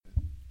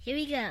Here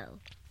we go.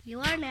 You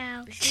are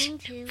now listening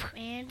to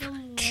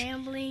Random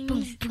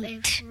Ramblings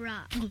with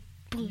Rob.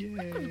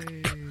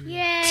 Yay!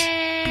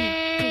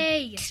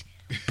 Yay!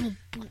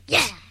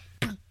 Yeah!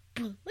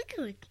 Look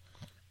at it.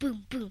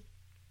 Boom, boom.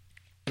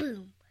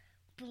 Boom.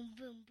 Boom, boom,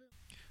 boom.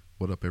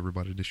 What up,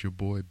 everybody? This your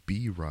boy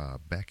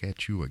B-Rob back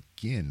at you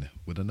again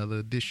with another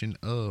edition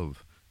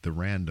of the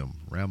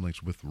Random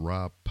Ramblings with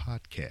Rob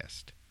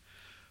podcast.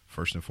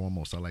 First and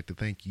foremost, I'd like to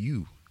thank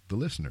you, the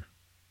listener,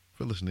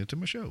 for listening to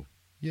my show.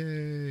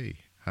 Yay!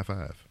 High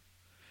five.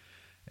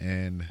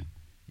 And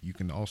you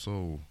can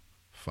also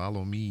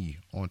follow me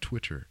on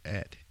Twitter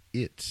at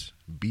It's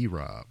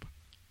B-Rob.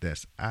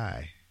 That's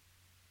ITSBROB.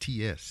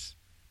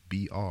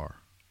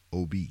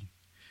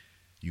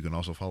 You can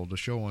also follow the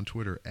show on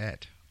Twitter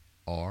at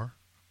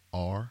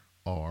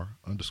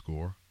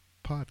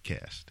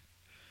RRR_podcast.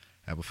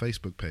 I have a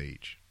Facebook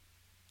page.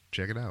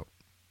 Check it out.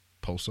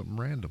 Post something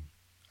random.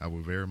 I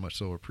would very much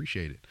so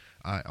appreciate it.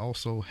 I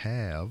also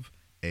have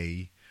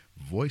a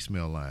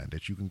voicemail line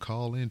that you can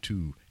call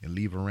into and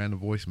leave a random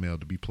voicemail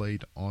to be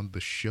played on the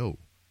show.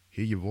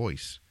 Hear your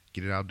voice.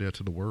 Get it out there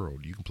to the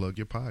world. You can plug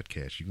your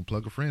podcast. You can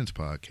plug a friend's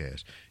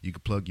podcast. You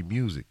can plug your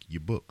music,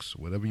 your books,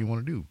 whatever you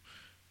want to do.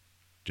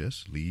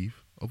 Just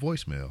leave a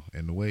voicemail.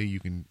 And the way you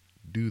can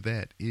do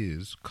that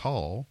is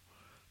call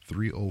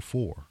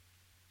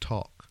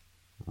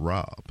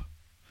 304-TALK-ROB.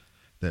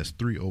 That's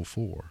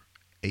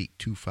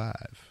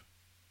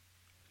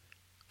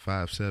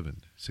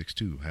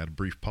 304-825-5762. Had a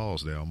brief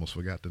pause there. Almost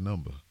forgot the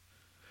number.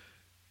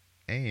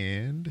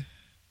 And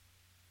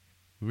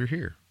we're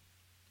here.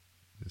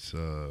 It's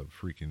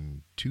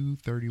freaking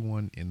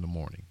 2:31 in the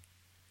morning.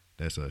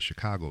 That's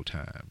Chicago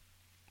time.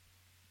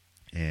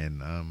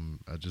 And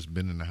I've just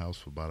been in the house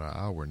for about an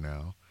hour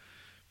now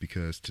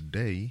because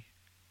today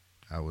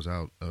I was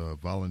out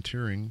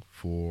volunteering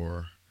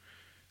for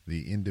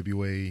the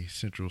NWA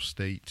Central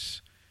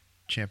States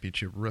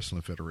Championship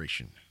Wrestling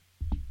Federation.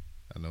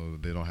 I know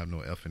they don't have no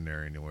F in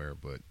there anywhere,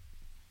 but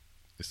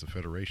it's a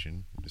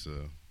federation. It's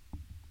a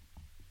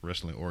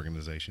wrestling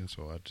organization,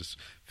 so I just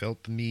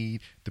felt the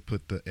need to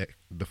put the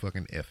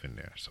fucking F in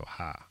there. So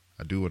I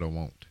do what I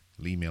want.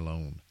 Leave me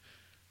alone.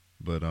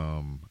 But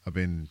I've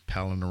been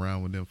palling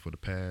around with them for the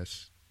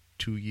past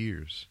 2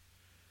 years,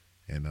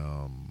 and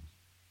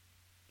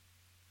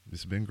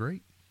it's been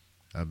great.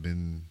 I've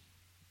been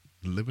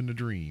living the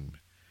dream.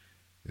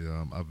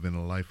 I've been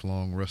a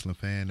lifelong wrestling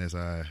fan, as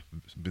I've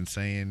been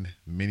saying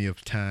many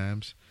of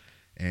times,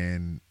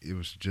 and it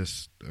was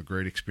just a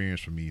great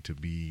experience for me to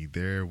be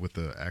there with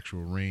the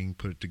actual ring,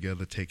 put it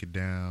together, take it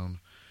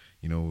down,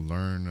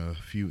 learn a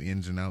few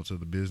ins and outs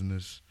of the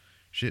business.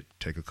 Shit,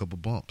 take a couple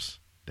bumps.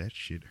 That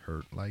shit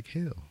hurt like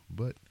hell,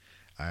 but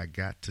I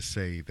got to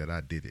say that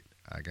I did it.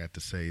 I got to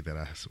say that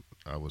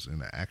I was in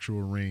the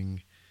actual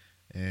ring,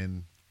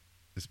 and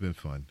it's been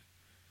fun.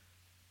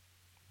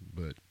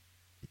 But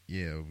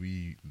yeah,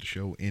 the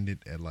show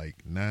ended at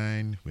like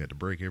 9. We had to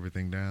break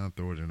everything down,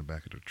 throw it in the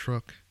back of the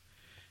truck.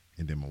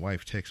 And then my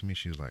wife texted me.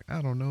 She was like,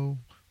 I don't know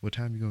what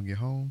time you're going to get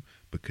home,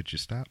 but could you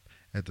stop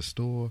at the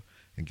store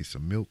and get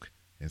some milk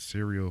and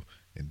cereal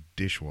and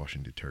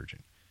dishwashing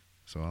detergent?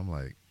 So I'm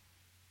like,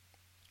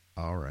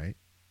 all right.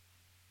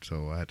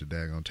 So I had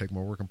to take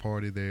my working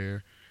party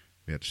there.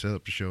 We had to set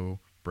up the show,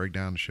 break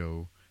down the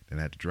show. Then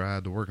I had to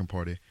drive the working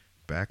party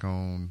back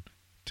on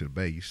to the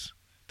base,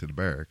 to the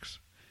barracks.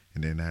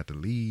 And then I had to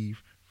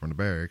leave from the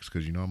barracks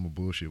because, I'm going to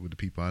bullshit with the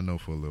people I know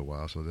for a little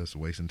while. So that's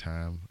wasting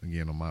time,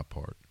 again, on my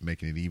part,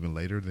 making it even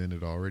later than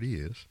it already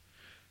is.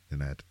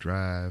 Then I had to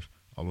drive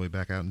all the way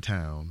back out in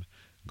town,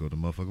 go to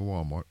motherfucking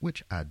Walmart,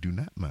 which I do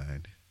not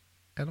mind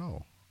at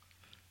all.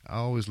 I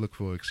always look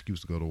for an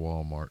excuse to go to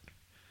Walmart.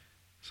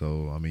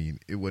 So, I mean,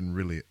 it wasn't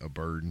really a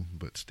burden,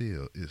 but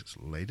still, it's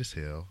late as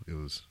hell. It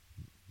was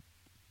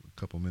a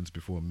couple minutes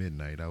before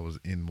midnight. I was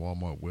in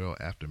Walmart well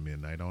after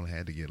midnight. I only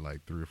had to get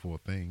like 3 or 4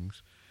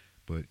 things.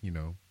 But,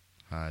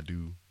 how I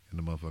do in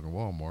the motherfucking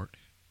Walmart.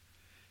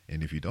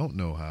 And if you don't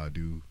know how I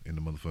do in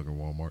the motherfucking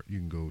Walmart, you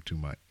can go to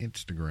my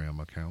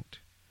Instagram account.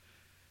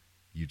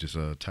 You just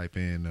type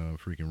in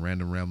freaking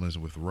Random Ramblings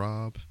with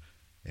Rob,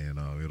 and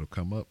it'll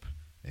come up,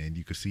 and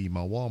you can see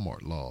my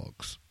Walmart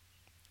logs.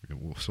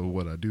 So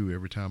what I do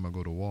every time I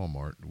go to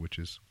Walmart, which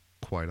is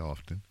quite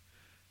often,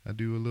 I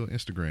do a little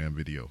Instagram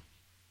video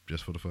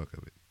just for the fuck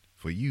of it.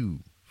 For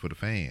you, for the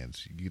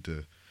fans. You get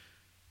to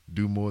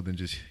do more than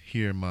just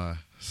hear my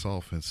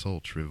soft and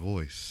sultry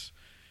voice.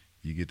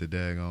 You get to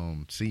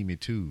daggone see me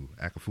too,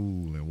 act a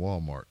fool in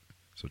Walmart.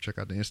 So check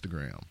out the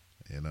Instagram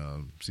and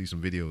see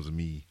some videos of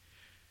me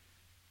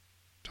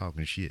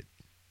talking shit.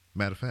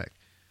 Matter of fact,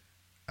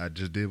 I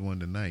just did one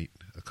tonight,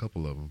 a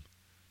couple of them.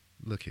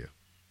 Look here.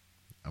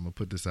 I'm going to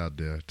put this out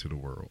there to the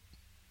world.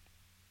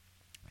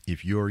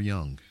 If you're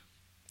young,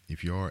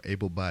 if you are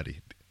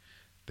able-bodied,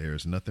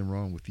 there's nothing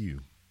wrong with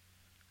you.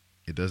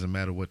 It doesn't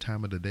matter what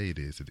time of the day it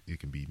is. It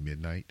can be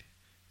midnight.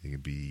 It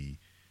can be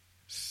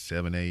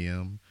 7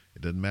 a.m.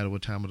 It doesn't matter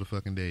what time of the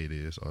fucking day it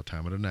is or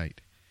time of the night.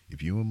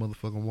 If you in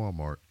motherfucking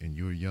Walmart and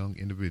you're a young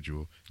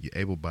individual, you're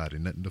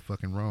able-bodied, nothing the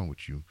fucking wrong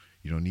with you.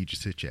 You don't need to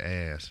sit your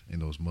ass in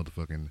those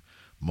motherfucking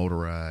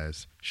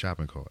motorized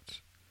shopping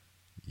carts.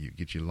 You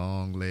get your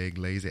long leg,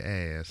 lazy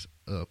ass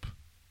up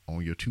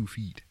on your 2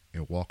 feet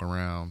and walk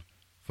around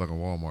fucking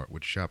Walmart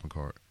with your shopping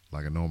cart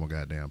like a normal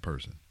goddamn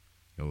person.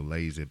 You know,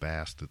 lazy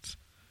bastards.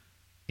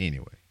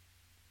 Anyway,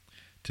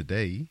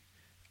 today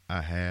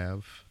I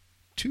have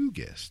 2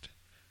 guests,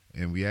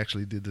 and we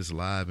actually did this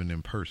live and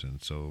in person,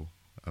 so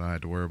I don't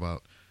have to worry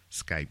about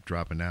Skype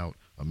dropping out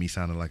or me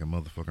sounding like a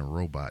motherfucking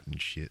robot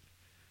and shit.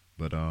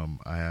 But I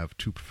have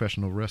 2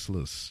 professional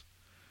wrestlers.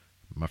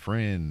 My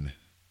friend,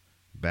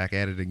 back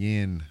at it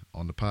again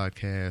on the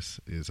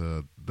podcast, is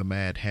the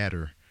Mad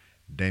Hatter,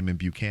 Damon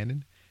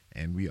Buchanan,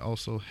 and we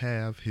also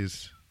have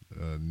his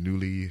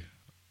newly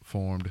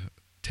formed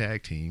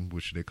tag team,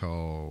 which they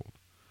call,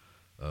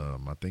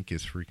 I think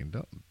it's freaking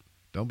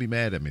Don't be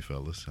mad at me,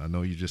 fellas. I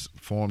know you just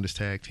formed this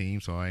tag team,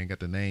 so I ain't got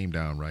the name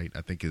down right.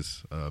 I think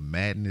it's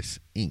Madness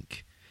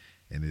Inc.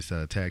 And this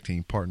tag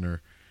team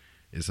partner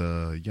is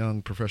a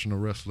young professional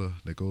wrestler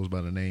that goes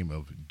by the name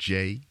of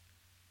J.A.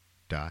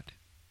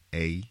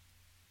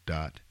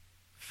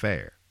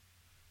 Fair.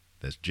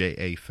 That's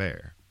J.A.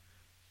 Fair.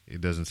 It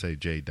doesn't say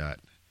J.A.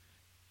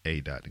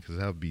 because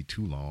that would be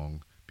too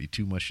long, be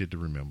too much shit to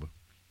remember.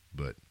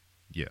 But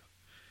yeah.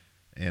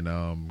 And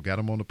got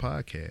him on the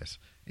podcast.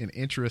 And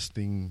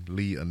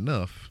interestingly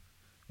enough,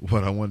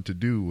 what I wanted to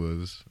do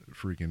was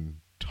freaking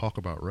talk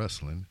about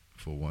wrestling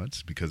for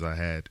once, because I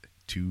had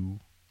 2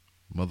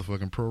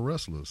 motherfucking pro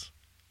wrestlers.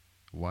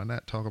 Why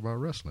not talk about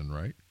wrestling,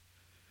 right?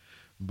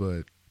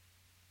 But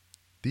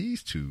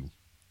these 2,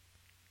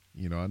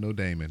 you know, I know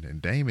Damon,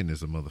 and Damon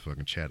is a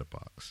motherfucking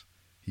chatterbox.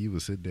 He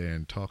would sit there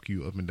and talk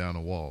you up and down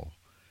a wall.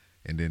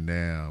 And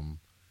then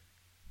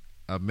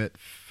I met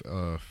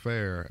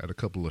Fair at a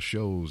couple of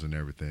shows and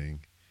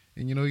everything.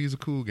 And, you know, he's a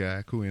cool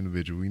guy, cool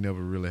individual. We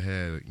never really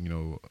had, you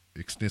know,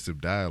 extensive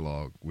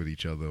dialogue with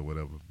each other or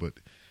whatever. But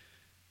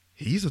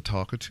he's a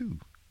talker, too.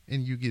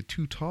 And you get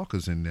 2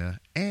 talkers in there,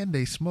 and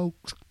they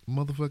smoke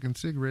motherfucking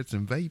cigarettes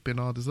and vape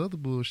and all this other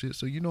bullshit.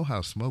 So you know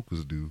how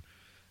smokers do.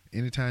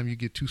 Anytime you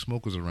get 2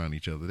 smokers around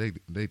each other,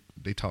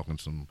 they talking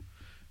some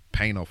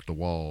paint off the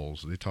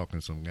walls. They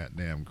talking some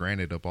goddamn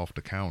granite up off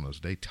the counters.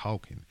 They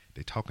talking.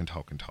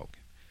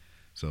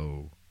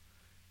 So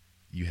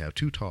you have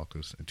 2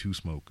 talkers and 2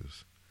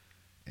 smokers.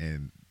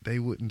 And they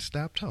wouldn't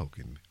stop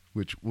talking,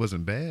 which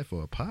wasn't bad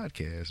for a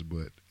podcast.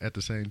 But at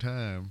the same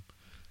time,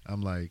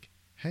 I'm like,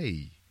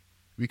 hey,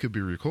 we could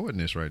be recording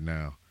this right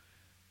now.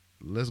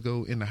 Let's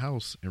go in the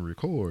house and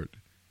record.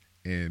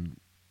 And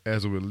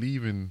as we're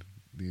leaving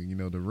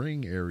the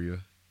ring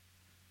area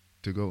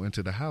to go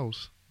into the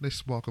house, they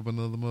spark up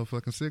another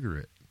motherfucking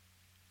cigarette.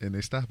 And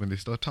they stop and they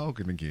start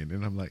talking again.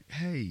 And I'm like,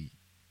 hey,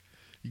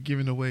 you're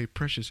giving away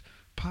precious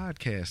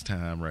podcast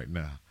time right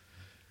now.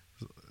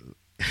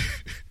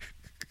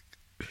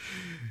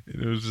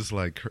 And it was just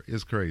like,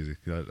 it's crazy.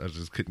 I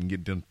just couldn't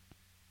get them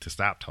to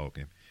stop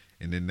talking.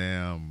 And then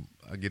now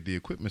I get the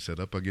equipment set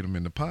up. I get them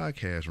in the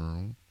podcast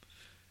room.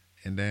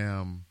 And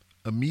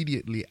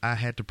immediately I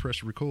had to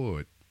press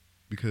record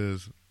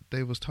because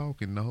they was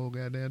talking the whole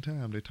goddamn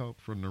time. They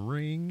talked from the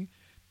ring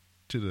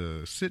to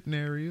the sitting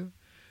area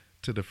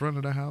to the front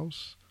of the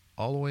house,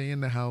 all the way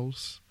in the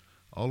house,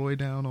 all the way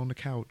down on the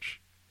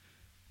couch,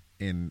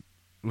 and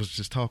was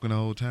just talking the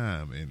whole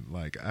time. And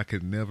like I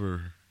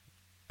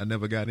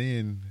never got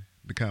in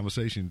the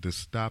conversation to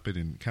stop it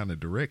and kind of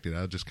direct it.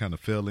 I just kind of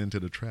fell into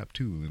the trap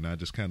too, and I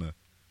just kind of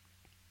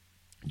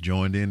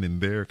joined in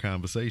their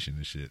conversation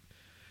and shit.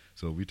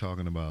 So we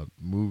talking about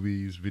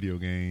movies, video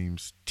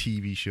games,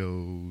 TV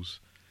shows,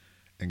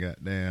 and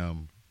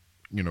goddamn,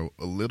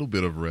 a little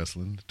bit of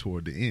wrestling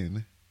toward the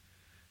end.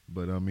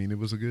 But I mean, it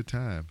was a good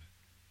time.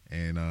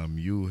 And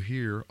you'll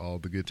hear all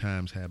the good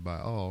times had by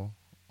all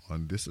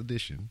on this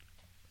edition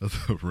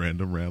of the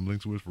Random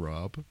Ramblings with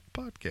Rob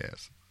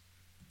podcast.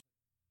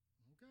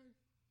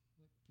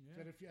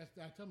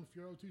 I tell them if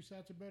your O2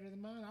 sats are better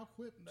than mine, I'll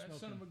quit smoking. That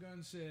son of a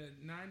gun said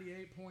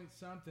 98 point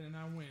something, and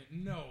I went,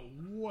 no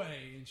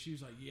way. And she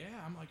was like,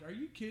 yeah. I'm like, are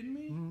you kidding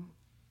me? Mm-hmm.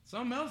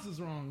 Something else is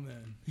wrong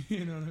then.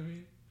 You know what I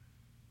mean?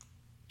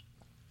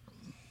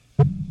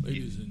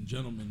 Ladies and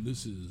gentlemen,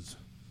 this is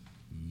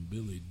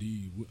Billy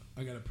D.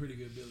 I got a pretty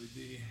good Billy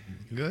D.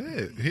 Go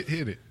ahead.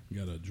 Hit it.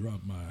 Got to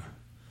drop my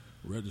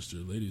register.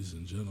 Ladies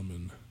and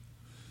gentlemen,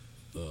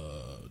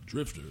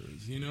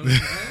 drifters. You know what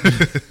I'm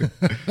saying?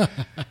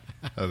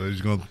 I thought he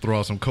was going to throw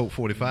out some Colt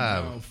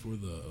 45. Now for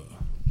the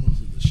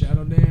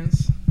shadow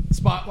dance?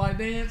 Spotlight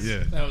dance?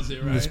 Yeah. That was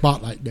it, right? The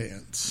spotlight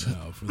dance.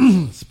 Now for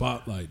the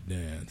spotlight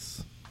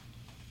dance.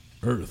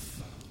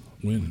 Earth,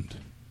 wind,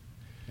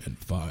 and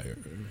fire.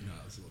 No,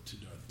 it's a little too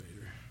Darth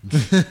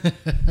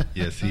Vader.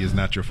 Yes, he is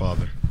not your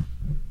father.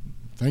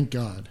 Thank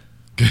God.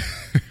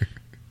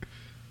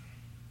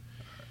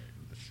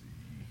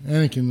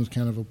 Anakin was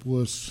kind of a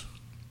wuss.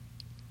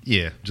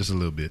 Yeah, just a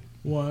little bit.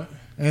 What?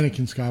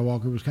 Anakin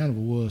Skywalker was kind of a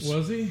wuss.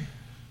 Was he?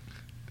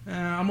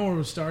 I'm more of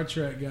a Star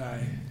Trek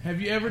guy. Have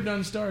you ever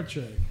done Star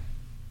Trek?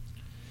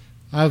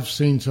 I've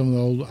seen some of the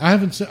old. I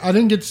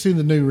didn't get to see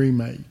the new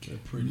remake. They're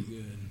pretty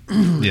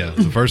good. Yeah,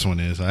 the first one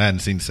is. I hadn't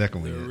seen the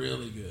second one They're yet.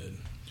 really good.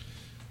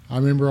 I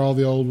remember all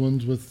the old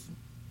ones with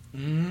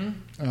Mm-hmm.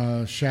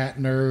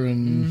 Shatner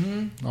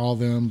and all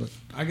them. But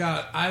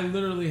I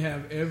literally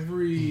have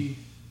every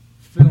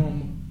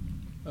film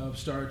of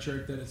Star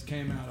Trek that has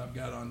came out. I've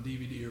got on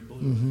DVD or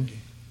Blu-ray,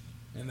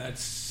 and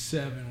that's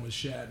 7 with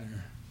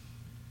Shatner.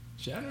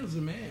 Shatner's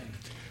a man.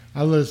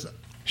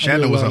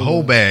 Shatner was a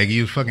whole bag.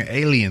 He was fucking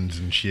aliens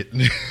and shit.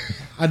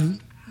 I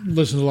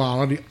listened to a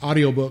lot of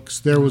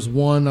audiobooks. There was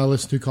one I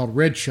listened to called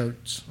Red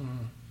Shirts.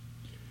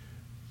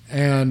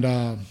 And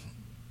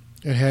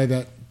it had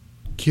that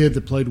kid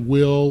that played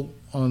Will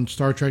on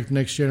Star Trek The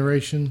Next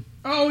Generation.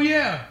 Oh,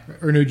 yeah.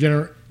 Or New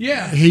Generation.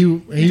 Yeah. He You're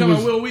talking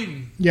was, about Will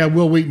Wheaton. Yeah,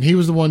 Will Wheaton. He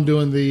was the one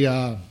doing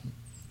the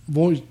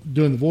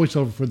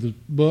voiceover for the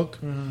book.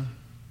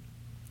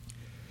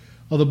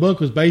 Well, the book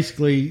was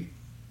basically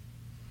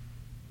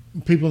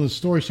people in the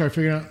story started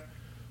figuring out,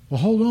 well,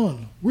 hold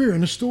on. We're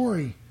in a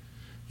story.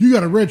 You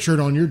got a red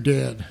shirt on, you're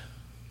dead.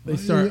 They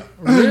start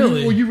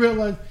really. Well, you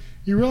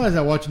realize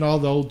that watching all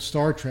the old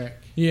Star Trek.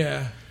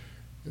 Yeah.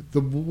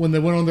 When they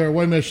went on their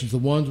away missions, the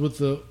ones with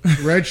the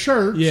red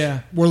shirts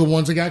were the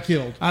ones that got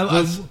killed.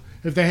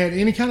 If they had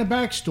any kind of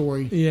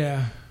backstory,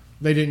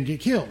 they didn't get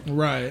killed.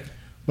 Right.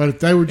 But if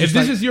they were just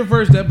this is your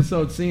first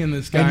episode seeing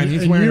this guy and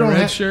he's wearing a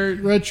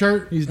red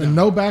shirt, he's done. And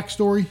no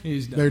backstory,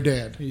 he's done. They're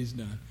dead. He's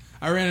done.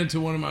 I ran into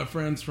one of my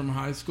friends from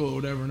high school or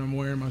whatever, and I'm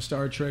wearing my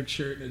Star Trek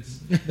shirt, and it's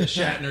the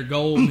Shatner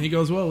gold. And he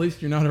goes, well, at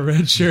least you're not a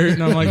red shirt.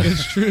 And I'm like,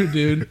 it's true,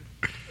 dude.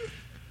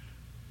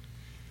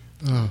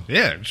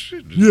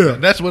 Yeah.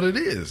 That's what it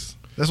is.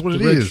 That's what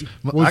it is.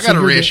 Well, I got a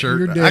red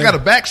shirt. I got a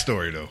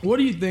backstory, though. What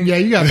do you think? Yeah,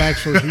 you got a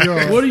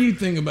backstory. What do you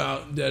think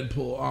about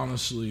Deadpool,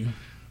 honestly?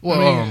 Well,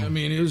 I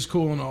mean, it was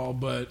cool and all,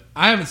 but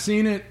I haven't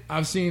seen it.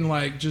 I've seen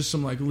just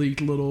some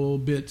leaked little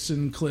bits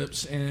and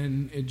clips,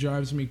 and it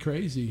drives me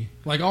crazy.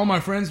 Like all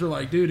my friends are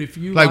like, "Dude, if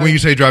you when you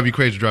say drive you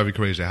crazy,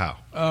 how?"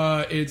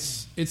 It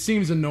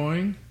seems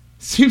annoying.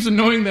 It seems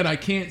annoying that I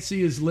can't see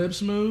his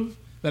lips move,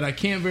 that I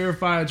can't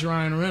verify it's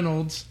Ryan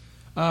Reynolds,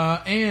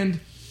 and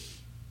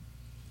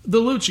the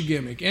lucha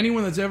gimmick.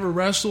 Anyone that's ever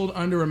wrestled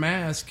under a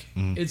mask,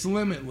 it's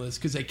limitless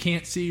because they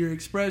can't see your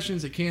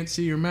expressions, they can't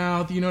see your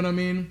mouth. You know what I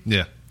mean?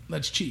 Yeah.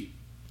 That's cheap.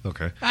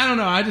 Okay. I don't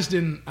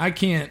know. I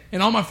can't.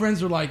 And all my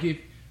friends are like,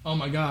 oh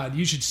my God,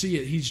 you should see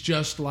it. He's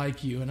just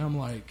like you. And I'm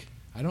like,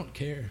 I don't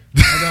care.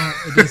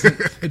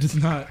 It does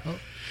not.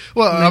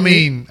 Well, I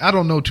mean, I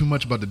don't know too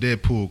much about the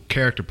Deadpool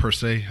character per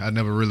se. I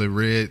never really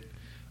read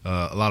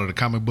a lot of the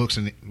comic books,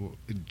 and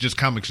just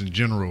comics in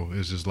general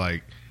is just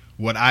like,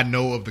 what I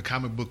know of the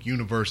comic book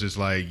universe is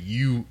like,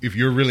 if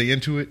you're really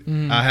into it,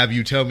 I'll have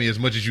you tell me as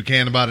much as you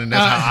can about it, and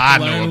that's how I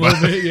know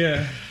about it.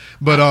 Yeah.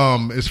 But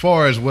as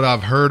far as what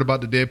I've heard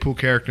about the Deadpool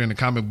character in the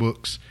comic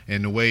books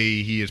and the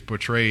way he is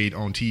portrayed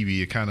on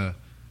TV, it kind of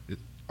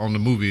on the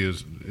movie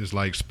is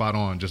like spot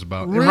on, just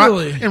about.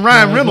 Really? And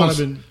Ryan Reynolds,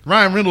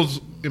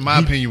 in my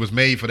opinion, was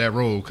made for that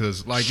role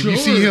because, if you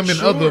see him in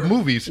other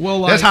movies,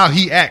 that's how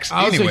he acts.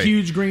 I was anyway. a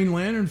huge Green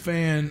Lantern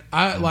fan.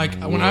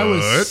 When I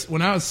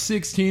was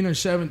 16 or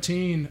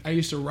 17, I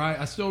used to write.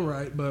 I still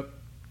write, but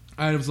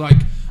I was like,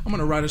 I'm going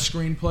to write a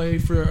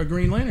screenplay for a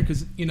Green Lantern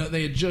because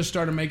they had just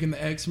started making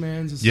the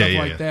X-Men's and stuff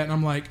like that, and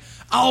I'm like,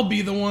 I'll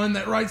be the one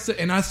that writes it.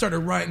 And I started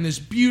writing this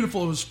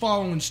beautiful. It was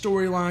following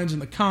storylines in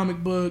the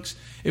comic books.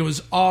 It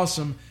was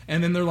awesome.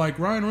 And then they're like,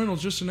 Ryan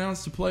Reynolds just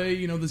announced to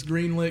play this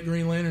green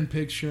Lantern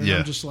picture, and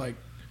I'm just like,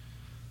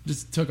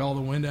 just took all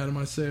the wind out of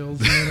my sails.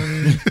 You know what I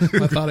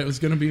mean? I thought it was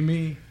going to be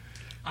me.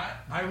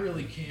 I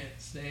really can't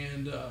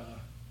stand.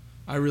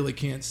 I really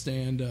can't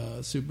stand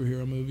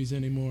superhero movies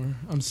anymore.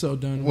 I'm so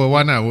done. Well,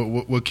 why not?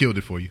 What killed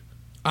it for you?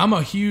 I'm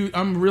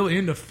really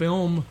into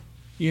film.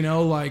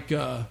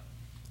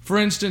 For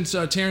instance,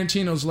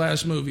 Tarantino's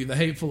last movie, The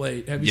Hateful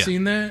Eight. Have you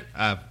seen that?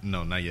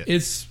 No, not yet.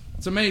 It's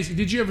amazing.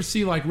 Did you ever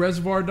see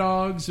Reservoir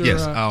Dogs?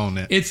 Yes, I own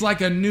that. It's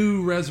like a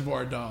new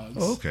Reservoir Dogs.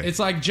 Oh, okay. It's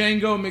like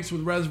Django mixed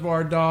with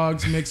Reservoir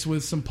Dogs mixed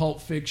with some Pulp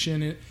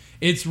Fiction.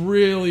 It's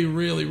really,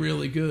 really,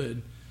 really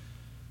good.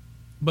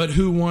 But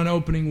who won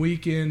opening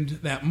weekend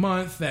that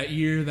month, that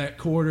year, that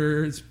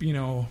quarter? It's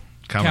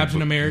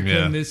Captain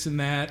America and this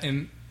and that.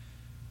 And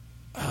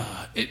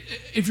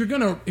if you're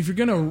gonna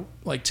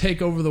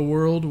take over the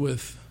world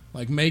with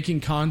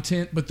making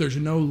content, but there's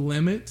no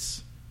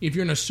limits. If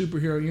you're in a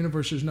superhero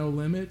universe, there's no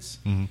limits.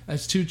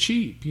 That's too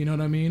cheap. You know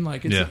what I mean?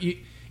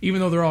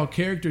 Even though they're all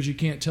characters, you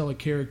can't tell a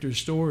character's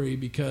story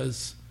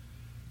because.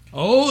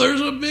 Oh,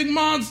 there's a big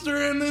monster,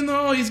 and then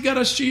he's got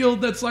a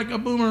shield that's like a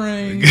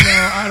boomerang.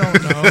 I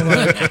don't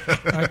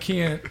know. I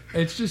can't.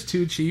 It's just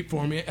too cheap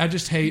for me. I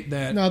just hate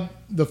that. Now,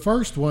 the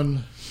first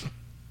one,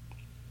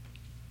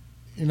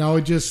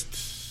 it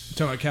just...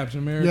 Talking about Captain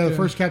America? Yeah, the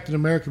first Captain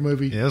America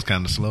movie. Yeah, it was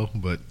kind of slow,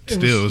 but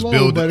still,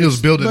 it was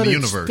building the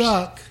universe.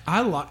 Stuck. I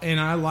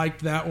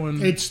liked that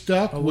one. It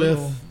stuck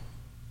with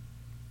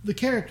the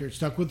character. It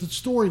stuck with the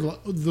story,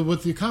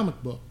 with the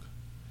comic book.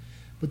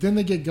 But then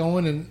they get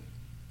going and...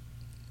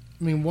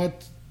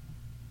 what?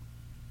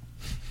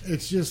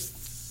 It's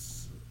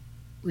just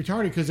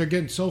retarded because they're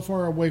getting so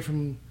far away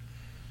from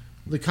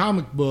the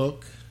comic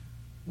book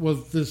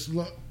with this.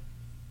 Well,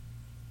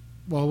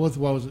 what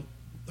was it?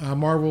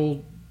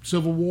 Marvel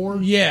Civil War.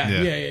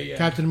 Yeah.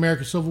 Captain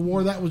America Civil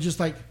War. That was just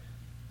like,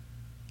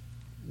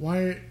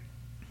 why?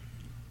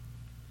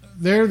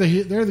 They're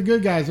the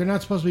good guys. They're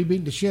not supposed to be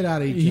beating the shit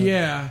out of each other.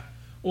 Yeah.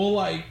 Well,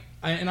 like,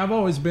 and I've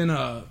always been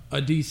a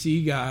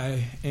DC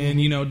guy, and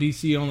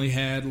DC only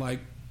had like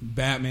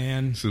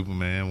Batman,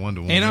 Superman, Wonder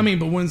Woman. And I mean,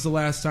 but when's the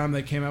last time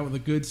they came out with a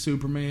good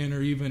Superman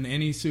or even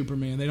any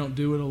Superman? They don't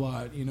do it a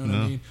lot, you know what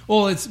I mean?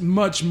 Well, it's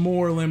much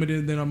more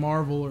limited than a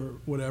Marvel or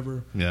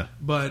whatever. Yeah.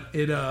 But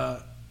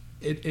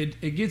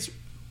it gets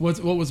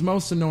what was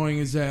most annoying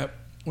is that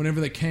whenever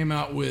they came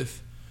out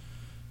with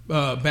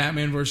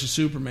Batman versus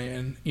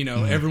Superman,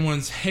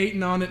 everyone's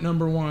hating on it,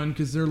 number one,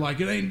 because they're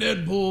like, it ain't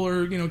Deadpool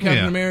or,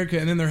 Captain America,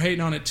 and then they're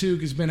hating on it too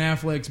because Ben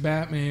Affleck's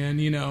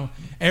Batman,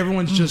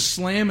 everyone's just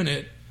slamming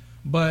it.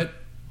 But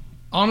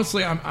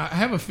honestly, I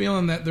have a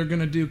feeling that they're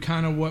going to do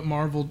kind of what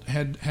Marvel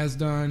has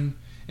done,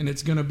 and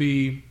it's going to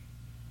be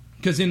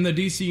because in the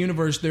DC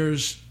universe,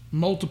 there's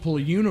multiple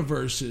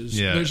universes.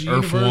 Yeah, there's a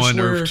Earth 1,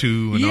 Earth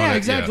 2, and all that.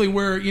 Exactly.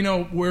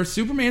 Where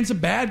Superman's a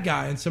bad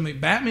guy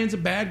and Batman's a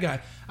bad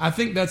guy. I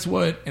think that's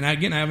what, and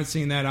again, I haven't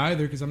seen that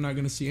either because I'm not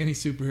going to see any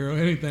superhero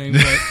anything.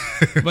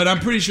 But I'm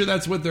pretty sure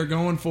that's what they're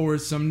going for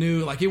is some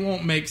new. Like, it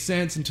won't make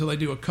sense until they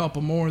do a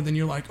couple more. Then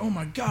you're like, oh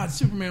my god,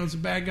 Superman was a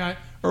bad guy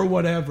or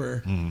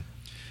whatever. Mm-hmm.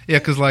 Yeah,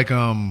 because like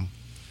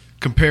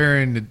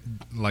comparing the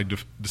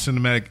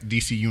cinematic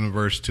DC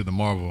universe to the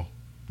Marvel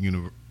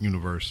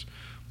universe.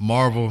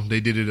 Marvel, they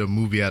did it a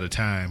movie at a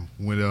time.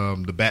 With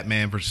the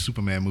Batman versus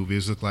Superman movie,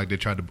 it looked like they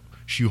tried to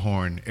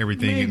shoehorn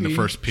everything in the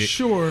first pick.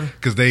 Sure.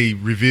 Because they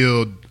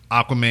revealed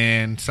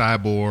Aquaman,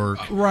 Cyborg,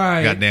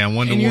 right, goddamn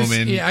Wonder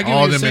Woman,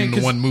 all of them in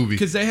the one movie.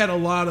 Because they had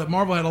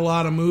Marvel had a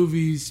lot of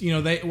movies.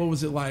 What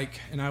was it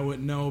like? And I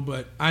wouldn't know,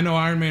 but I know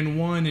Iron Man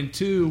 1 and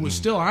 2 was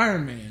still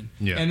Iron Man.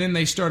 Yeah. And then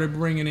they started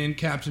bringing in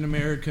Captain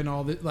America and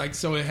all that.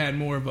 So it had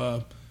more of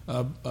a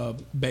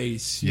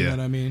base. You know what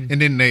I mean?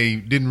 And then they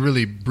didn't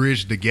really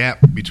bridge the gap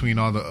between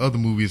all the other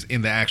movies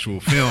in the actual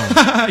film.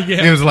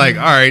 Yeah. It was like,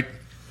 all right,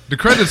 the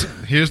credits.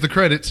 Here's the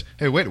credits.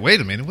 Hey, wait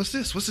a minute. What's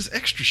this? What's this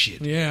extra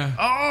shit? Yeah.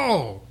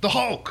 Oh, the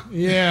Hulk.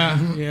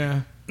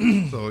 Yeah.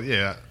 So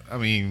yeah, I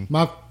mean,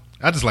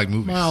 I just like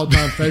movies. My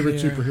all-time favorite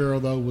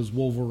superhero though was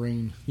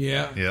Wolverine.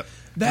 Yeah. Yeah.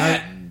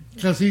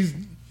 Because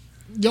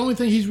the only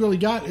thing he's really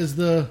got is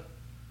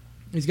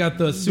he's got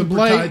the super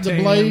blade,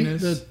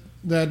 the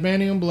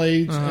adamantium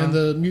blades, and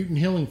the mutant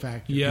healing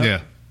factor.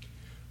 Yeah.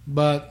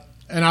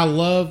 And I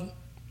love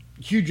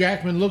Hugh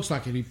Jackman. Looks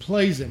like it. He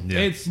plays him.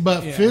 Yeah.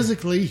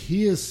 Physically,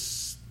 he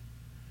is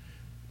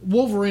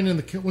Wolverine.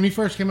 When he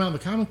first came out in the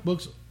comic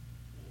books,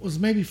 was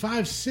maybe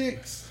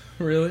 5'6".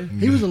 Really?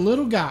 He was a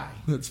little guy.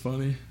 That's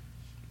funny.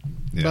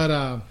 Yeah. But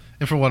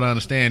and from what I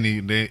understand,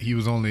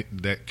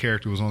 that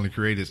character was only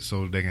created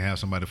so they can have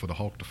somebody for the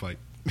Hulk to fight.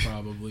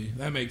 Probably.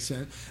 That makes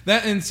sense.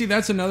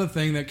 That's another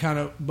thing that kind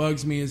of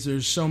bugs me is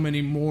there's so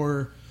many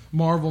more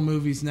Marvel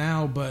movies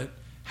now, but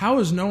how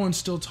is no one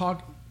still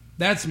talking?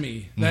 That's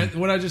me.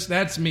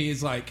 That's me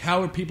is like,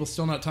 how are people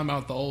still not talking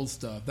about the old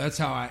stuff? That's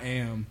how I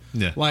am.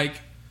 Yeah. Like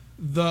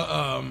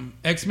the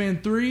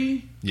X-Men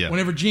 3,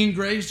 whenever Jean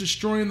Grey's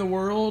destroying the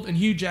world and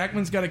Hugh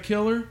Jackman's got to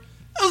kill her.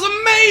 That was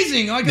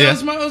amazing. Like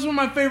that was one of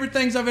my favorite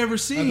things I've ever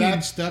seen. And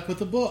that stuck with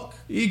the book.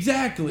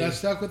 Exactly. That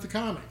stuck with the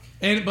comic.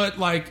 But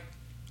like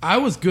I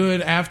was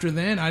good after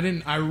then.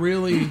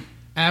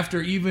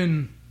 After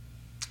even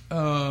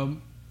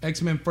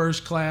X-Men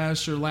First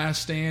Class or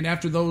Last Stand,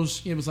 after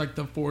those, it was like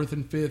the 4th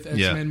and 5th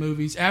X-Men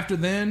movies. After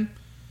then,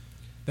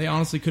 they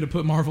honestly could have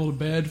put Marvel to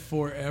bed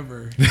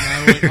forever.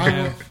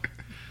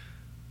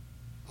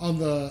 On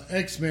the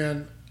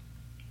X-Men,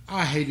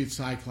 I hated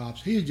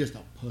Cyclops. He was just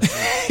a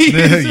pussy.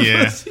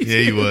 Yeah,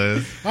 he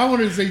was. I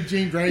wanted to see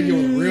Jean Grey, a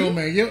real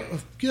man.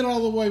 Get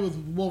all the way with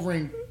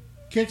Wolverine.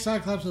 Kick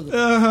Cyclops with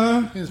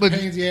his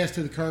pansy ass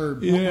to the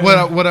curb. Yeah.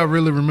 What I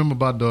really remember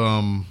about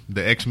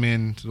the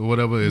X-Men or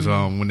whatever is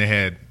when they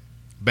had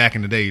back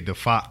in the day the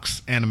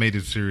Fox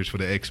animated series for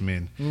the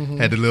X-Men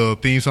had the little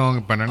theme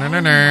song. Oh my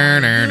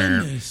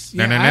goodness.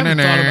 Yeah, I haven't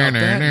thought about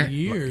that in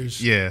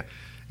years. Yeah.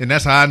 And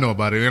that's how I know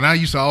about it. And I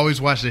used to always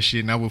watch that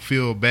shit, and I would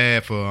feel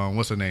bad for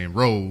what's her name,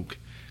 Rogue,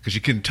 because she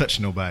couldn't touch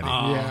nobody.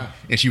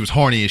 And she was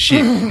horny as shit,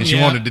 and she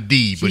wanted the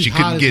D, but she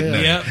couldn't get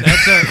nothing. Yeah,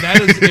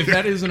 if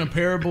that isn't a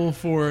parable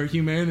for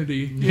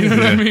humanity, you know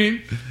what I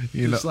mean?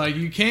 It's like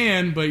you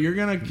can, but you're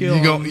gonna kill.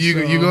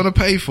 You're gonna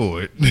pay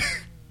for it.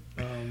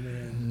 Oh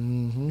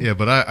man. Yeah,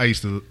 but I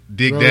used to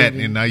dig that,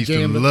 and I used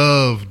to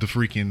love the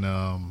freaking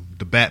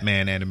the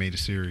Batman animated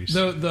series.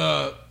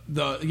 The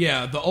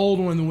old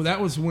one.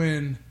 That was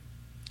when.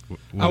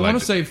 I want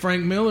to say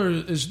Frank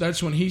Miller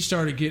that's when he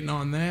started getting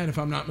on that, if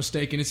I'm not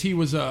mistaken. It's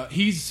either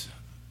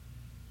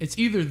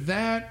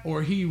that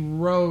or he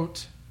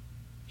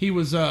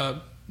was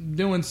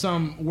doing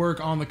some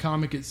work on the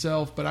comic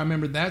itself, but I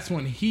remember that's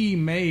when he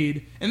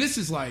made, and this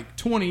is like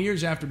 20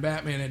 years after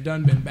Batman had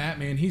been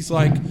Batman, he's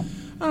like,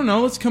 I don't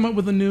know, let's come up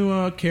with a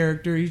new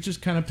character. He's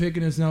just kind of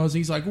picking his nose.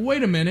 He's like,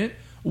 wait a minute,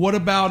 what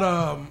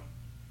about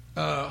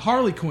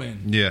Harley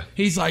Quinn? Yeah.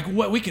 He's like,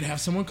 what? We could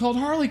have someone called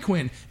Harley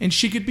Quinn, and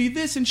she could be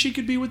this, and she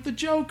could be with the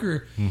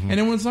Joker. And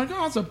everyone's like,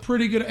 oh, it's a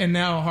pretty good. And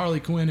now Harley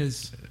Quinn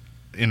is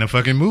in a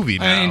fucking movie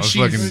now. And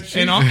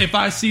if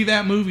I see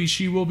that movie,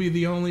 she will be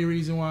the only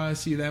reason why I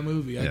see that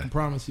movie. I can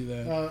promise you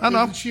that. I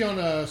know. Isn't she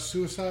on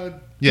Suicide?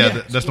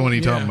 Yeah, that's the one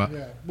you're talking about.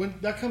 Yeah, when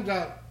that comes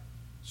out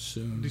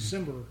soon,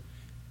 December.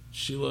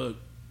 She looked.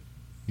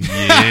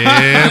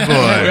 Yeah,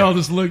 boy. We all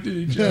just looked at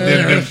each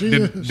other.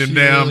 Them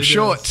damn really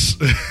shorts.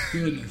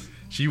 Goodness.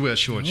 She wears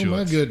shorts. Oh,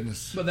 my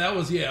goodness. But that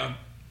was, I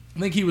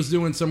think he was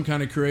doing some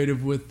kind of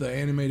creative with the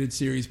animated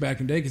series back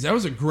in the day, because that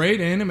was a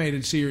great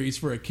animated series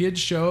for a kid's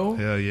show.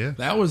 Hell yeah.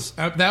 That was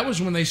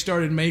when they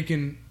started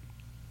making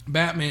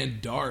Batman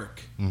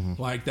dark.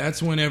 Like,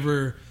 that's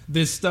whenever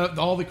this stuff,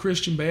 all the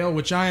Christian Bale,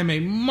 which I am a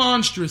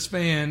monstrous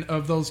fan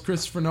of those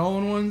Christopher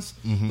Nolan ones.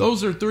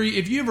 Those are three.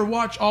 If you ever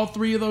watch all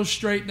three of those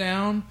straight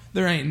down,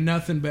 there ain't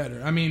nothing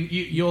better. I mean,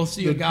 you'll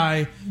see a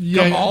guy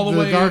come all the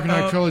way The Dark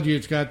Knight up. trilogy,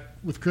 it's got,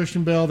 with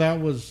Christian Bale, that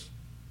was,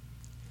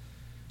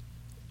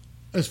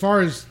 as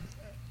far as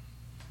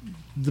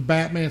the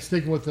Batman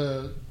sticking with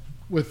the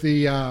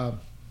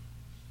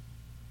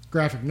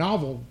graphic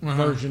novel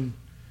version,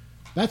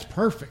 that's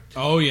perfect.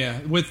 Oh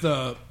yeah, with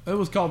it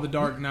was called The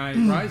Dark Knight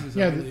Rises,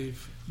 I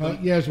believe.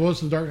 As well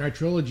as the Dark Knight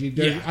trilogy.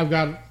 I've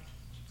got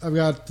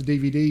the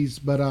DVDs,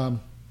 but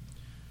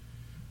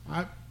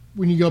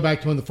when you go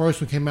back to when the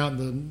first one came out in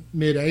the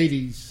mid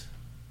 '80s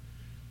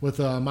with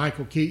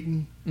Michael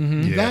Keaton,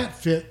 that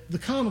fit the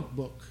comic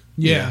book.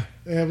 Yeah,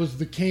 it was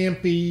the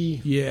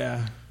campy,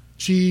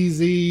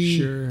 cheesy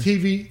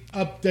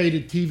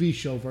updated TV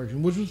show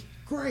version, which was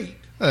great.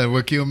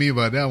 What killed me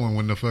about that one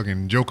when the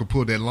fucking Joker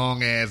pulled that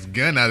long ass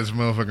gun out of his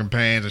motherfucking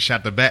pants and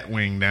shot the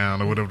Batwing down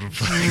or whatever the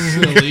fuck.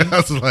 Silly. I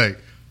was like,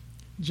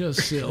 just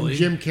silly.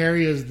 Jim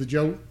Carrey as the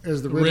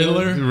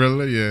Riddler.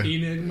 Riddler, yeah.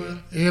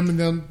 Enigma. Him and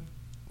them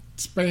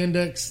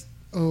spandex.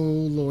 Oh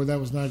Lord,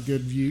 that was not a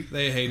good view.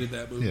 They hated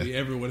that movie. Yeah.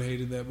 Everyone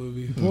hated that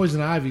movie.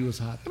 Poison Ivy was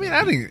hot. I mean,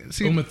 I think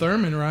Uma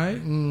Thurman, right?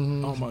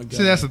 Oh my god.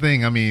 See, that's the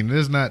thing. I mean,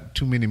 there's not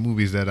too many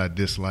movies that I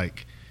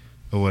dislike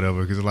or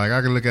whatever, because like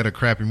I can look at a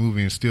crappy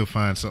movie and still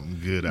find something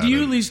good out of it. Do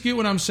you at least get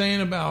what I'm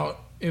saying about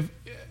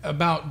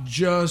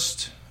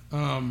just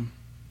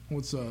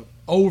what's up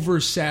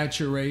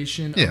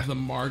oversaturation of the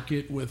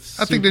market with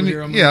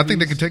superhero movies? I think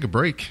they could take a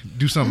break,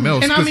 do something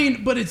else. And I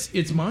mean, but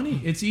it's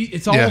money.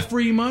 It's all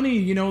free money.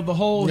 You know, the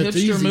whole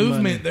hipster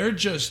movement.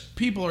 Money.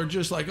 People are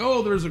just like,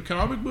 oh, there's a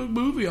comic book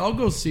movie, I'll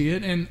go see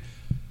it. And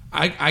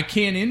I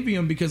can't envy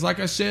them, because, like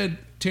I said,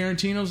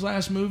 Tarantino's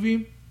last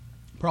movie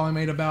probably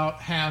made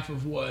about half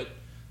of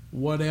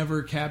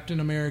whatever Captain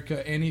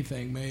America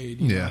anything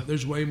made. You know,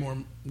 there's way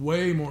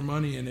more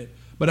money in it.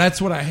 But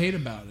that's what I hate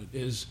about it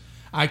is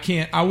I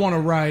want to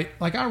write,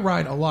 like I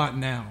write a lot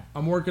now.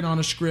 I'm working on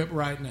a script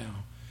right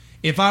now.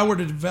 If I were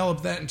to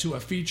develop that into a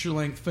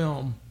feature-length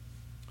film,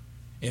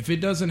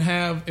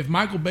 if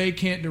Michael Bay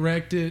can't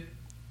direct it,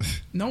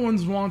 no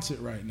one wants it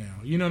right now.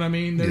 You know what I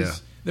mean?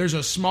 There's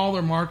a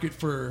smaller market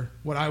for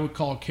what I would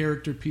call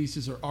character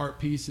pieces or art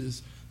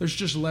pieces. There's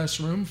just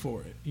less room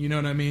for it. You know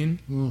what I mean?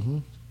 Mm-hmm.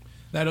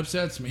 That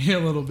upsets me a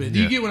little bit.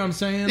 Do you get what I'm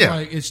saying? Yeah.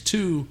 Like, it's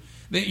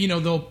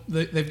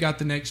they've got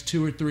the next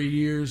 2 or 3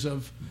 years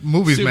of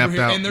movies mapped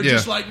out, and they're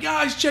just like,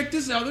 guys, check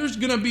this out. There's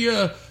gonna be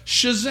a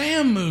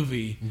Shazam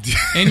movie,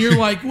 and you're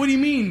like, what do you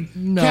mean,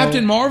 no.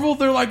 Captain Marvel?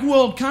 They're like,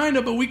 well, kind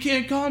of, but we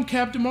can't call him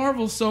Captain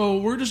Marvel, so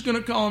we're just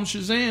gonna call him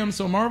Shazam,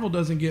 so Marvel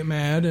doesn't get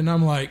mad. And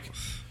I'm like,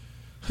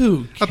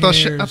 who cares?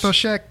 I thought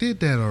Shaq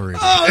did that already.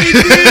 Oh, he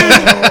did.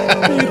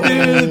 He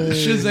did.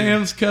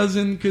 Shazam's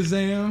cousin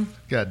Kazam.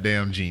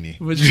 Goddamn genie.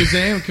 But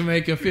Shazam can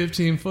make a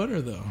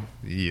 15-footer though.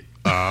 Yeah.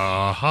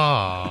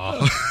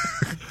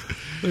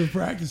 They're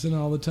practicing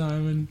all the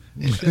time, and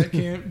Shaq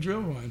can't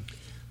drill one.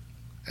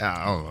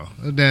 I don't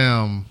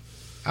know.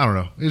 I don't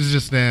know. It's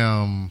just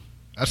damn.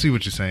 I see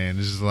what you're saying.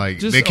 It's just like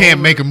they can't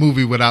make a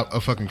movie without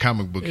a fucking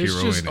comic book hero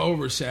in it. It's just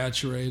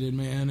oversaturated,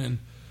 man. And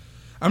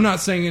I'm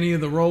not saying any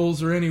of the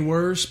roles are any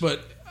worse,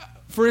 but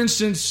for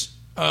instance,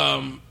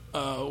 what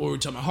were we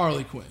talking about?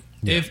 Harley Quinn.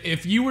 Yeah.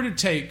 If you were to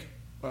take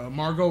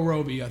Margot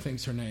Robbie, I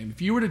think's her name.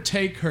 If you were to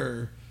take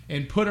her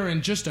and put her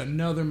in just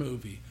another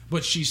movie,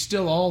 but she's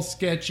still all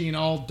sketchy and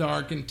all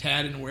dark and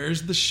tatted and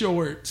wears the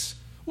shorts,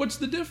 what's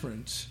the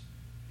difference?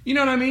 You know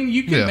what I mean?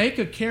 You can make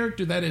a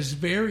character that is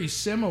very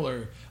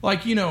similar.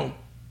 Like, you know,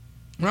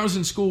 when I was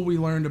in school, we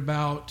learned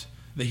about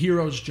the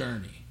hero's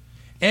journey.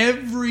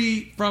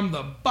 From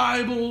the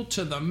Bible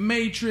to the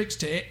Matrix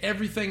to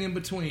everything in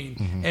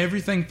between,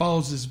 everything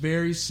follows this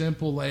very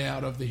simple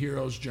layout of the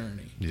hero's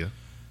journey. Yeah.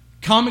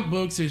 Comic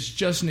books is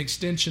just an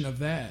extension of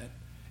that.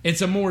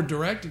 It's a more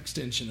direct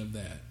extension of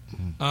that.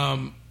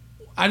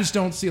 I just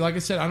don't see, like I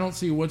said, I don't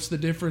see what's the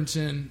difference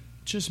in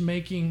just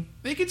making.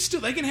 They can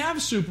have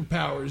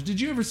superpowers.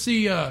 Did you ever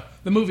see the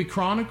movie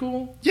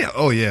Chronicle? Yeah.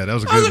 Oh yeah, that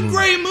was a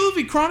great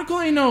movie. Chronicle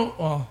ain't no.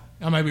 Well,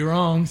 I might be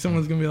wrong.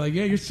 Someone's going to be like,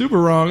 yeah, you're super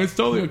wrong. It's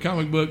totally a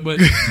comic book. But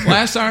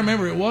last I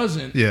remember, it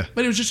wasn't. Yeah.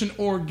 But it was just an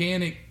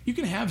organic. You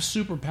can have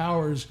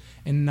superpowers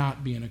and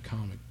not be in a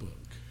comic book.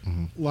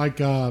 Mm-hmm. Like,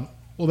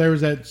 there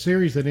was that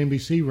series that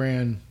NBC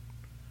ran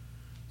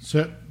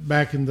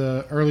back in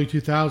the early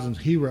 2000s,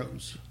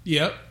 Heroes.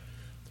 Yep.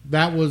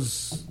 That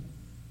was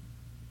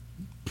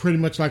pretty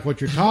much like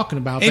what you're talking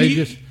about. And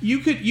you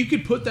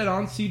could put that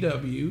on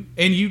CW,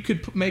 and you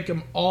could make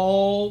them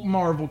all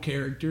Marvel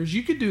characters.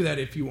 You could do that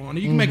if you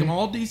wanted. You can make them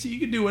all DC. You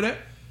could do it.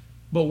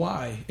 But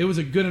why? It was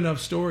a good enough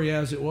story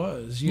as it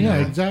was. You know?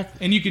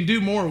 Exactly. And you can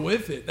do more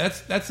with it.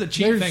 That's the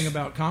cheap thing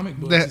about comic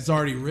books. It's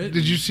already written.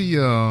 Did you see?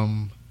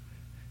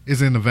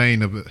 It's in the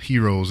vein of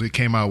Heroes. It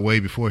came out way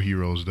before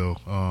Heroes, though.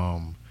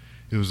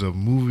 It was a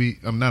movie.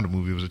 Not a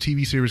movie. It was a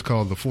TV series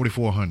called The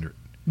 4400.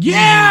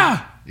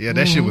 Yeah. Yeah,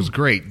 that shit was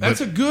great.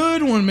 That's a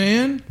good one,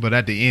 man. But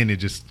at the end, it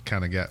just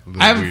kind of got a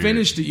little I haven't weird.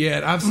 finished it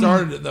yet. I've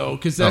started it, though,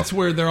 because that's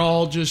where they're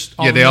all just...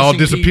 they all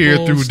disappear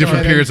through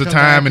different periods of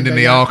time, and then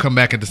they all come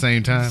back at the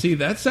same time. See,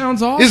 that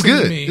sounds awesome. It's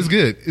good. To me. It's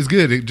good. It's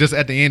good. It just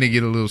at the end, it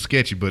get a little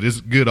sketchy, but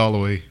it's good all the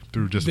way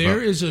through.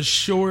 There is a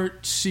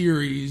short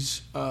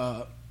series...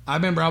 I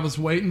remember I was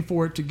waiting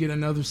for it to get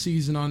another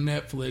season on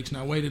Netflix, and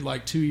I waited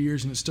like 2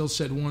 years, and it still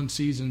said one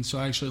season, so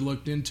I actually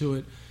looked into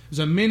it. It's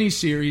a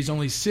mini-series,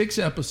 only 6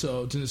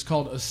 episodes, and it's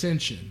called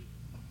Ascension.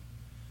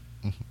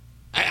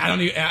 I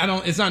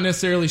don't. It's not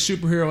necessarily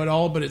superhero at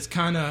all, but it's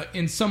kind of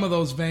in some of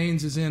those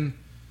veins. Is in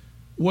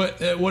what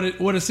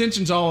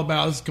Ascension's all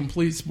about is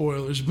complete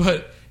spoilers,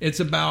 but it's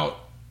about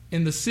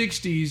in the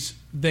 60s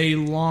they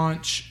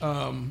launch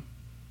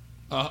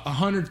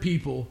 100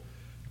 people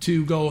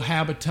to go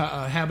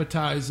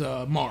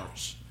habitize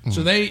Mars. Mm-hmm.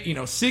 So they,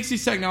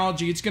 60s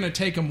technology. It's going to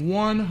take them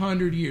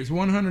 100 years.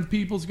 100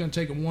 people is going to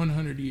take them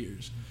 100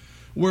 years.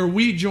 Where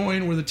we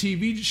join, where the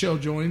TV show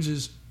joins,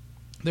 is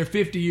they're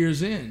 50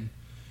 years in.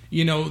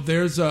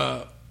 There's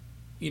the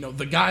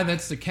guy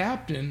that's the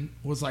captain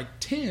was like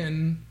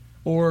 10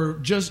 or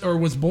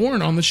was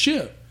born on the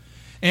ship.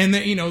 And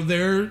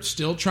they're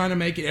still trying to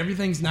make it.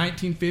 Everything's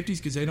 1950s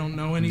because they don't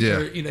know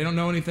anything. They don't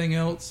know anything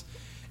else.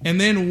 And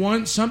then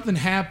once something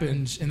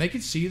happens, and they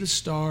can see the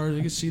stars,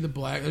 they can see the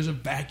black. There's a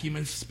vacuum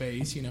in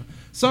space.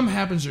 Something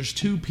happens. There's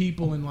 2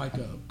 people in like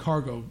a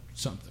cargo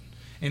something,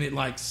 and it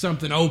like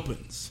something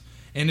opens,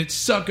 and it's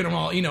sucking them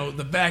all.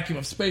 The vacuum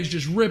of space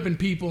just ripping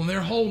people, and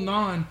they're holding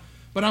on.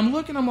 But I'm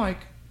looking, I'm like,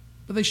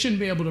 but they shouldn't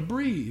be able to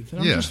breathe.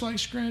 And I'm just like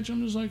scratching.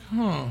 I'm just like,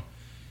 huh.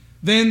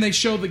 Then they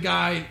show the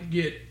guy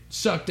get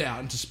sucked out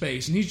into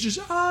space, and he's just,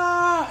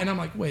 ah. And I'm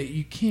like, wait,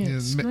 you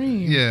can't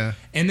scream. Yeah.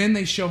 And then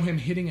they show him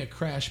hitting a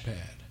crash pad.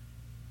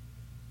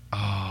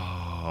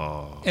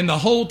 Oh. And the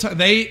whole time,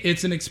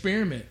 it's an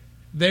experiment.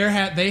 They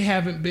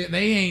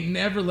ain't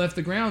never left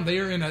the ground. They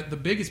are in the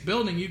biggest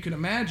building you can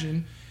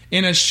imagine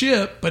in a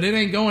ship, but it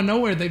ain't going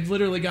nowhere. They've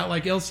literally got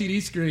like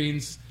LCD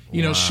screens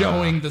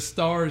showing the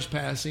stars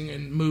passing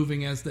and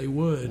moving as they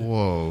would.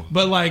 Whoa.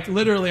 But like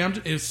literally,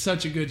 it's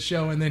such a good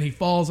show. And then he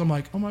falls. I'm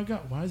like, oh my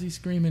God, why is he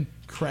screaming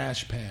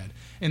crash pad?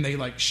 And they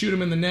like shoot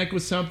him in the neck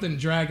with something,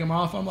 drag him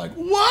off. I'm like,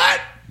 what?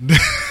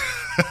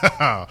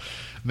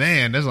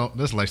 Man,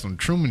 that's like some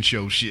Truman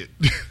Show shit.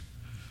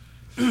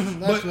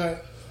 That's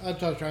what I was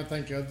trying to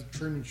think of, the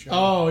Truman Show.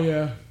 Oh,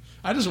 yeah.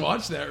 I just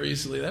watched that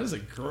recently. That was a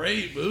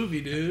great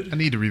movie, dude. I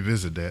need to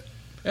revisit that.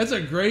 That's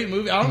a great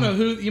movie. I don't know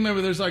who... You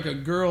remember there's like a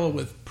girl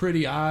with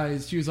pretty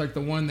eyes. She was like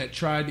the one that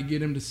tried to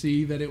get him to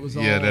see that it was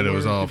all... Yeah, that it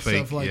was all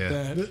fake. Stuff like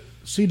that. The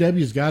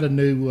CW's got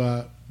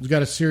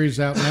got a series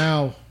out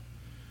now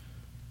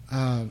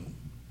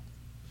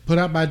put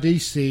out by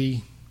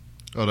DC.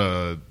 Oh,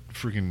 the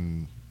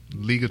freaking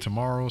League of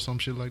Tomorrow or some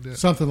shit like that?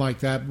 Something like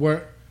that.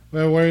 Where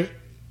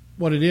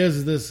what it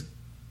is this...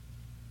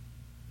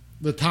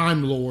 The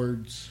Time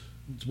Lords.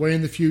 It's way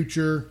in the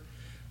future...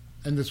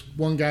 And this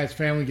one guy's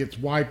family gets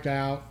wiped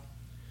out.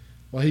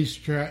 Well,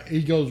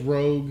 he goes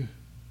rogue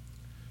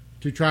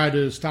to try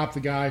to stop the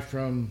guy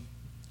from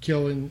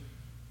killing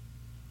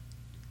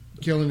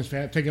his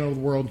family, taking over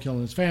the world and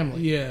killing his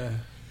family. Yeah.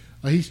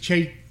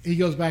 He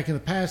goes back in the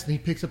past and he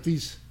picks up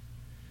these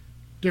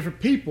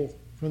different people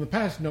from the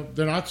past. No,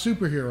 they're not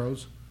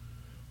superheroes.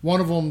 One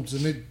of them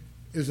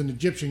is an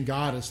Egyptian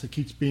goddess that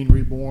keeps being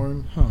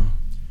reborn. Huh.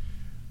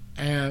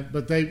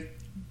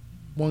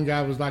 One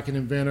guy was like an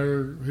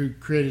inventor who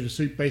created a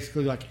suit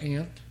basically like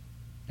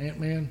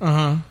Ant-Man.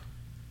 Uh-huh.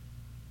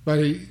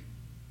 But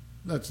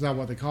that's not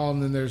what they call him.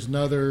 And then there's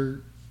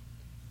another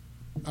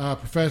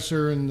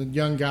professor and the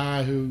young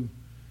guy who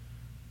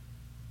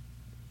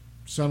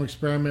some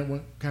experiment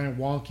went kind of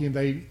wonky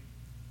and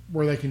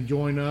where they can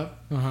join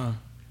up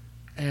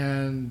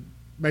and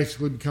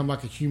basically become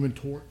like a Human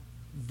Torch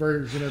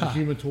version of the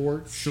Human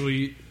Torch.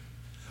 Sweet.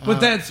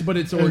 But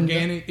it's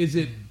organic.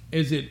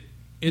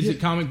 Is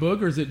it comic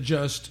book or is it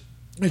just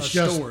a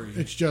story?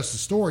 It's just a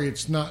story.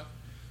 It's not.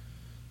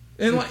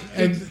 And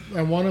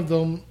one of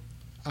them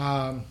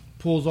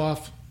pulls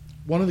off.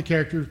 One of the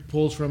characters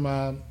pulls from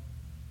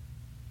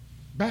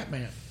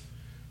Batman.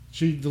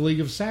 The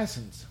League of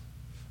Assassins.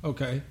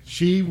 Okay.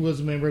 She was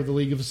a member of the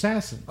League of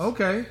Assassins.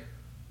 Okay.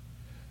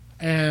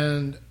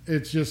 and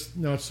it's just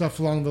stuff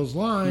along those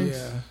lines.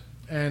 Yeah.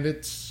 And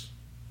it's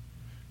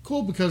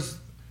cool because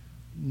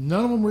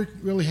none of them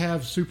really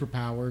have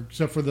superpower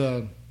except for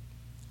the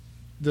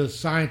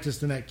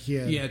scientist and that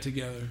kid. Yeah,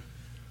 together.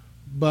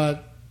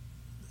 But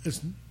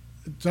it's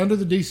under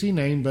the DC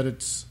name, but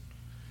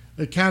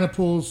it kind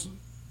of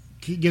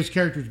gives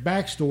characters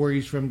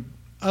backstories from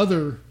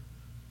other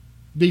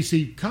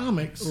DC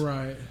comics,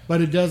 Right.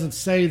 but it doesn't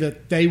say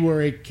that they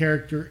were a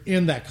character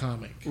in that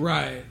comic.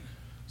 Right.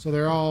 So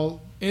they're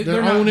all They're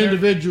their not- own they're-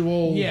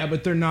 individual. Yeah,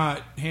 but they're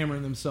not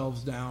hammering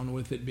themselves down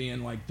with it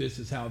being like this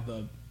is how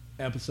the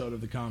episode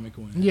of the comic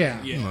went. Yeah.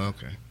 Oh,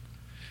 okay.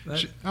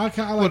 That-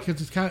 I like it.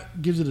 It kind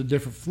of gives it a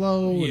different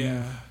flow. and-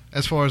 yeah.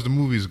 As far as the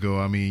movies go,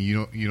 I mean,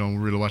 you don't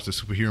really watch the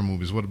superhero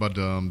movies. What about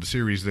the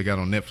series they got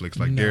on Netflix,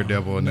 like No,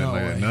 Daredevil and no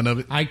like that? way. None of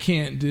it. I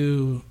can't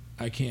do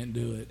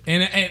it.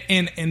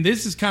 And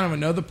this is kind of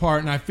another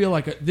part, and I feel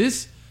like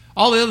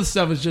all the other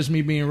stuff is just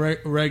me being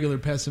regular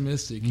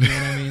pessimistic. You know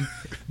what I mean?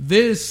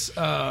 This,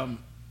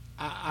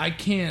 I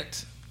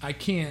can't.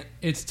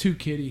 It's too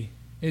kiddie.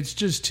 It's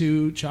just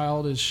too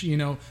childish. When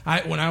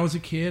I was a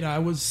kid, I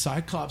was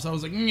Cyclops. I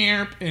was like,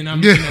 "Nyerp," and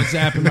I'm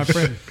zapping my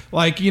friend.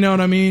 Like, you know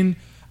what I mean?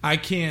 I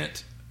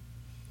can't.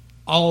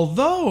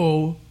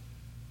 Although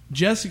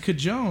Jessica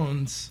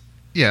Jones.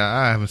 Yeah,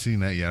 I haven't seen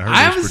that yet.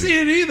 I haven't seen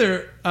it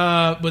either,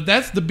 but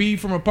that's the B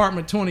from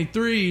Apartment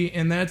 23,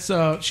 and that's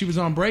she was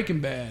on Breaking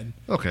Bad.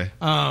 Okay.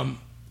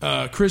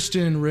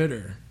 Kristen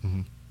Ritter.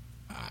 Mm-hmm.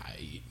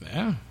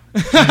 Yeah.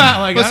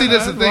 Like, But see,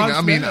 that's the I've thing. watched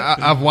I mean, that.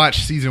 I've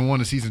watched season 1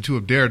 and season 2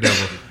 of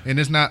Daredevil, and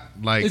it's not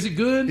like Is it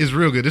good? It's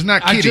real good. It's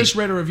not kiddie. I just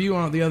read a review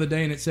on it the other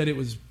day, and it said it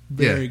was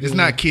very good. It's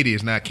not kiddie.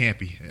 It's not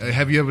campy.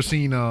 Have you ever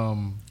seen?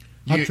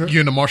 I've You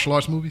into martial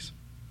arts movies?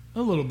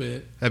 A little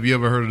bit. Have you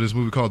ever heard of this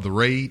movie called The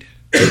Raid?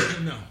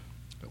 No.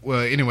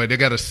 Well, anyway, they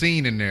got a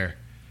scene in there.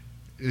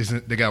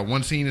 They got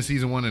one scene in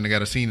season 1 and they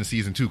got a scene in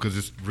season 2 because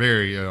it's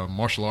very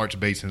martial arts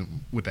based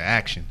with the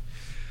action.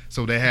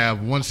 So they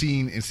have one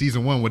scene in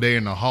season 1 where they're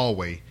in the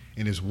hallway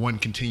and it's one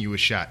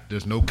continuous shot.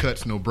 There's no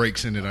cuts, no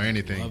breaks in it or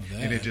anything. Love that.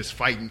 And they're just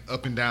fighting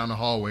up and down the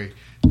hallway.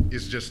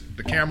 It's just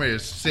the camera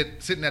is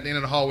sitting at the end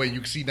of the hallway. You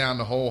can see down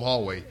the whole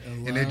hallway,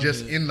 and they're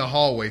just in the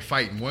hallway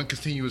fighting. One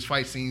continuous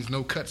fight scenes,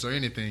 no cuts or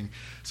anything.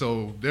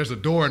 So there's a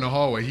door in the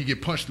hallway. He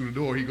get punched through the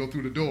door. He go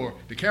through the door.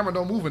 The camera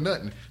don't move or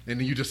nothing, and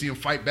then you just see him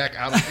fight back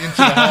out into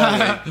the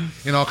hallway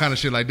and all kind of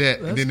shit like that.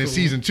 That's and then in cool.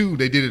 season 2,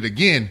 they did it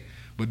again.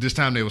 But this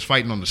time they was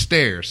fighting on the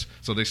stairs.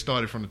 So they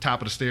started from the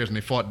top of the stairs and they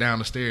fought down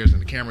the stairs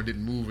and the camera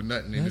didn't move or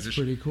nothing. And That's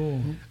pretty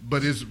cool.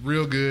 But it's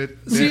real good.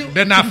 See,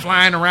 They're not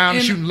flying around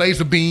and- shooting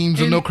laser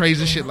beams or no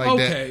crazy shit like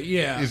that. Okay,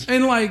 yeah. It's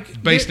And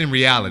like based in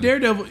reality.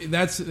 Daredevil,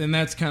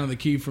 that's kind of the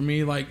key for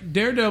me. Like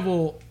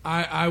Daredevil,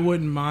 I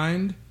wouldn't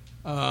mind.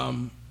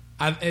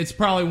 It's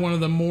probably one of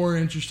the more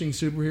interesting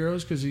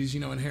superheroes because he's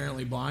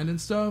inherently blind and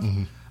stuff.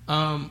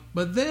 Mm-hmm.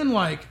 But then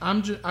like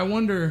I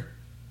wonder,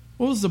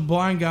 what was the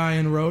blind guy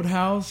in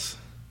Roadhouse?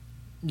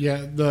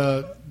 Yeah,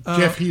 the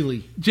Jeff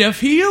Healy. Jeff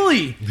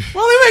Healy.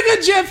 Well, they make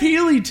a Jeff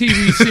Healy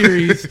TV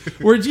series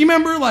where, do you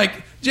remember,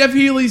 like, Jeff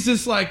Healy's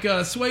just like,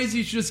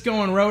 Swayze's just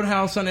going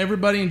Roadhouse on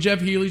everybody, and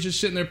Jeff Healy's just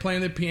sitting there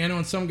playing the piano,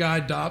 and some guy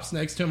dops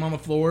next to him on the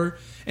floor,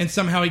 and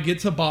somehow he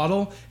gets a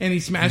bottle, and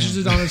he smashes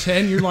it on his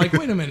head, and you're like,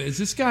 wait a minute, is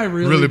this guy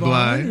really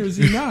blind, or is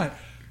he not?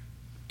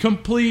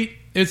 Complete.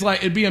 It's like,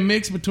 it'd be a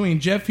mix between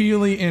Jeff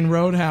Healy and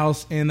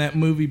Roadhouse and that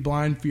movie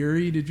Blind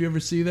Fury. Did you ever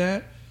see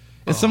that?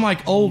 It's some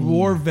like old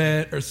war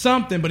vet or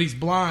something, but he's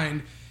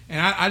blind. And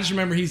I just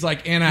remember he's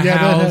like in a Yeah,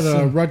 house. that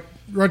had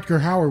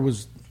Rutger Hauer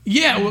was.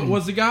 Yeah,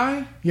 was the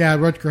guy? Yeah,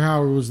 Rutger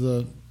Hauer was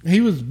he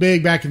was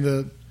big back in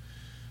the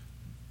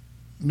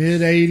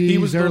mid '80s, He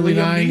was early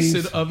the Liam '90s.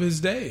 Neeson of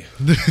his day.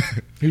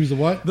 He was the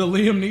what? The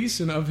Liam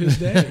Neeson of his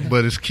day.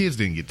 But his kids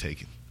didn't get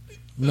taken.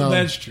 No.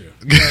 That's true.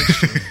 That's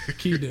true.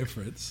 Key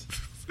difference.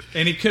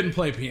 And he couldn't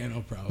play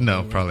piano, probably.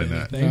 No, or probably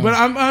not. anything. But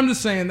I'm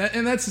just saying that,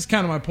 and that's just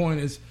kind of my point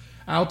is,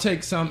 I'll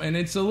take some, and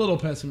it's a little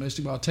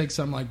pessimistic, but I'll take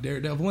something like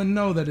Daredevil and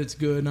know that it's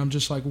good. And I'm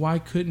just like, why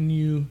couldn't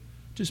you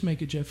just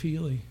make it Jeff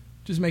Healy?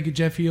 Just make it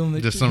Jeff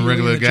Healy. Just some Healy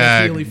regular and the Jeff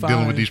guy Healy dealing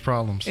with Five. these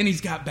problems. And he's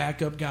got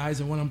backup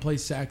guys, and one of them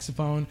plays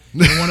saxophone,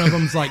 and one of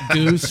them's like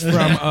Goose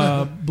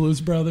from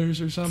Blues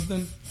Brothers or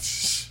something.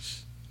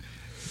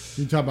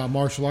 You talk about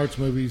martial arts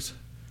movies.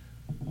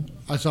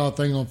 I saw a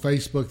thing on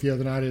Facebook the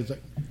other night. It's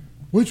like,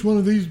 which one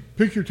of these?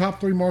 Pick your top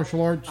 3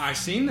 martial arts. I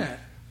seen that.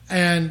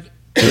 And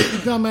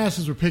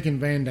dumbasses were picking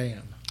Van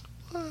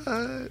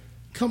Damme.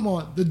 Come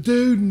on, the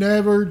dude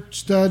never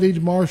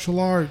studied martial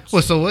arts.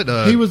 Well, so what?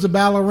 He was a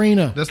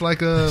ballerina. That's like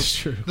That's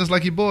true. That's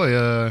like your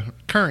boy,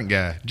 current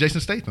guy,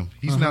 Jason Statham.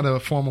 He's not a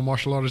former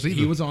martial artist either.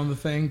 He was on the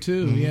thing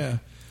too, yeah.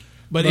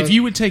 But if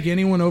you would take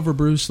anyone over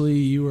Bruce Lee,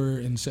 you were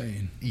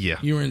insane. Yeah.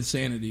 You were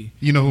insanity.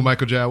 You know who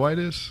Michael Jai White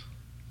is?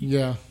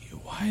 Yeah.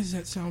 Why does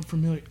that sound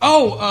familiar?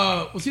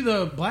 Oh, was he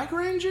the Black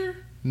Ranger?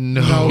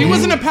 No. He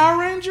wasn't a Power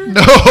Ranger?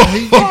 No.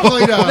 He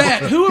played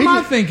That. Who am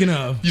I thinking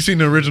of? You seen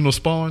the original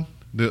Spawn?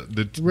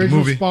 The Original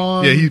movie.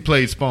 Spawn. Yeah, he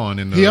played Spawn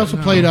in. He also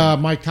played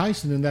Mike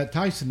Tyson in that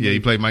Tyson movie. Yeah, he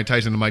played Mike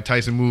Tyson in the Mike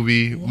Tyson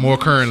movie. More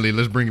currently,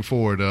 let's bring it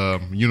forward.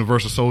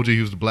 Universal Soldier.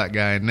 He was the black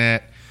guy in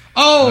that.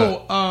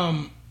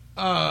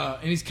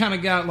 And he's kind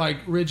of got like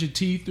rigid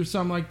teeth or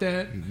something like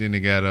that. Then they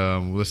got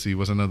let's see,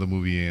 what's another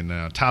movie in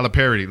Tyler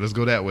Perry. Let's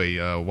go that way.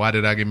 Why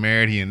Did I Get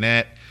Married? He in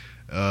that.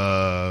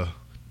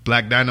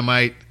 Black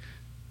Dynamite.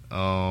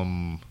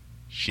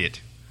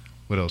 Shit.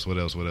 What else?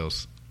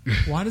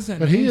 Why does that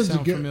But he name is a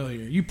sound good-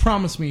 familiar? You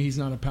promised me he's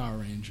not a Power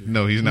Ranger.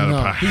 No, he's not No.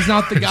 a Power. He's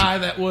not the guy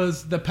that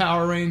was the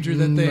Power Ranger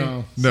that they.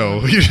 No. No,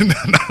 he's not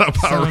a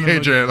Power Son of a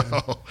Ranger gun. at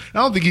all. I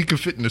don't think he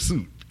could fit in the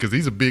suit because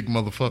he's a big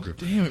motherfucker.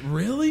 Damn it!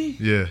 Really?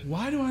 Yeah.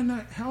 Why do I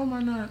not? How am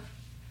I not?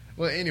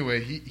 Well,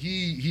 anyway,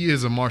 he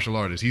is a martial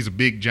artist. He's a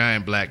big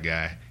giant black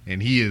guy,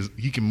 and he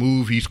can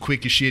move. He's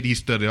quick as shit. He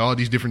studied all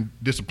these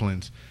different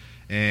disciplines,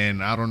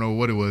 and I don't know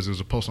what it was. There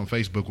was a post on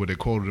Facebook where they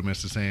quoted him as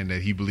saying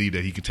that he believed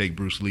that he could take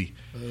Bruce Lee,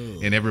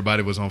 and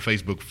everybody was on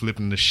Facebook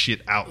flipping the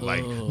shit out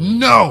like,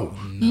 no,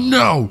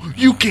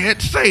 you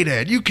can't say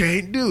that. You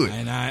can't do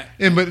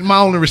it. But my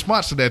only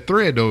response to that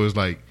thread though is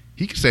like,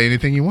 he can say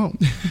anything you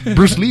want.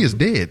 Bruce Lee is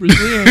dead. Bruce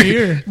Lee ain't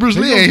here. Bruce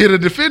Lee ain't here to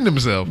defend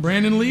himself.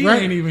 Brandon Lee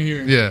Right. ain't even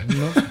here.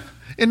 Yeah.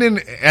 And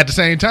then at the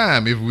same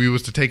time, if we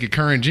was to take it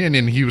current gen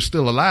and he was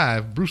still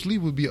alive, Bruce Lee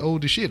would be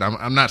old as shit.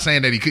 I'm not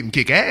saying that he couldn't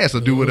kick ass or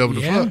do whatever the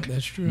yeah, fuck.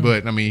 that's true.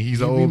 But I mean,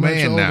 he's an He'd be old much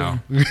man now.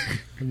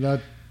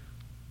 And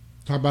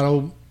talk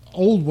about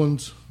old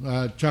ones.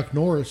 Chuck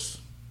Norris.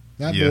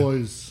 That Yeah.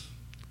 boy's.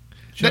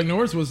 Chuck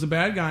Norris was the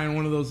bad guy in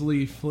one of those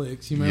Lee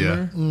flicks. You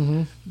remember?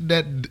 Mm-hmm.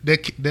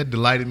 That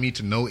delighted me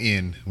to no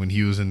end when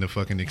he was in the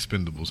fucking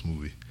Expendables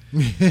movie.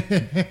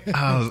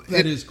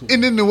 That is cool.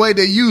 And then the way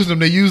they used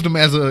him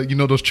as a,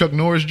 those Chuck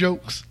Norris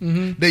jokes.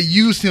 Mm-hmm. They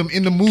used him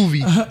in the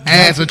movie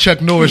as a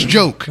Chuck Norris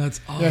joke. That's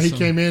awesome. Yeah, he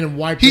came in and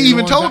wiped. He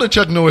even everyone told out. a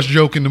Chuck Norris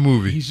joke in the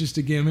movie. He's just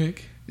a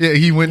gimmick. Yeah,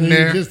 he went in He was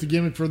there. just a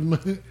gimmick for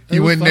the. He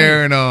went in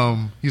there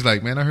and he's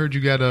like, man, I heard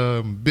you got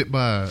bit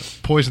by a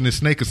poisonous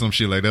snake or some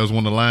shit like that. Was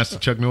one of the lines to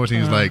Chuck Norris. And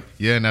he was like,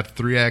 yeah, and after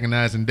 3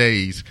 agonizing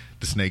days,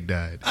 the snake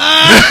died.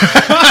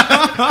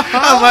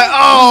 I was like,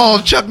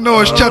 oh, Chuck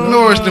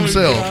Norris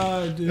himself.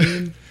 God,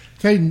 dude.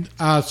 Okay,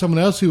 someone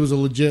else who was a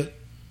legit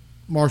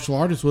martial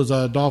artist was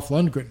Dolph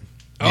Lundgren.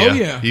 Oh,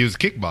 yeah. He was a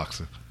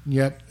kickboxer.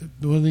 Yep,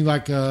 wasn't he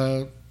like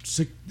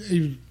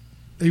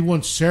he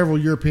won several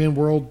European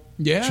world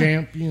Yeah.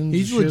 champions.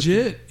 He's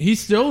legit. He's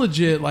still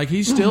legit. Like,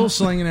 he's still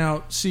slinging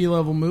out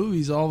C-level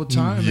movies all the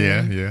time.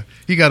 Yeah, man. yeah.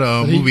 He got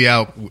a movie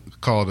out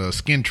called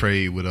Skin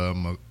Trade with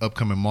an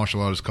upcoming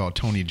martial artist called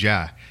Tony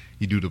Jai.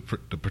 He do the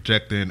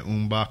Protector and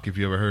Umbach, if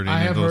you ever heard any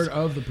I of have those. heard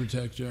of the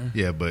Protector.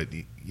 Yeah, but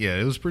yeah,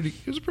 it was pretty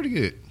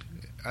good.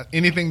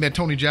 Anything that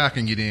Tony Jai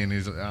can get in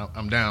is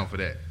I'm down for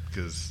that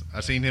because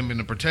I seen him in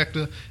the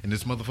Protector and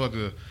this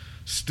motherfucker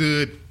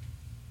stood,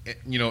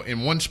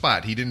 in one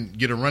spot. He didn't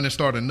get a running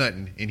start or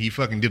nothing, and he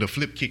fucking did a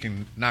flip kick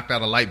and knocked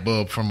out a light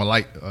bulb from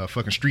a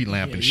fucking street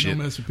lamp Yeah, and you shit.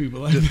 don't mess with people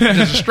like that.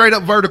 Just a straight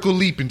up vertical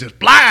leap and just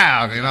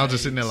blah, and I was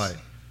just sitting there like,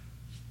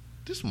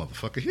 this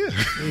motherfucker here.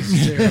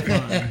 It's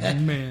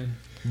terrifying, man.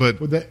 But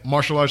Would that-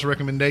 martial arts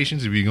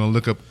recommendations, if you're going to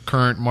look up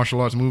current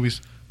martial arts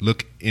movies,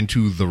 look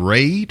into The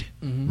Raid,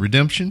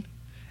 Redemption,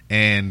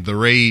 and The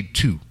Raid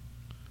 2.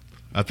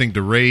 I think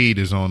The Raid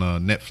is on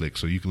Netflix,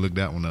 so you can look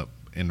that one up.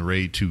 And The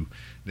Raid 2.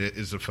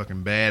 It's a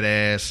fucking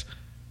badass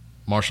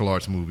martial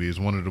arts movie. It's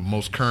one of the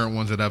most current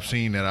ones that I've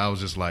seen that I was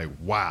just like,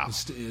 wow.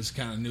 It's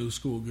kind of new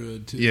school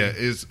good, too. Yeah,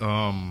 it's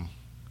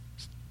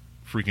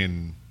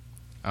freaking,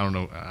 I don't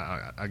know.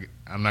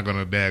 I'm not going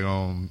to dag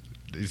on.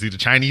 It's either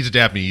Chinese or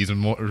Japanese, and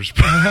more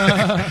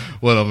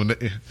one of them.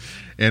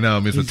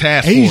 And it's a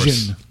task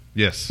Asian. force.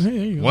 Yes, Hey,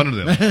 there you go. one of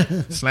them.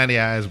 Slanty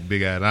eyes,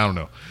 big eyes. I don't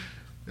know.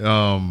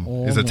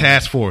 It's a my.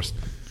 task force.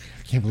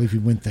 I can't believe he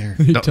went there.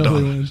 He Don't-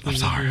 totally don't- went I'm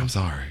through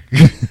sorry.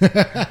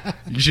 it.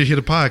 You should hear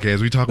the podcast.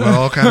 We talk about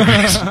all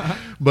kinds of things.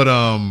 But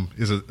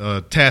it's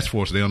a task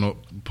force. They don't know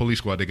police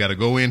squad. They got to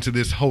go into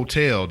this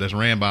hotel that's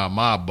ran by a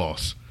mob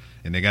boss,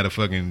 and they got to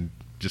fucking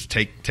just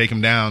take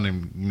him down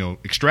and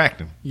extract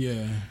him.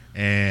 Yeah.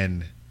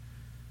 And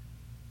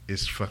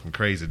it's fucking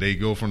crazy. They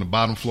go from the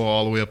bottom floor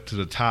all the way up to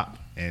the top,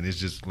 and it's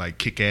just like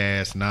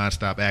kick-ass,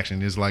 nonstop action.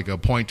 There's like a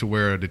point to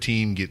where the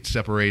team gets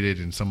separated,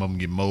 and some of them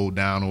get mowed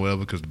down or whatever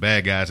because the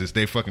bad guys, it's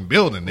their fucking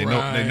building. They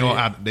know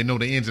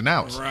the ins and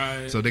outs.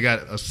 Right. So they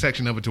got a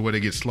section of it to where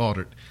they get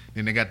slaughtered.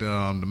 Then they got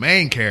the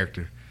main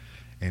character,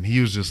 and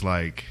he was just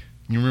like,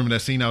 you remember that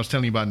scene I was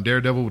telling you about in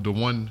Daredevil with the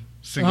one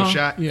single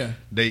shot? Yeah.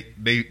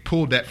 They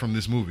pulled that from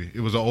this movie.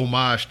 It was an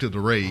homage to The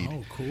Raid.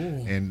 Oh,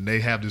 cool. And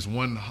they have this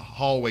one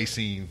hallway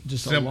scene.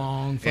 Just a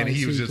long fight and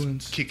he was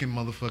sequence. just kicking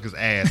motherfuckers'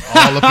 ass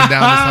all up and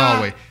down this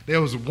hallway.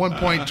 There was one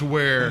point to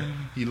where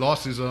he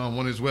lost his one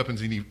of his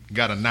weapons and he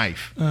got a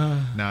knife.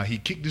 Now he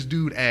kicked this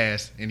dude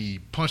ass and he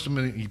punched him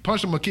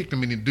or kicked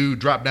him and the dude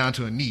dropped down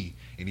to a knee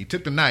and he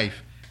took the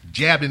knife,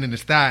 jabbed it in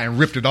his thigh and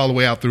ripped it all the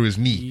way out through his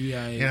knee.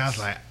 Yikes. And I was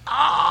like,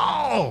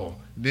 oh.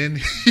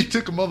 Then he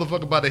took a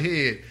motherfucker by the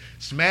head,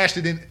 smashed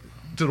it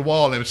into to the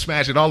wall and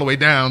smash it all the way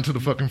down to the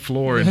fucking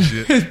floor and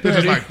shit. It's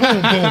just like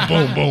boom, boom,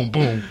 boom, boom,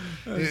 boom.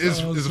 It's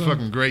a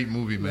fucking great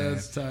movie, man.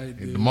 That's tight,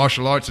 dude. The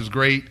martial arts is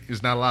great.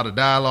 It's not a lot of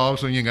dialogue,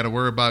 so you ain't got to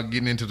worry about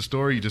getting into the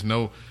story. You just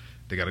know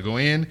they got to go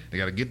in, they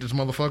got to get this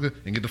motherfucker,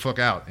 and get the fuck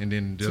out. And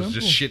then there's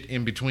just shit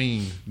in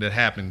between that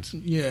happens.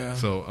 Yeah.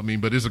 So, I mean,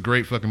 but it's a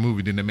great fucking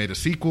movie. Then they made a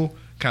sequel,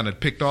 kind of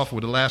picked off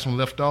where the last one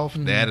left off.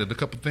 They added a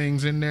couple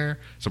things in there,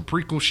 some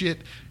prequel shit,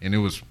 and it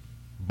was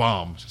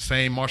bombs.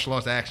 Same martial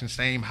arts action,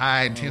 same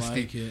high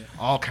intensity,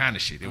 all kind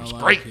of shit. It was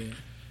great.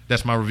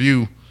 That's my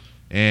review,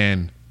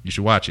 and you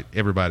should watch it.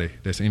 Everybody,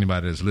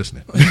 anybody that's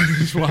listening.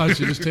 Just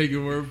watch it. Just take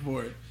your word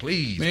for it.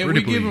 Please, man.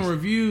 We give them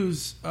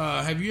reviews.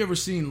 Have you ever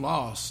seen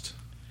Lost?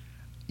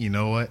 You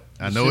know what?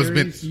 I know it's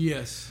been.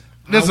 Yes.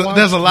 There's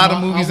a lot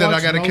of movies that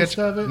I got to catch.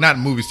 Not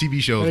movies,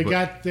 TV shows. They but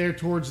got there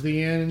towards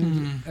the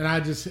end, and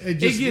it just it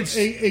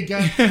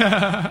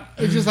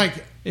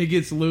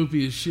gets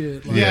loopy as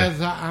shit. Like,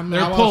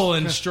 they're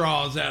pulling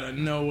straws out of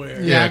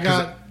nowhere. Yeah, I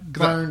got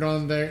burned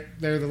on there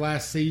the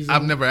last season.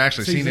 I've never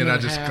actually seen it. I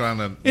just kind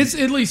of. It's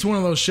at least one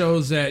of those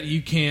shows that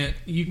you can't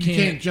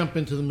jump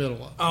into the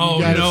middle of. Oh,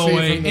 no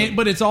way!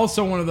 But it's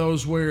also one of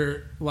those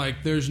where like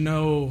there's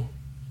no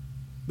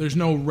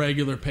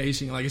regular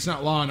pacing. Like it's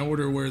not Law and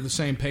Order where the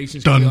same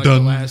pacing's gonna be like the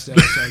last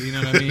episode. You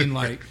know what I mean?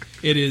 Like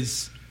it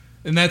is.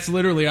 And that's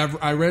literally,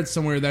 I read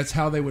somewhere that's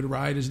how they would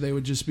write, is they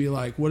would just be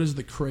like, what is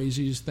the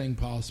craziest thing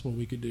possible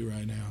we could do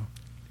right now?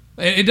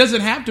 It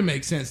doesn't have to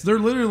make sense. They're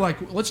literally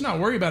like, let's not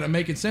worry about it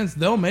making sense.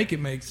 They'll make it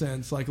make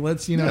sense. Like,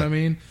 let's, you know what I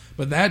mean?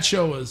 But that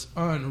show was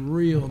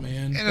unreal,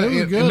 man. It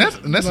was good.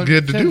 And that's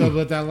good to do.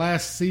 But that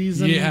last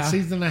season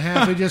and a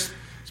half, it just,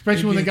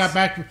 especially when they got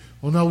back,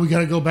 well, no, we got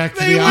to go back to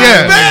the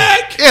island. Back!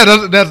 Yeah,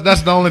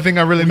 that's the only thing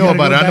I really know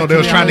about it. I know they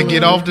was trying to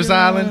get off this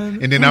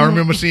island, and then I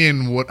remember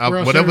seeing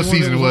whatever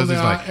season it was.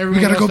 It's like, we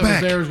got to go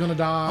back. There was going to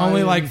die.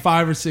 Only like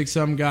 5 or 6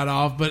 of them got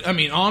off. But, I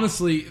mean,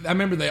 honestly, I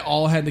remember they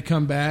all had to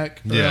come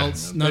back, or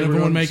else none of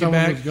them would make it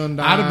back.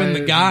 I'd have been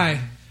the guy.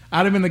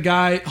 I'd have been the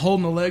guy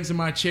holding the legs of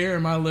my chair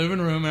in my living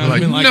room, and I'd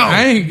have been like,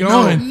 I ain't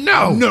going.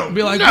 No.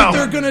 Be like, but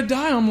they're going to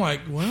die. I'm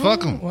like, well,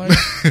 fuck them. Like,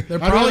 they're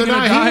probably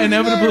going to die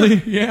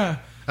inevitably. Yeah.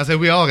 I said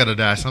we all got to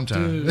die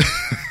sometime.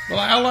 Well,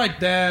 I like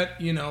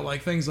that. You know,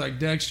 like things like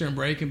Dexter and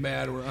Breaking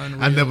Bad were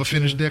unreal. I never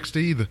finished Dexter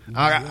either.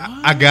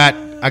 I got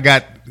a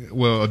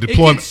deployment. It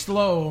gets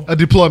slow. A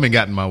deployment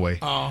got in my way.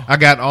 Oh. I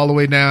got all the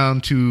way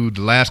down to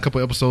the last couple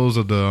episodes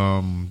of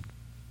the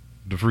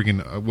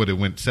freaking it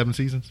went 7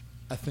 seasons.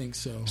 I think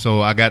so.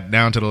 So I got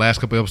down to the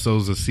last couple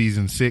episodes of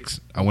season 6.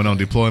 I went on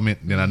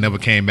deployment, then I never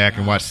came back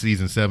and watched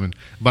season 7.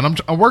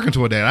 But I'm working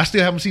toward that. I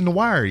still haven't seen The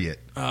Wire yet.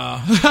 You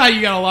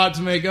got a lot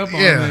to make up on.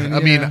 Yeah, I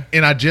mean,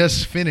 and I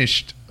just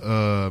finished.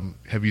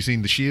 Have you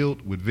seen The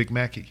Shield with Vic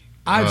Mackey?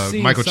 I've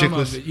seen Michael some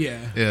Chiklis. of it.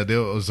 Yeah,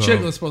 there was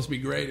Chiklis supposed to be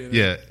great in it.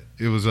 Yeah,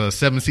 it was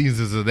 7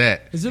 seasons of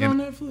that. Is it on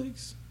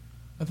Netflix?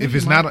 I think if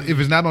it's not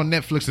on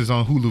Netflix, it's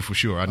on Hulu for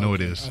sure. I know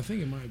it is. I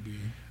think it might be.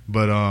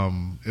 But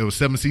it was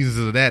 7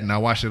 seasons of that, and I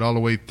watched it all the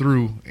way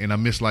through, and I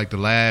missed like the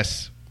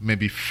last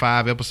maybe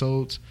 5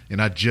 episodes, and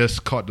I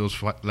just caught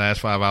those last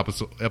 5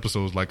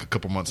 episodes like a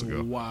couple months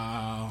ago.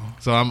 Wow!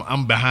 So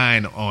I'm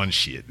behind on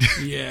shit.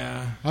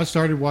 Yeah, I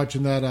started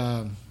watching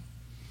that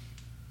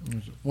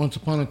Once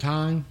Upon a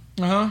Time.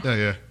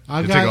 Yeah.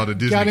 I take all the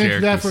Disney got into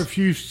characters. that for a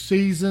few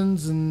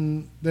seasons,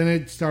 and then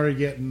it started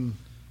getting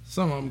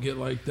some of them get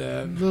like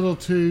that. A little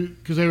too,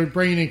 because they were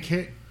trying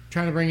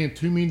to bring in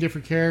too many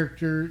different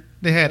characters.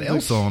 They had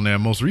Elsa on there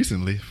most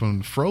recently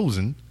from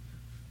Frozen.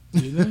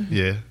 Did they?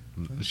 Yeah.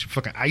 She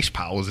fucking ice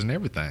powers and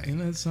everything. Isn't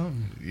that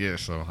something? Yeah,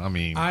 so I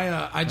mean,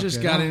 I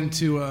just got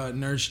into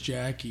Nurse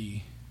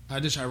Jackie.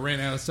 I ran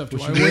out of stuff to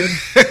watch. did?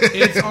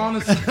 It's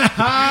honestly,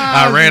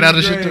 I ran out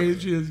of shit to.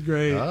 She is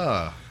great.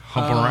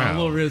 Hump around. A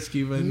little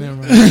risky, but never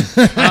mind.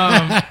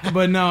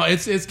 But no,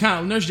 it's kind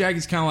of Nurse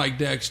Jackie's kind of like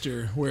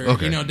Dexter, where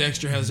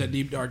Dexter has that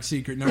deep dark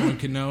secret no one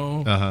can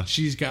know.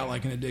 She's got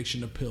like an addiction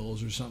to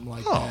pills or something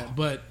like that.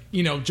 But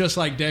just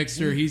like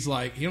Dexter, he's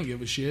like he don't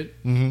give a shit.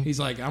 He's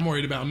like I'm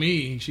worried about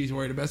me, and she's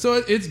worried about. So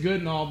it's good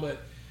and all, but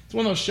it's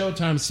one of those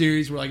Showtime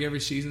series where like every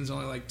season's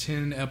only like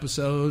 10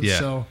 episodes. Yeah.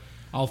 So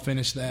I'll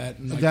finish that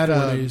in like 4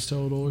 days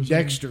total. Or something.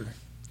 Dexter,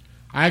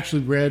 I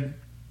actually read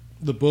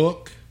the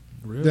book.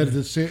 Really? I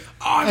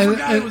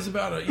forgot it was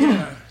about it.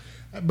 Yeah,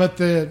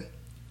 but I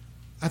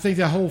think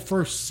that whole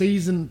first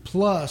season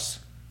plus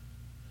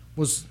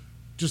was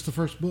just the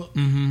first book,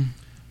 and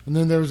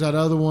then there was that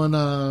other one.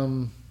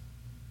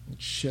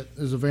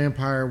 There's a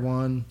vampire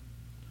one.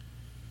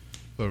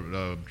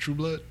 True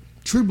Blood.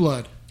 True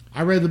Blood.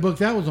 I read the book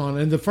that was on,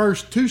 and the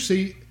first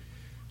 2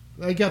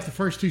 they got the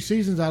first 2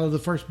 seasons out of the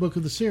first book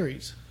of the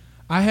series.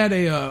 I had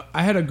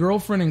a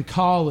girlfriend in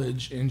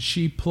college, and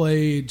she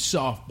played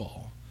softball.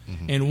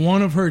 And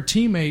one of her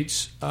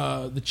teammates,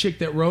 the chick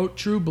that wrote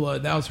True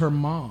Blood, that was her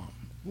mom.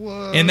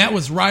 What? And that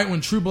was right when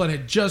True Blood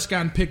had just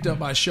gotten picked up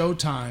by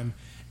Showtime.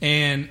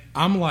 And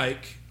I'm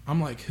like, I'm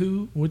like,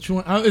 who? Which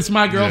one? It's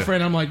my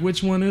girlfriend. I'm like,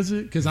 which one is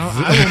it? Because I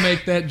will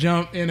make that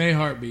jump in a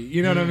heartbeat.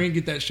 You know what I mean?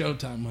 Get that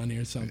Showtime money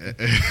or something.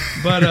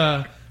 But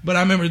I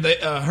remember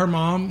her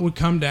mom would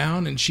come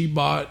down and she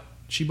bought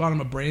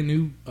him a brand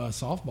new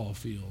softball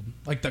field.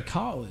 Like the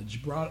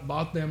college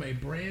bought them a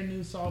brand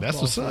new softball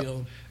That's what's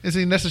field. up.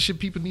 That's the shit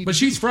people need. But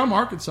she's from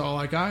Arkansas,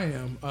 like I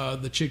am.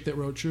 The chick that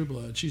wrote True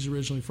Blood. She's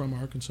originally from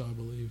Arkansas, I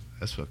believe.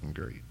 That's fucking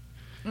great.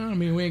 I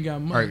mean, we ain't got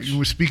much. All right,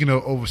 we're speaking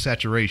of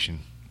oversaturation.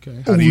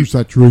 Okay.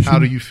 Oversaturation. How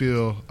do you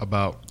feel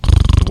about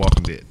The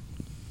Walking Dead?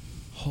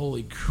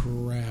 Holy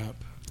crap.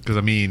 Because,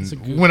 I mean, That's a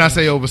good when I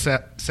say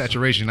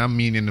oversaturation, I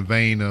mean in the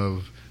vein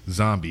of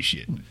zombie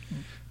shit.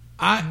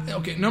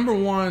 Number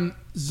one,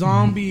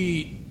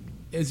 zombie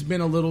has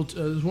been a little.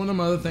 It's one of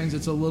the other things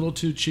that's a little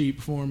too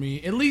cheap for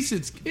me. At least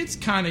it's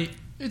kind of.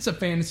 It's a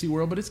fantasy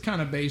world, but it's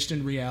kind of based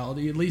in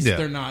reality. At least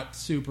they're not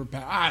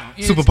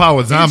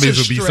Superpowered zombies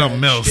would be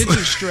something else. It's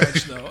a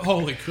stretch, though.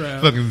 Holy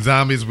crap! Fucking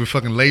zombies with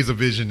fucking laser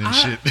vision and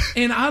shit.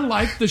 And I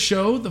liked the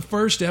show. The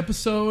first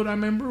episode, I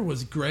remember,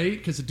 was great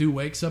because the dude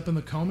wakes up in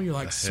the coma. You're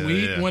like,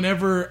 sweet. Yeah.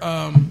 Whenever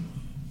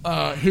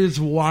his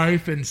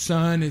wife and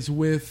son is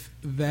with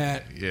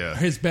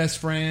his best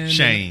friend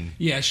Shane.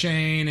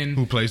 Shane, and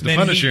Who plays the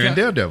Punisher in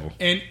Daredevil.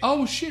 And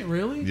oh shit,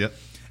 really? Yep.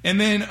 And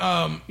then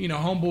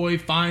homeboy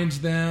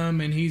finds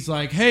them and he's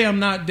like, hey, I'm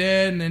not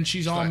dead. And then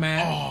she's all like,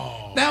 mad.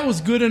 oh. That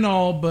was good and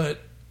all, but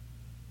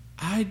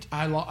I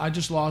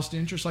just lost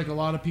interest like a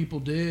lot of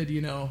people did.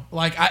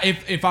 Like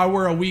if I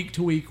were a week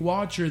to week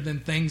watcher,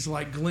 then things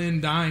like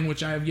Glenn dying,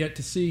 which I have yet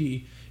to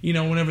see,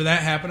 whenever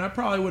that happened, I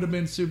probably would have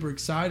been super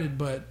excited.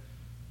 But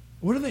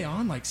what are they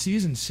on? Like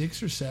season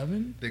 6 or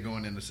 7? They're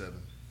going into 7.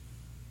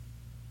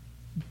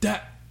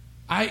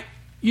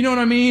 You know what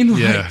I mean?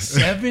 Yeah. Like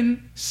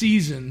 7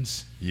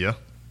 seasons. Yeah.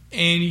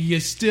 And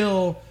you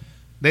still.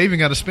 They even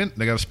got a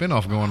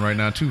spinoff going right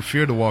now too.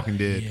 Fear the Walking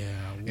Dead. Yeah.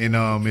 And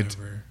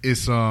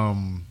it's a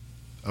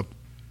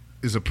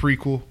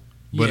prequel,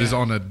 but it's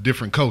on a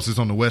different coast. It's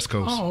on the West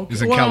Coast. Oh, okay.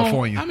 It's in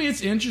California. I mean,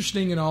 it's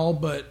interesting and all,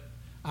 but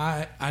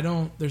I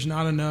don't. There's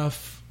not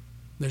enough.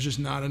 There's just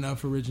not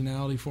enough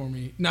originality for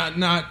me.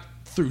 Not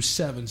through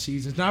 7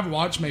 seasons. Now, I've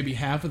watched maybe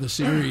half of the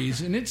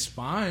series, and it's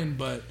fine,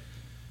 but.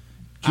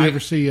 Did you ever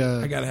see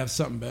I gotta have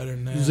something better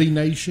than that. Z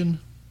Nation?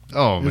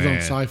 Oh It was man,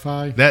 on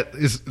Sci-Fi. That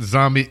is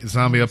zombie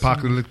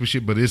apocalyptic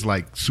shit, but it's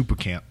like super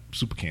camp.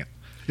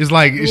 It's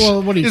like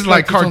it's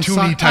like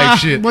cartoony type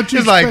shit.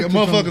 It's like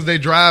motherfuckers they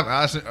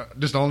drive.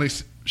 This is the only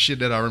shit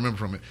that I remember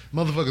from it.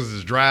 Motherfuckers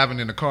is driving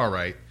in the car,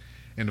 right,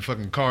 and the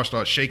fucking car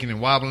starts shaking and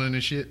wobbling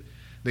and shit.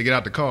 They get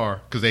out the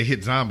car because they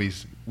hit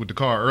zombies with the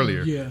car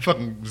earlier. Yeah.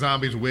 Fucking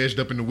zombies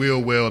wedged up in the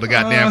wheel well of the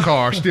goddamn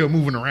car, still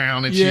moving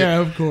around and shit. Yeah,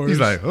 of course. He's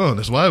like, oh,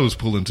 that's why I was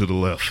pulling to the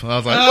left. I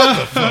was like, what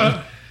the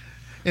fuck?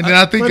 And then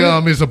I think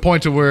it's a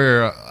point to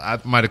where I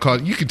might have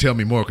called. You can tell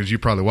me more because you're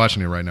probably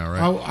watching it right now,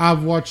 right?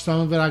 I've watched some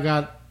of it. I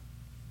got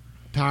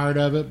tired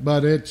of it,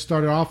 but it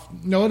started off.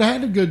 No, it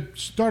had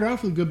started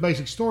off with a good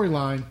basic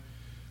storyline,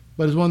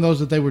 but it's one of those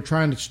that they were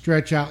trying to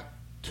stretch out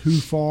too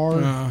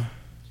far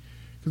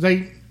because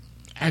they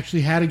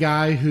actually had a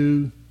guy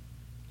who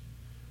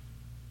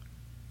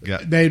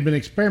they had been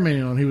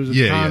experimenting on. He was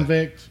a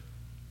convict.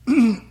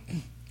 Yeah.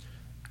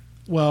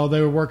 Well,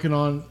 they were working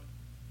on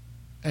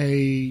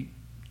a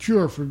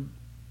cure for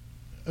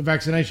a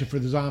vaccination for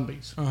the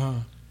zombies.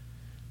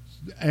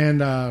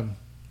 And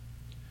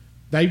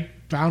they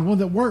found one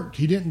that worked.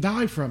 He didn't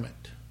die from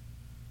it.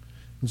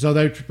 And so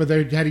they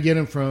had to get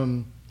him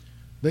from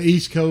the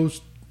East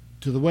Coast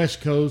to the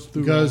West Coast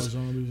because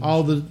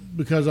all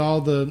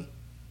the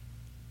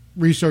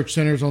research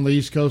centers on the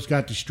East Coast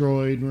got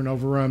destroyed and were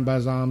overrun by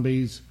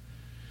zombies,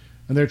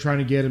 and they're trying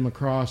to get him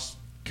across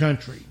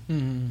country.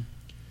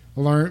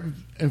 Learn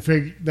and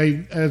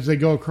figure as they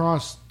go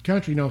across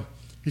country.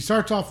 He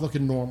starts off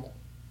looking normal,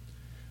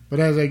 but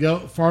as they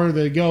go farther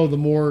they go, the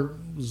more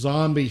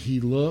zombie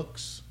he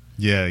looks.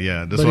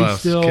 Yeah, that's what I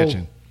was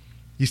catching.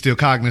 He's still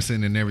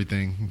cognizant and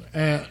everything,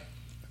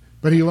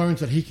 but he learns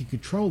that he can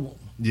control them.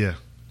 Yeah,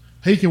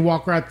 he can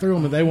walk right through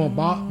them, and they won't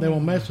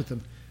mess with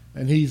him.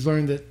 And he's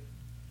learned that.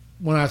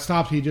 When I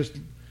stopped, he just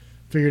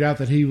figured out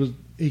that he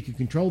could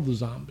control the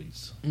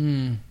zombies.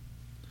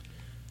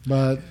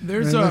 But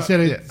there's like you said,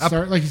 it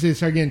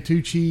started getting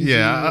too cheesy.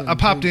 Yeah, I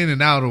popped in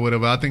and out or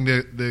whatever. I think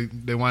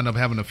they wind up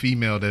having a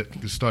female that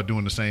can start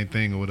doing the same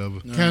thing or whatever.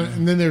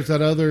 And then there's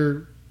that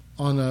other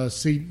on I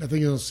think it's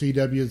on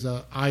CW is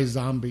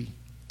iZombie.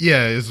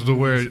 Yeah, it's the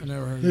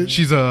where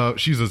she's a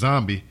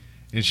zombie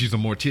and she's a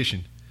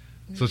mortician.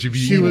 So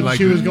she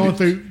was going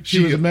through.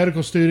 She was a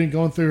medical student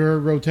going through her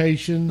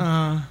rotation,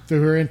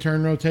 through her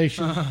intern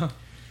rotation,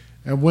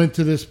 and went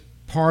to this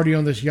party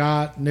on this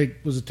yacht. And it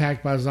was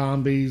attacked by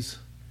zombies,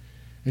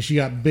 and she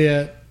got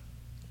bit.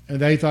 And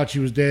they thought she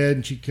was dead,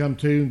 and she'd come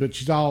to, but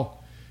she's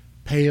all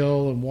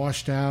pale and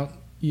washed out.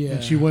 Yeah,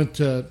 and she went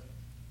to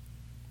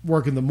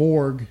work in the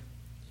morgue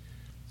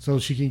so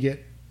she can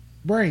get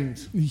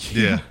brains.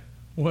 Yeah.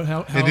 What?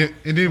 How?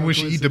 And then when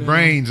she eat the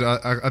brains,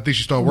 I think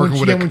she started working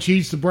with when she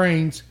eats the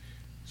brains.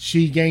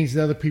 She gains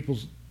the other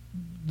people's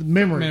the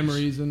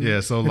memories. and Yeah,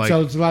 so And like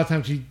so it's a lot of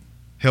times she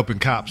helping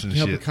cops and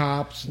help the shit.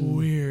 cops. And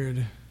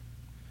weird.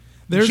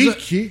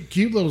 she's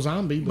cute little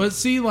zombie. But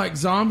see, like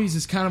zombies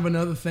is kind of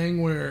another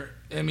thing where,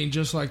 I mean,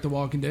 just like The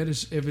Walking Dead,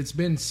 if it's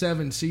been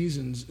 7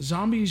 seasons,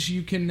 zombies,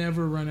 you can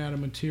never run out of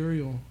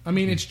material. I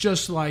mean, it's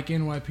just like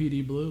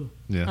NYPD Blue.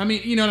 Yeah. I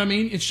mean, you know what I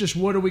mean? It's just,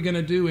 what are we going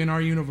to do in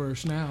our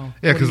universe now?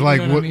 Yeah, because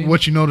like what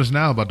what you notice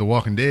now about The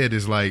Walking Dead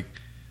is like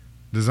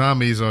the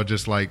zombies are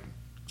just like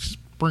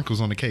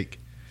sprinkles on the cake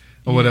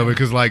or whatever.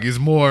 Because like it's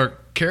more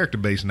character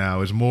based now.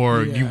 It's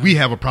more we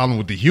have a problem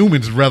with the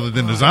humans rather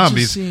than the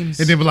zombies. And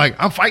then be like,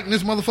 I'm fighting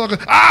this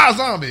motherfucker.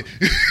 Zombie.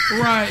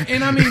 Right.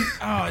 And I mean,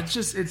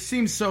 it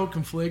seems so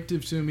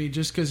conflictive to me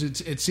just because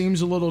it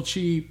seems a little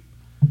cheap.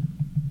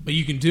 But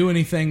you can do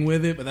anything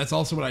with it. But that's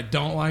also what I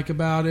don't like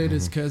about it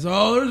is because,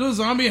 there's a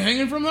zombie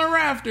hanging from the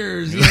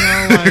rafters. You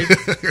know, like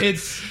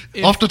it's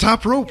off the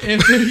top rope.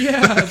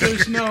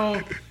 There's no.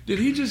 Did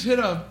he just hit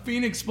a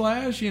Phoenix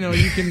Splash? You know,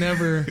 you can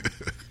never.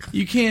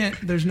 You can't.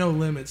 There's no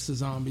limits to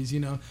zombies. You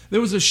know,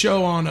 there was a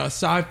show on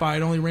Sci-Fi.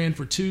 It only ran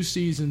for 2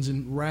 seasons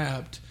and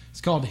wrapped.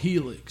 It's called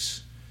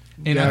Helix,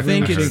 and I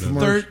think it's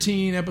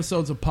 13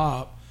 episodes a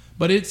pop.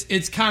 But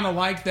it's kind of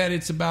like that.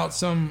 It's about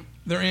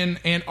they're in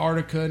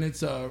Antarctica, and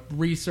it's a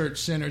research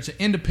center. It's an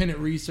independent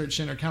research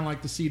center, kind of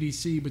like the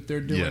CDC, but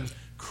they're doing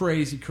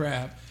crazy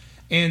crap.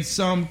 And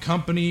some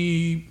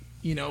company,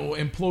 you know,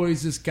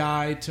 employs this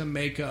guy to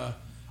make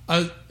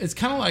it's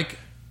kind of like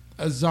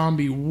a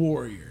zombie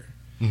warrior.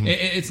 Mm-hmm.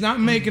 It's not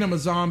making them a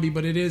zombie,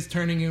 but it is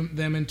turning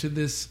them into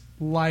this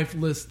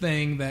lifeless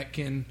thing that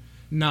can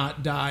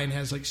not die and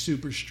has like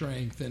super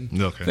strength and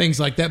things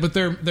like that. But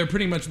they're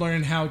pretty much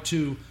learning how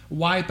to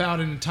wipe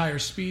out an entire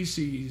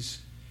species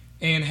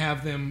and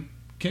have them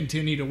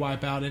continue to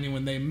wipe out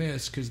anyone they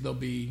miss because they'll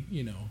be,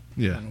 you know,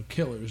 I don't know,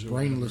 killers or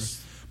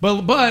brainless.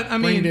 Whatever. But I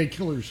mean, brain dead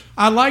killers.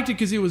 I liked it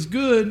because it was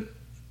good,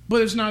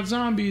 but it's not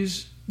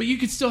zombies. But you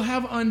could still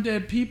have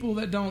undead people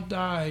that don't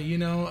die. You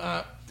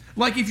know,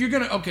 like if you're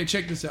gonna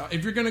check this out.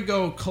 If you're gonna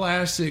go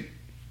classic,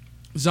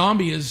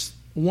 zombie is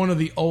one of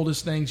the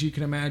oldest things you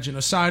can imagine.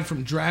 Aside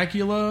from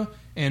Dracula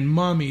and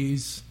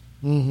mummies,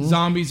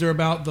 zombies are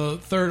about the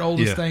third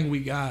oldest thing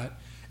we got.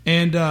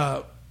 And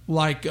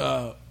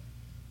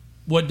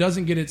what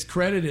doesn't get its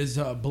credit is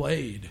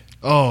Blade.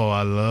 Oh,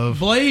 I love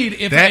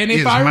Blade.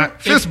 My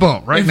fist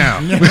bump right now.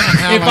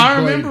 If I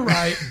remember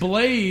right,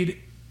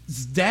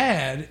 Blade's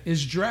dad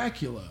is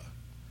Dracula.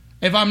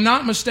 If I'm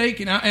not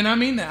mistaken, and I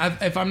mean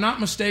that, if I'm not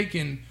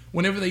mistaken,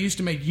 whenever they used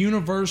to make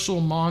Universal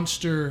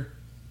Monster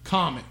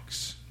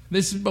comics,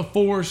 this is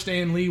before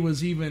Stan Lee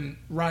was even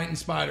writing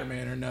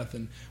Spider-Man or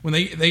nothing. When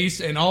they used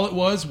to, and all it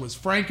was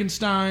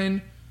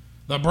Frankenstein,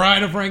 the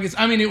Bride of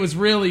Frankenstein. I mean, it was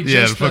really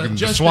just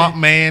the Swamp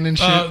Man and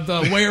shit.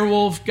 The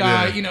werewolf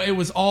guy. You know, it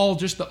was all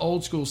just the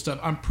old school stuff.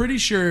 I'm pretty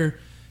sure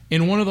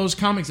in one of those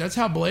comics, that's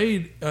how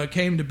Blade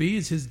came to be.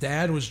 Is his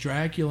dad was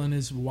Dracula and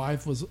his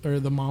wife was, or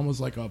the mom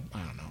was like I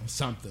don't know,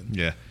 something.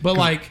 Yeah. But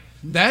like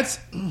that's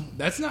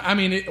not. I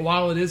mean,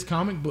 while it is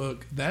comic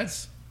book,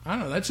 that's I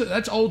don't know.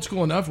 That's old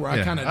school enough where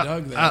I kind of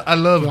dug that. I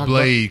love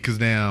Blade because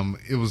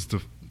it was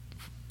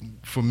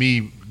for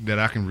me that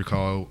I can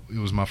recall, it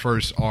was my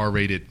first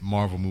R-rated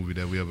Marvel movie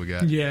that we ever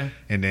got. Yeah.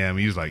 And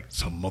he was like,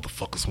 some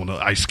motherfuckers want to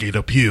ice skate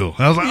uphill.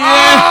 And I was like,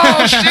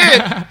 oh,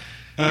 shit.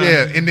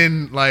 Yeah. And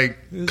then, like,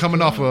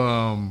 coming off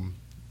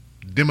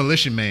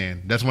Demolition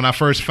Man, that's when I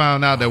first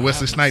found out that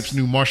Wesley Snipes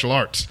knew martial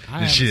arts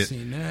and shit. I haven't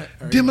seen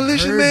that.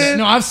 Demolition Man?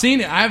 No, I've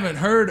seen it. I haven't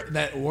heard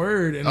that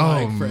word in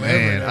forever.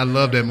 Man. I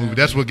love that movie.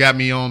 That's what got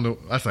me on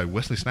I was like,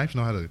 Wesley Snipes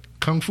know how to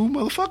kung fu,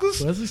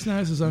 motherfuckers? Wesley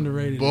Snipes is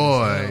underrated.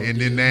 Boy. And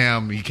then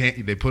now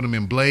they put him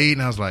in Blade,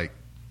 and I was like,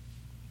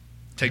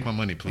 take my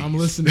money, please. I'm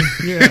listening.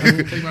 Yeah,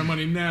 take my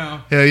money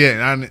now. Hell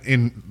yeah.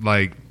 And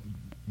like,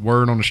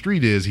 word on the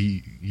street is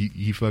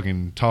he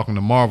fucking talking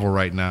to Marvel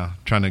right now,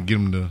 trying to get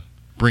him to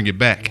bring it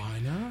back. Why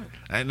not?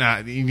 And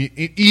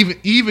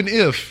even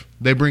if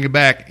they bring it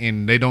back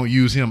and they don't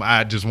use him,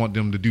 I just want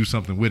them to do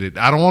something with it.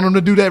 I don't want them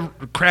to do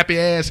that crappy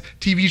ass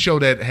TV show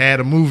that had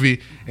a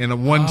movie and a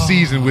one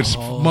season with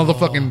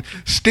motherfucking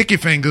Sticky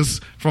Fingers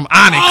from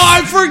Onyx. Oh,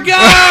 I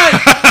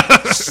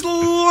forgot!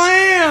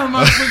 Slam!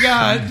 I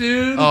forgot,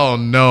 dude. Oh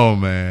no,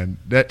 man,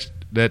 that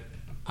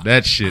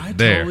shit I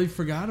there. Totally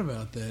forgot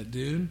about that,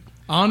 dude.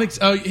 Onyx.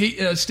 Oh,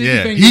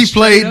 Sticky Fingers. He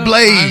played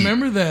Blade. I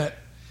remember that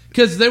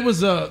because there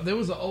was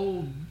an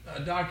old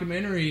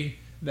documentary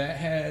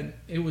that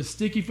it was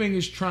Sticky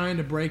Fingers trying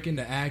to break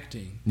into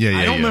acting.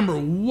 I don't remember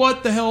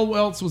what the hell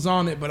else was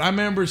on it, but I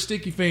remember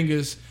Sticky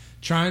Fingers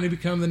trying to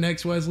become the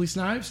next Wesley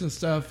Snipes and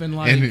stuff. And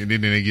like, and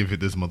then they give it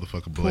this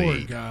motherfucker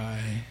Blade. Poor guy.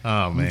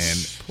 Oh man.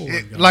 Poor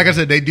guy. Like I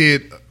said, they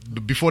did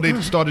before they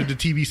started the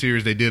TV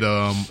series. They did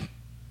a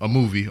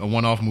movie, a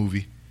one-off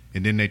movie,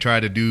 and then they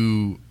tried to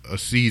do a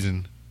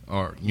season.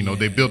 Or,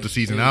 they built the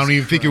season. I don't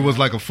even think it was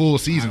like a full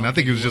season. I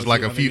think it was just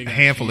like a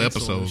handful of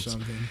episodes.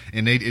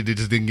 And it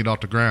just didn't get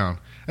off the ground.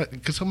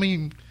 Because, I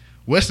mean,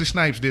 Wesley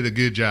Snipes did a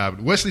good job.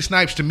 Wesley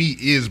Snipes, to me,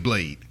 is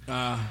Blade.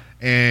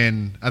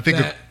 And I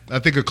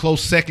think a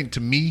close second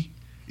to me,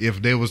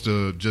 if there was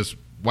to just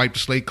wipe the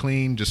slate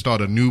clean, just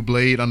start a new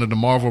Blade under the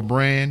Marvel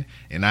brand,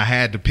 and I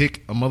had to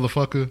pick a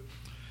motherfucker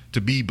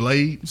to be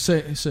Blade. Say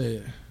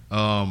it.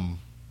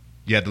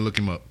 You had to look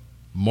him up.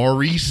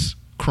 Maurice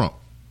Crump.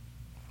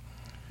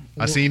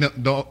 I seen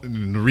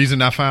the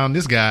reason I found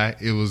this guy.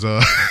 It was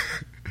a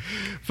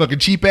fucking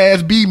cheap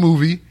ass B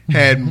movie.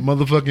 Had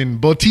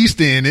motherfucking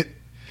Bautista in it,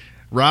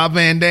 Rob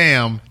Van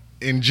Dam,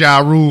 and Ja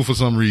Rule for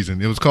some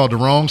reason. It was called The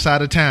Wrong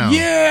Side of Town.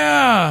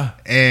 Yeah,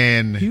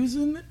 and he was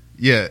in it.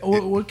 Yeah,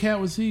 what cat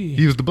was he?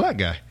 He was the black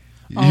guy.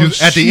 He Oh,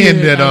 was at the shit.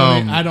 end that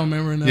I don't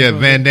remember enough Yeah, of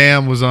Van it.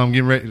 Dam was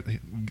getting ready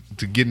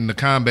to get into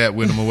combat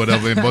with him or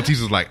whatever, and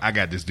Bautista was like, "I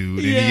got this dude,"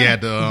 and he Yeah.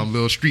 had the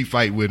little street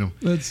fight with him.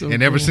 That's so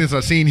and ever cool. since I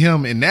seen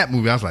him in that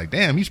movie, I was like,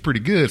 "Damn, he's pretty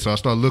good." So I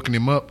started looking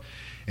him up,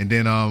 and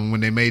then when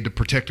they made the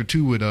Protector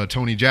 2 with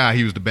Tony Jaa,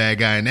 he was the bad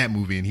guy in that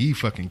movie, and he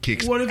fucking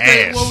kicks What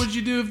ass. What would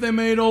you do if they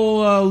made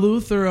old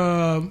Luther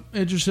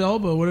Idris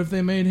Elba? What if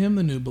they made him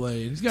the new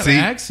Blade? He's got See? an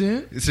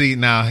accent. See,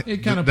 now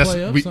It kinda that's-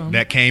 play up some.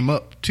 that came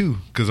up too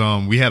because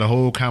we had a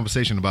whole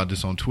conversation about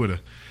this on Twitter,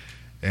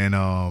 and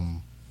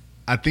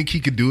I think he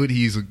could do it.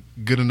 He's a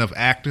good enough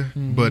actor,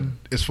 but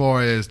as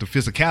far as the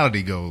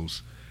physicality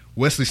goes,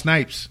 Wesley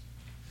Snipes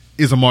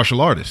is a martial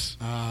artist.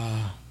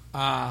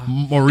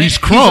 Maurice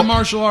Crump, He's a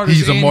martial artist.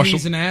 He's a and martial.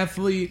 He's an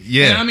athlete.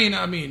 Yeah. And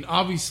I mean,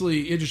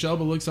 obviously, Idris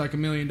Elba looks like $1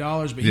 million,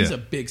 but he's Yeah. a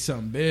big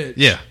son bitch.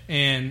 Yeah.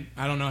 And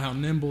I don't know how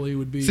nimble he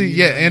would be. See,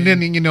 yeah, and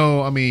then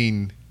I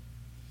mean,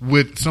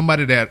 with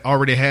somebody that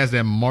already has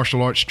that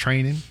martial arts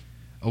training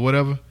or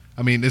whatever,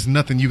 I mean, there's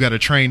nothing you got to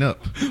train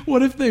up.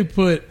 What if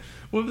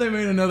they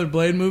made another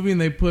Blade movie and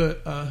they put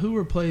who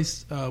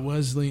replaced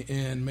Wesley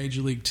in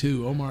Major League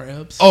 2? Omar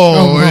Epps.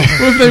 Oh, What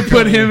if they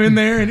put him in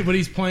there, but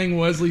he's playing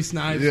Wesley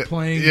Snipes Yeah,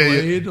 playing yeah,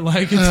 yeah. Blade?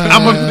 Like it's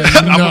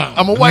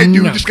I'm a white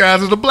dude No.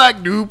 disguised as a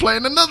black dude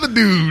playing another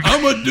dude.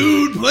 I'm a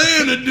dude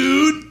playing a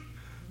dude.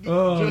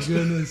 Oh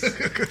goodness!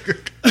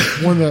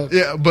 One of the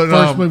Yeah, but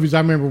first movies I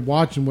remember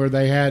watching where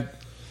they had,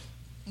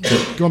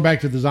 going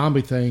back to the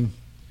zombie thing,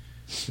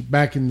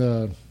 back in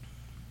the,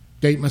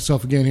 date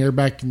myself again here,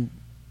 back in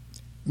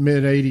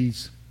mid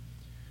 80s,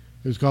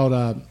 it was called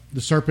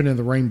The Serpent and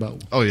the Rainbow.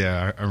 Oh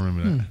yeah, I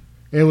remember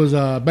that. It was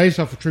based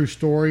off a true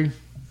story.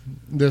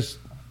 This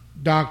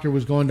doctor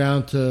was going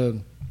down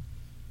to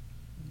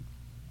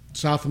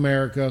South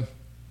America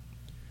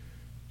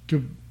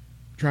to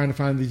trying to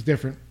find these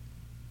different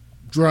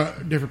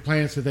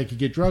plants that they could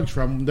get drugs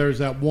from. There's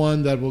that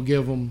one that will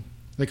give them,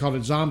 they called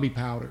it zombie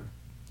powder,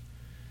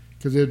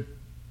 because it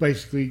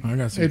basically I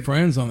got some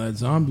friends on that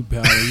zombie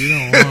powder. You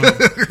don't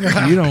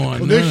want. You don't want.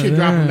 well, this none should of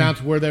drop them that. down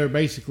to where they were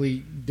basically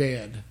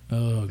dead,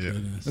 Oh Yeah.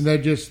 goodness! and they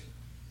just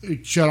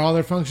it shut all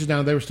their functions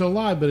down. They were still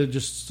alive, but it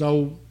just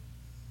so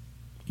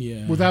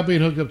Yeah. without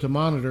being hooked up to a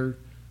monitor,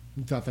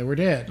 you thought they were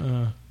dead.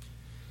 Uh,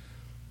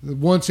 The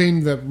one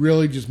scene that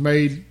really just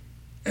made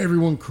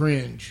everyone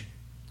cringe,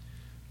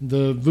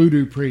 the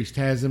voodoo priest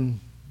has him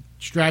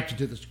strapped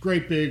into this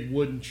great big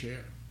wooden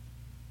chair.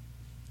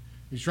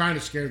 He's trying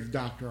to scare the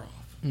doctor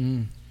off.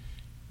 mm.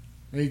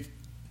 And he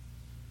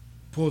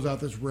pulls out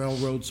this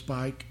railroad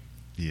spike,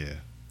 Yeah.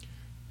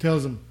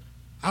 tells him,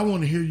 "I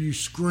want to hear you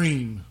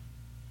scream."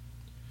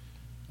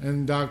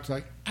 And the doctor's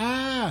like,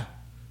 "Ah!"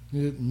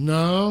 He said,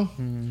 "No."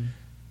 Mm.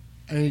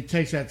 And he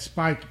takes that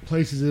spike,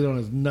 places it on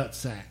his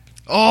nutsack.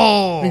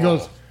 Oh, He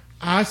goes,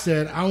 "I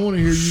said, I want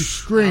to hear you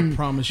scream." I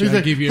promise you, He's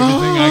I'll give you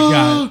everything I got.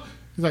 "Ah!"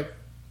 He's like,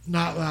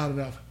 "Not loud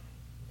enough."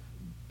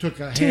 Took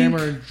a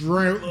hammer and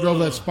drove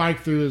that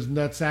spike through his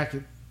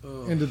nutsack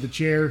into the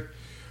chair.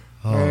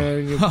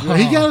 And he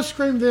got to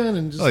scream then.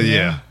 And just, Oh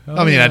yeah. Oh,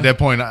 I mean, yeah. at that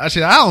point, I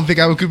said, I don't think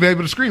I could be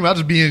able to scream. I'd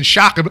just be in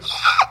shock.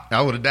 I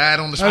would have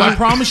died on the I spot.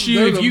 promise you,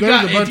 There's if a- you there's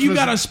got a bunch if you of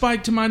got us- a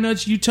spike to my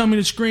nuts, you tell me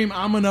to scream.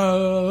 I'm gonna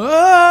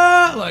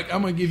I'm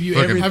gonna give you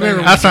Fucking-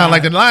 everything. I sound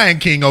like the Lion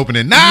King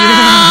opening. Nah,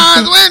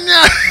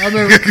 I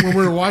remember when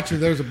we were watching,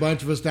 there was a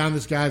bunch of us down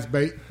this guy's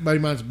buddy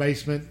of mine's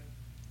basement.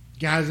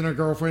 Guys and our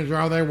girlfriends were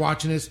all there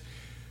watching us.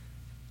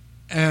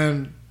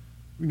 And,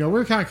 we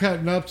were kind of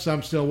cutting up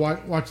some still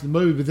watching the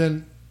movie, but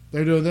then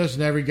they're doing this,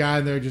 and every guy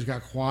in there just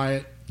got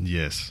quiet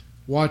Yes.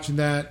 watching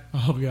that.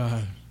 Oh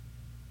god.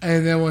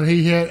 And then when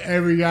he hit,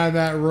 every guy in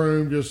that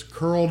room just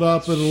curled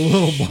up in a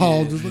little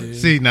ball. Just like,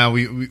 See, now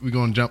we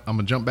gonna jump. I'm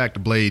gonna jump back to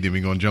Blade, and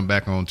we're gonna jump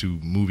back onto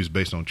movies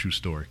based on true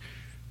story.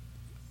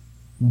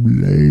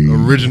 Blade.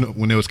 Original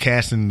when they was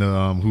casting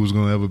who was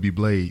gonna ever be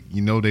Blade.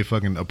 They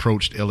fucking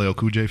approached LL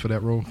Cool J for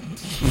that role.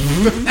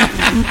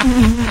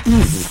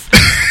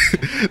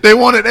 They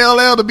wanted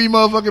LL to be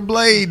motherfucking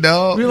Blade,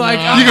 dog. We're like,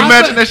 you can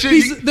imagine that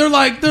shit. They're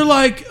like,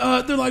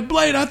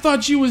 Blade. I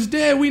thought you was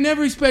dead. We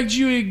never expect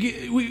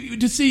you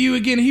to see you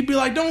again. He'd be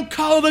like, don't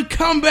call it a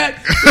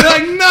comeback. We're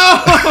like,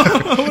 no.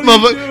 What are you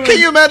Motherfucker, doing? can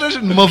you imagine that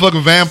shit?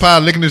 Motherfucking vampire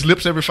licking his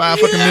lips every 5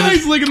 fucking Yeah, minutes?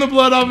 he's licking the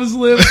blood off his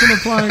lips and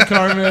applying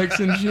Carmex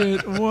and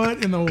shit.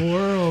 What in the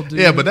world, dude?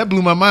 Yeah, but that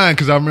blew my mind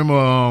because I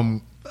remember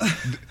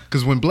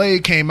because when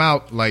Blade came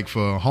out, like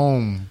for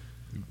home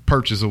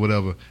purchase or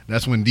whatever,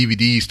 that's when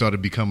DVDs started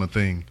to become a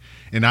thing.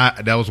 And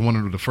that was one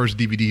of the first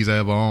DVDs I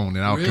ever owned.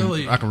 And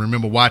Really? I can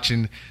remember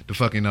watching the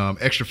fucking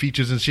extra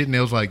features and shit. And they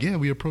was like, yeah,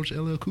 we approached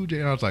LL Cool J.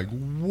 And I was like,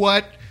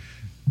 what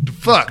the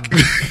fuck?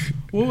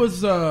 What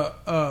was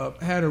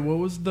Hatter? What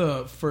was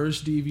the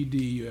first DVD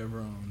you ever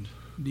owned?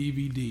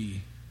 DVD.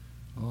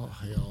 Oh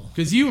hell!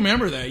 Because you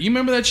remember that. You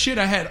remember that shit?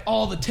 I had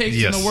all the tapes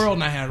in Yes. the world,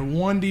 and I had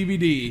one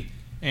DVD.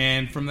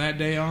 And from that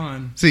day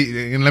on,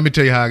 See, and let me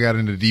tell you how I got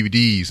into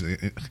DVDs.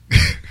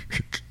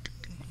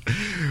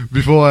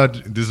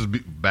 This is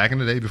back in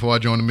the day before I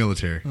joined the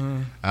military.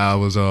 I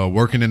was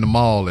working in the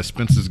mall at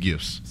Spencer's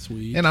Gifts.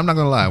 Sweet. And I'm not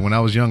gonna lie, when I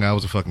was young, I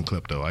was a fucking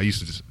klepto. I used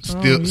to just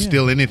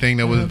steal anything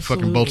that was fucking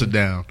Absolutely. bolted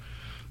down.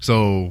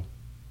 So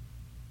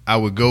I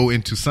would go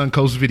into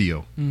Suncoast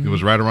Video. It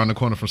was right around the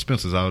corner from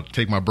Spencer's. I would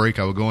take my break.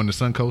 I would go into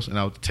Suncoast and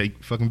I would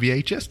take fucking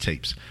VHS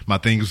tapes. My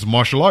thing was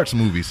martial arts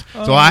movies.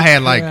 So I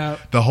had like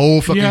crap. the whole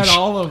fucking. You had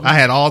all of them. I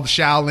had all the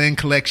Shaolin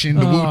collection,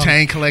 the Oh.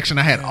 Wu-Tang collection.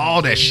 I had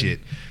all that dude. shit.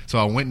 So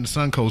I went into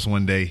Suncoast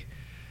one day,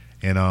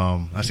 and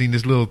I seen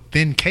this little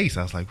thin case.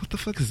 I was like, "What the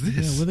fuck is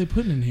yeah, this?" what are they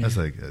putting in here? I was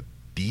like, "A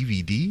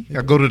DVD?"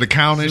 I go to the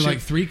counter. Is And there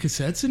shit. like 3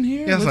 cassettes in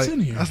here? Yeah, I was What's like,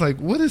 in here? I was like,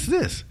 "What is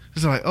this?"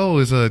 It's like, "Oh,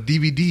 it's a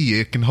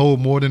DVD. It can hold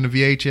more than a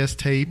VHS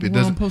tape. It what am I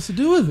doesn't." supposed to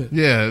do with it?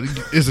 Yeah,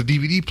 it's a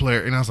DVD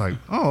player, and I was like,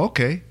 "Oh,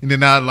 okay." And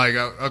then I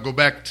go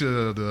back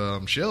to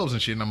the shelves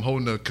and shit, and I'm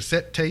holding a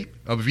cassette tape,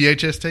 a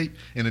VHS tape,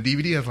 and a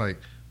DVD. I was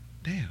like,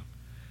 "Damn,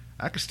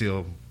 I could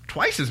steal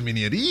twice as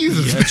many of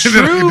these That's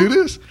than I can true.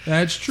 do this."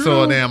 That's true.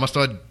 So damn, I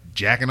started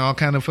jacking all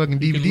kind of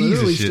fucking you can DVDs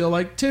literally and shit. steal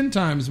like 10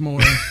 times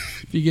more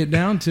if you get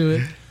down to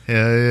it.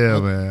 Hell yeah,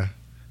 man.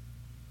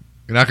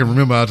 And I can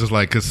remember I was just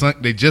like, because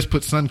they just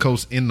put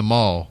Suncoast in the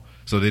mall,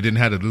 so they didn't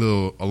have the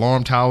little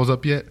alarm towers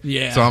up yet.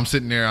 Yeah. So I'm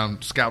sitting there,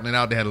 I'm scouting it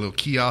out. They had a little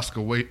kiosk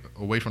away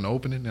from the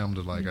opening. And I'm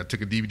just like, I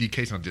took a DVD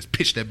case and I just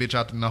pitched that bitch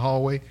out in the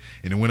hallway,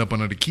 and it went up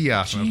under the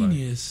kiosk. And I was like,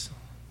 Genius.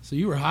 So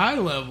you were high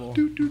level.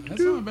 That's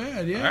not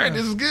bad. Yeah. all right,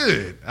 this is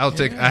good. I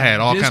had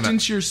all kind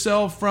Distance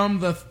yourself from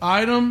the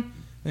item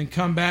and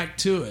come back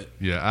to it.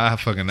 I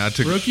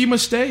took Rookie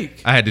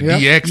mistake. I had the Yep.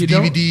 DX You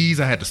don't- DVDs.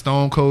 I had the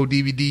Stone Cold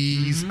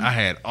DVDs. I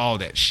had all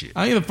that shit.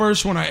 I think the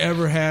first one I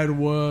ever had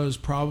was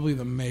probably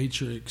The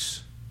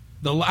Matrix.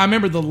 I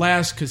remember the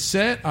last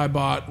cassette I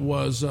bought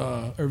was,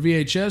 or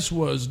VHS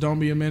was "Don't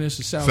Be a Menace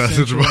to South Sunset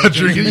Central." Road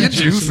drinking your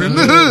juice in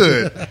the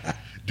hood.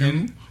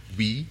 Do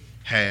we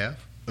have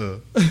a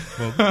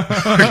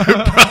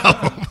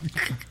problem?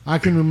 I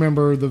can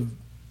remember the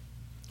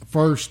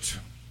first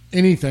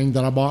anything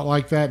that I bought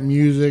like that,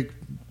 music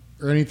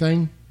or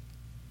anything,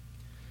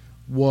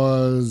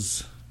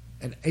 was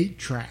an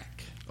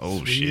 8-track.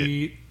 Oh shit!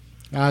 Sweet.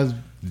 I was,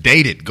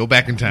 Date it. Go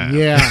back in time.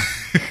 yeah,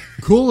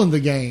 Cool and the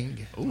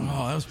Gang. Oh,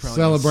 that was probably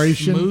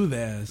Celebration. smooth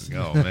ass.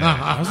 Oh man!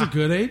 That was a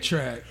good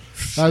 8-track.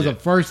 That was the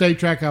first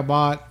 8-track I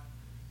bought.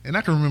 And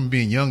I can remember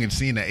being young and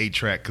seeing the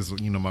 8-track because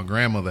my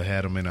grandmother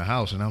had them in her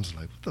house, and I was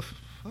like, "What the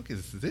fuck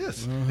is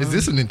this? Is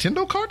this a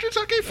Nintendo cartridge?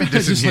 I can't fit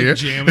this Just in here." like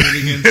jamming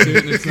it against it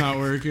and it's not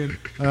working.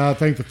 I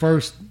think the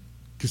first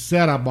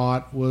cassette I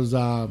bought was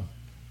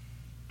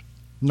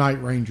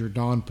Night Ranger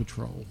Dawn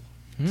Patrol.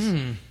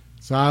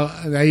 So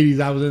in the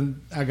 80s,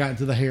 I got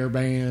into the hair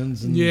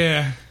bands. And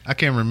Yeah. I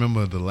can't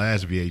remember the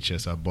last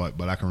VHS I bought,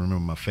 but I can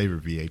remember my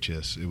favorite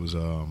VHS. It was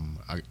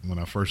when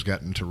I first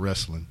got into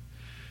wrestling.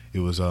 It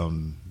was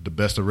the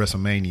Best of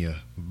WrestleMania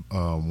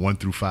 1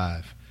 through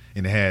 5,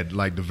 and it had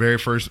like the very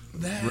first.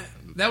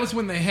 That was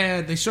when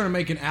they started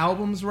making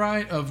albums,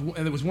 right?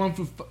 And it was 1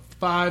 through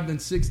 5, then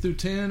 6 through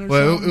 10 or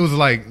Well, something? it was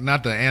like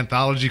not the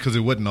anthology because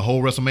it wasn't the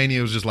whole WrestleMania.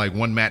 It was just like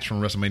one match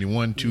from WrestleMania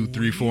 1, 2,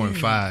 3, 4, and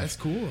 5. That's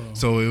cool.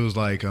 So it was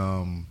like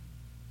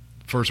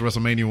first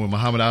WrestleMania when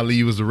Muhammad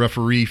Ali was the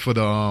referee for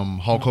the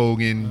Hulk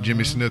Hogan,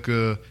 Jimmy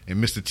Snuka,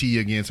 and Mr. T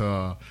against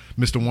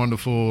Mr.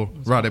 Wonderful,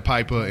 Roddy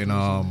Piper,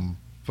 and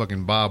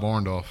fucking Bob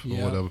Orndorff Yeah.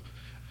 or whatever.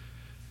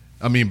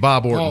 I mean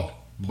Bob Orton.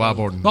 Bob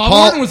Orton. Bob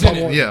Orton was in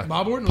it. Yeah,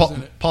 Bob Orton was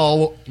in it.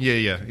 Paul.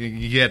 Yeah.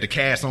 He had the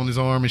cast on his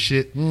arm and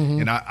shit.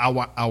 And I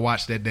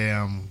watched that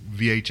damn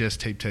VHS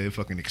tape till it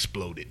fucking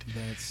exploded.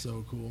 That's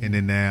so cool. And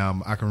then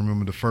I can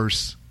remember the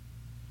first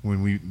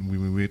when we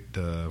went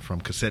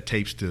from cassette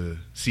tapes to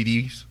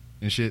CDs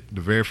and shit.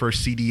 The very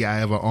first CD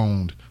I ever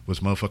owned was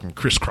motherfucking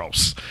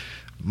Crisscross,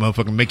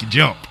 motherfucking Make You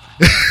Jump.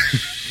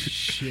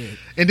 Shit.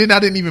 And then I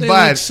didn't even They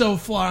buy looked it. so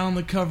fly on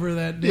the cover of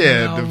that damn Yeah,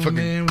 the album, fucking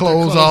man, with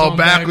clothes their all on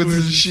backwards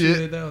and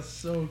shit. That was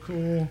so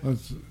cool.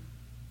 That's-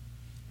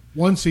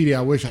 one CD I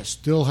wish I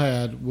still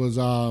had was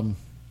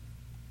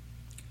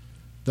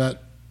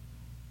that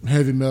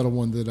heavy metal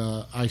one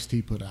that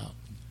Ice-T put out.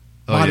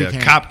 Oh Body yeah,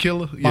 Count. Cop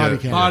Killer. Body Yeah,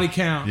 Count. Body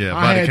count. yeah,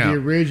 I Body had Count.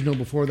 the original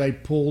before they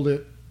pulled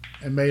it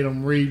and made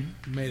them made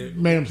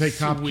them take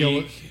Cop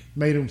Killer, Sweet.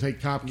 made them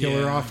take Cop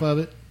Killer Yeah. off of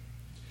it.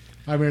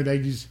 I remember they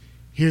just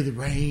hear the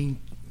rain,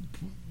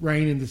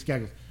 and this guy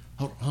goes,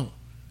 hold on,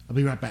 I'll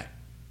be right back.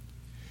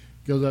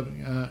 Goes up,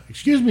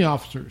 excuse me,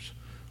 officers,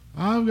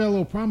 I've got a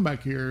little problem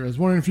back here. I was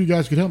wondering if you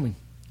guys could help me.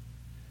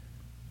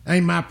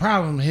 Ain't my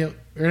problem to help,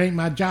 or it ain't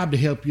my job to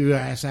help your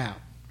ass out.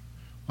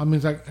 I mean,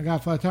 it's like, I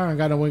got a flat tire, I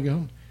got no way to get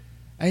home.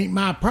 Ain't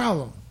my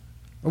problem.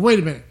 Or wait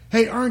a minute,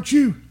 Hey, aren't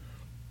you?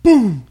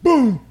 Boom,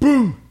 boom,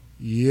 boom.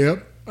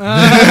 Yep.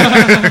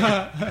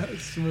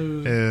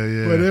 Smooth. Hell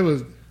yeah. But it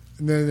was.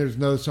 And then there's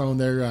another song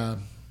there,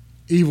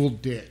 Evil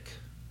Dick.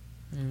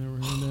 I never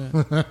heard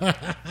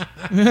that.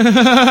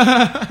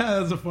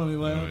 That's a funny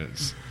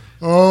laugh.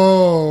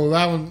 Oh,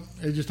 that one.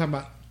 It's just talking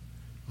about.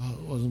 Oh,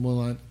 it wasn't one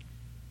line.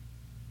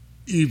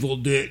 Evil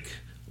Dick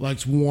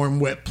likes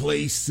warm, wet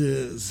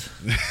places.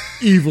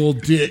 Evil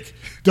Dick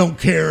don't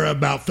care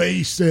about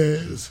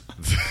faces.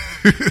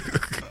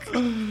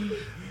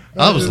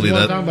 Obviously,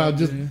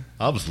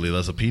 Obviously,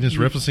 that's a penis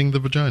referencing the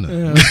vagina.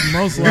 Yeah,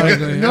 most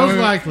likely. Most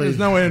likely. There's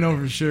no way to know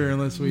for sure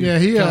unless we. yeah,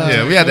 he. we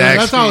had to ask.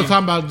 That's all I was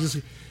talking about. Just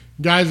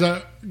guys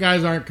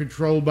aren't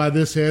controlled by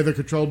this head; they're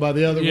controlled by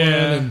the other one.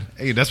 And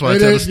Hey, that's what I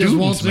tell the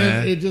students,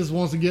 man. It just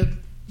wants to get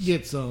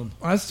some.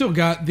 I still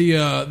got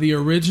the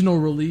original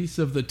release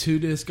of the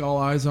 2-disc All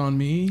Eyes on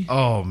Me.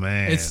 Oh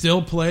man, It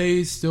still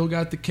plays, still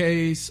got the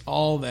case,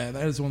 all that.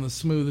 That is one of the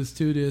smoothest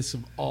 2-discs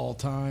of all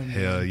time.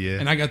 Hell man. yeah.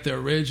 And I got the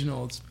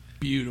original. It's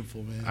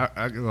beautiful, man.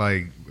 I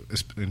like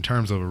in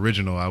terms of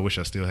original. I wish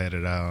I still had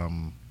it.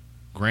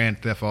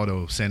 Grand Theft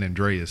Auto San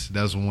Andreas.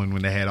 That was the one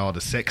when they had all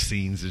the sex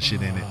scenes and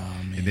shit in it,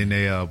 man. and then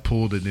they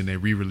pulled it and they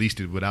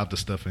re-released it without the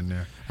stuff in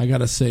there. I got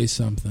to say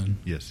something.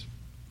 Yes.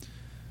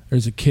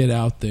 There's a kid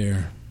out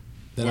there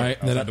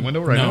Outside the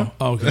window right now?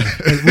 Oh, okay.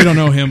 We don't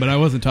know him, but I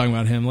wasn't talking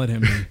about him. Let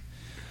him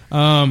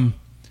be.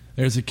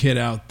 There's a kid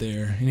out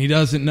there, and he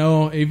doesn't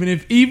know.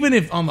 Even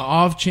if on the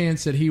off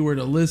chance that he were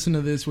to listen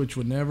to this, which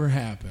would never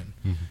happen,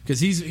 because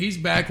he's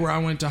back where I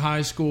went to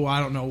high school. I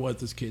don't know what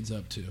this kid's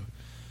up to,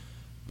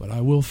 but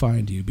I will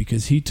find you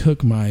because he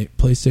took my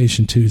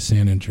PlayStation 2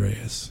 San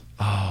Andreas.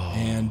 Oh.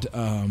 And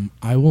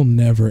I will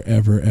never,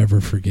 ever, ever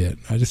forget.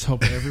 I just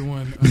hope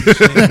everyone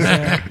understands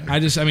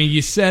that. I mean,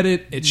 you said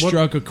it. It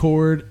struck a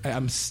chord.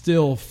 I'm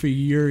still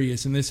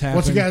furious, and this happened.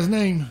 What's the guy's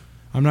name?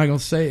 I'm not going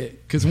to say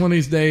it, because one of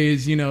these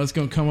days, it's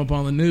going to come up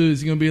on the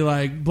news. You're going to be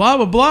like, blah,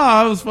 blah, blah.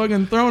 I was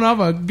fucking thrown off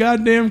a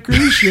goddamn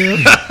cruise ship.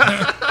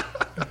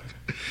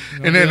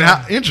 And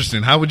then,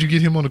 interesting. How would you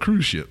get him on a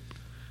cruise ship?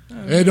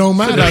 It don't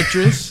matter.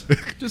 Seductress.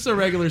 Just a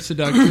regular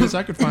seductress.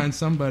 I could find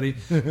somebody.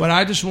 But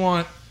I just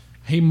want...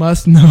 He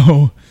must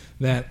know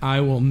that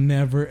I will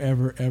never,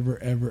 ever, ever,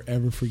 ever,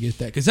 ever forget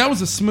that. Because that was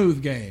a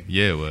smooth game.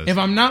 Yeah, it was. If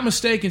I'm not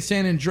mistaken,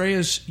 San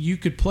Andreas, you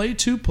could play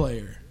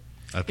 2-player.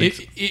 I think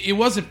so. It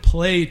wasn't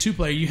play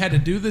 2-player. You had to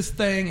do this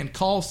thing and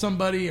call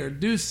somebody or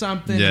do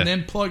something and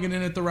then plug it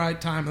in at the right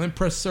time and then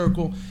press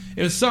circle.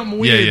 It was something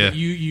weird. Yeah. But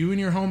you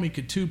and your homie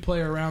could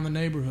 2-player around the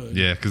neighborhood.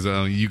 Yeah, because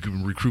you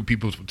can recruit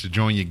people to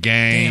join your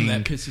gang. Damn,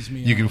 that pisses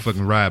me off. You can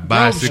fucking ride Grove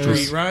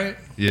bicycles. Street, right?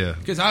 Yeah.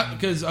 Because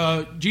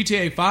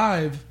GTA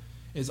 5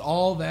 is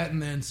all that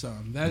and then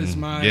some. That is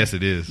my... Yes,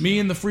 it is. Me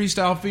and the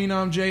freestyle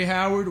phenom Jay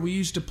Howard, we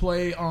used to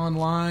play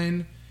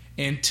online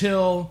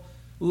until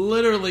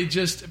literally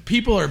just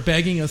people are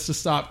begging us to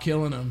stop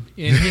killing him.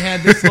 And he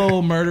had this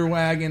little murder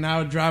wagon. I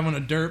would drive on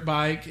a dirt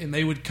bike, and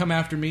they would come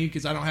after me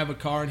because I don't have a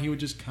car, and he would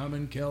just come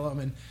and kill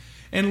them.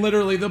 And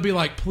literally they'll be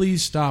like,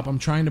 please stop. I'm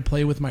trying to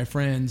play with my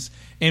friends.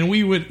 And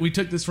we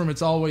took this from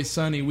It's Always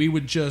Sunny. We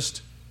would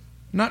just...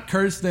 not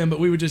curse them, but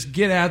we would just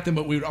get at them,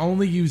 but we would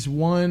only use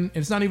one.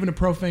 It's not even a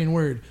profane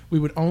word. We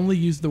would only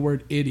use the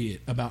word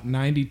idiot about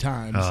 90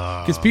 times.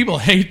 Because people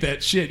hate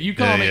that shit. You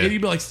call him an idiot,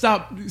 you'd be like,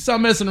 stop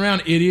messing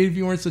around, idiot. If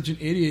you weren't such an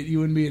idiot, you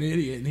wouldn't be an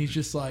idiot. And he's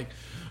just like,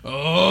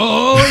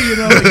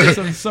 it gets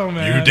him so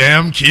mad. You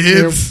damn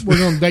kids. We're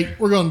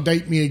gonna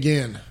date me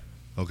again.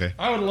 Okay.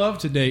 I would love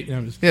to date. No,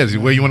 I'm just Yeah,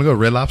 where you want to go?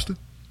 Red Lobster?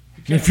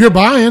 If you're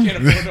buying.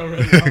 can't afford no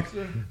Red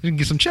Lobster. You can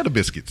get some cheddar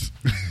biscuits.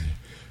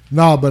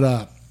 No,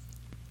 but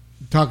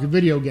talking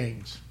video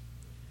games.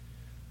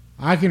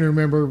 I can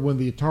remember when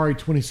the Atari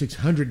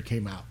 2600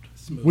 came out.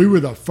 Smooth. We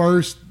were the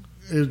first,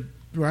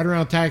 right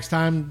around tax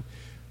time,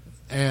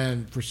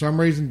 and for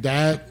some reason,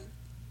 Dad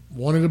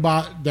wanted to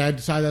buy. Dad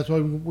decided that's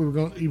what we were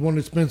going. He wanted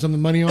to spend some of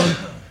the money on.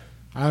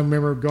 I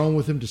remember going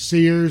with him to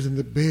Sears and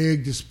the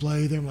big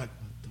display there. I'm like,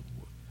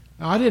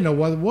 I didn't know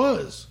what it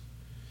was,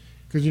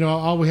 because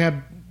all we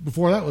had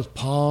before that was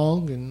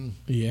Pong, and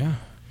Yeah.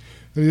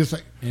 it was just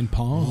like And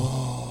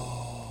Pong.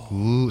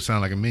 Ooh,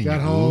 sound like a menu.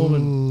 got home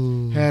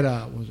and had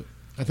I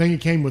think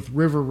it came with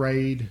River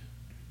Raid,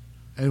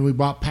 and we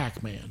bought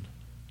Pac-Man.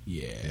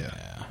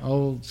 Yeah.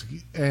 Oh,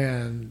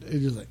 and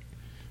it was like,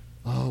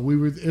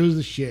 it was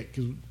the shit,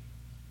 because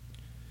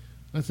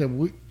I said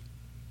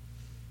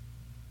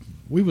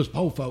we was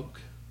po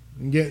folk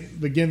and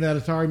getting that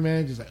Atari,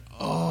 man, just like,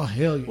 oh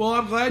hell yeah. Well,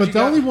 I'm glad. But the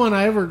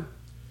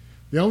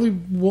only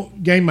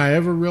game I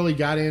ever really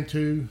got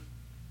into,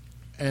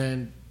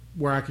 and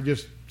where I could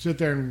just sit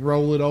there and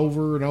roll it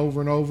over and over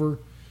and over,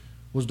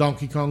 was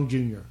Donkey Kong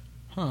Jr.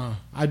 Huh.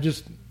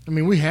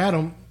 We had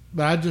them,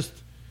 but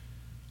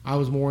I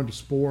was more into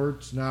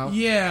sports now.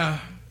 Yeah.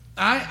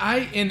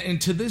 And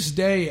to this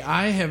day,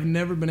 I have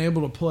never been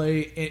able to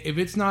play. If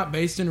it's not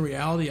based in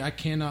reality, I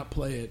cannot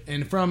play it.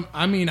 And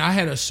I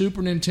had a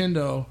Super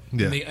Nintendo,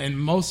 and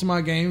most of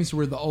my games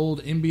were the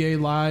old NBA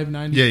Live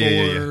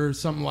 94 or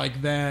something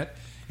like that.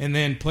 And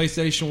then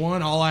PlayStation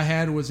 1, all I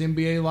had was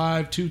NBA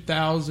Live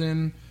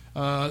 2000,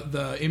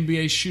 the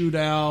NBA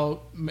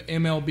Shootout,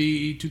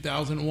 MLB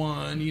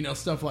 2001,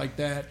 stuff like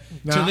that.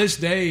 Now, to this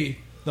day,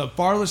 the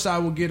farthest I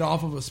will get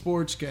off of a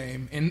sports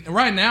game, and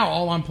right now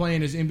all I'm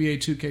playing is NBA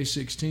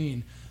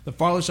 2K16. The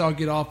farthest I'll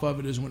get off of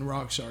it is when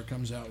Rockstar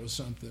comes out with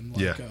something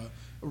like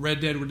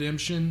Red Dead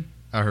Redemption.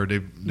 I heard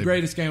they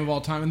Greatest game of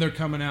all time, and they're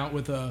coming out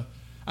with I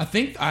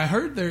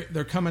heard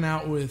they're coming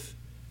out with.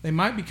 They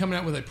might be coming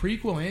out with a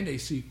prequel and a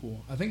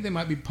sequel. I think they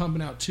might be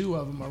pumping out 2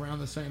 of them around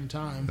the same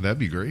time. That'd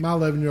be great. My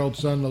 11-year-old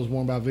son knows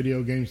more about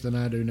video games than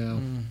I do now.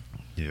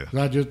 Yeah.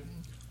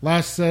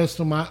 Last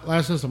system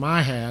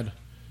I had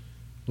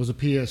was a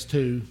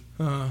PS2.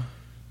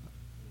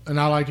 And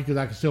I liked it because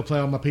I could still play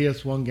all my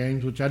PS1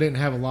 games, which I didn't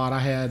have a lot. I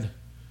had,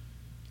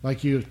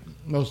 like you,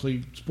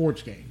 mostly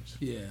sports games.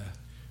 Yeah.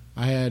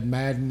 I had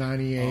Madden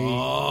 98.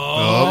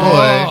 Oh,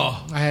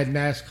 boy. I had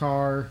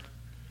NASCAR.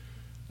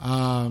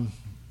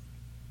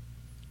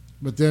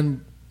 But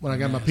then when I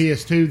got my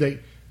PS2,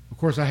 of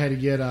course, I had to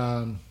get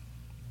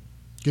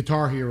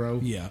Guitar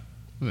Hero. Yeah.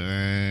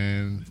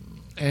 And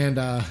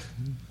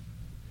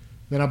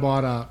then I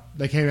bought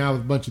they came out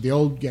with a bunch of the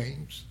old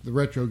games, the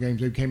retro games.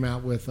 They came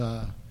out with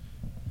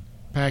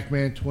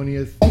Pac-Man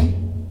 20th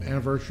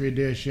Anniversary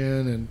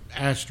Edition and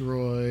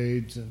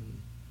Asteroids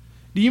and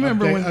do you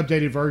remember when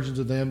updated versions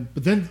of them?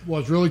 But then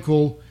what's really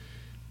cool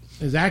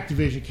is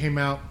Activision came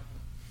out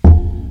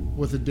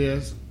with a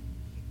disc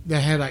that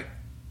had like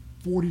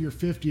 40 or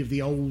 50 of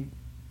the old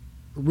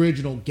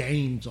original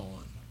games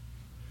on.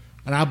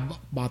 And I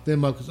bought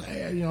them up because,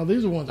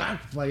 these are ones I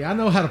can play. I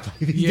know how to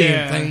play these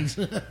damn things.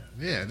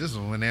 Yeah, this is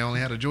when they only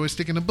had a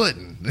joystick and a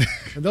button.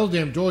 And those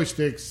damn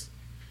joysticks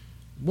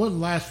wouldn't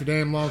last for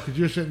damn long because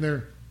you're sitting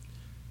there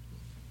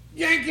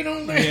yanking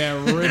on that.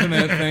 Yeah, ripping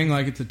that thing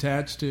like it's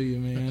attached to you,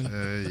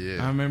 man.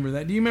 Yeah. I remember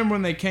that. Do you remember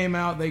when they came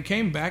out? They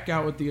came back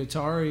out with the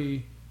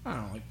Atari, I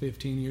don't know, like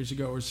 15 years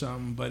ago or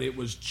something, but it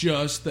was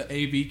just the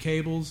AV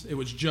cables. It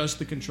was just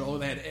the controller.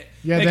 They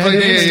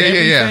condensed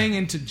everything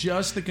into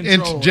just the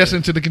controller.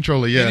 Into the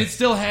controller, yeah. And it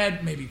still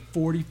had maybe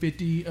 40,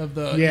 50 of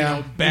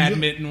the,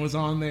 badminton was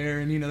on there,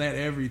 and, they had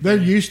everything. There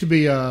used to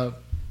be I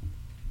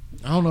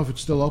don't know if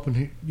it's still open.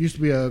 It used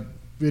to be a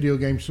video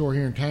game store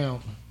here in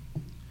town.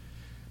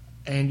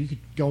 And you could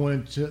go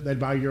into, they'd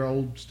buy your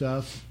old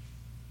stuff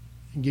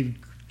and give you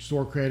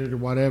store credit or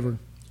whatever.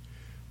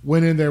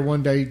 Went in there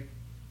one day,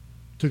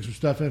 took some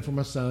stuff in for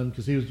my son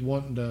because he was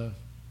wanting to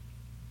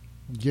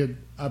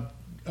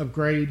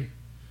upgrade.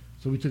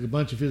 So we took a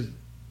bunch of his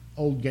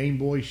old Game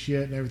Boy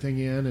shit and everything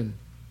in.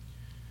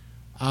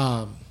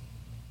 And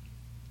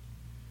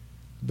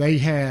they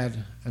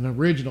had an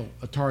original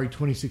Atari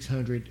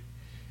 2600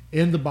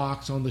 in the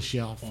box on the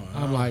shelf. Wow.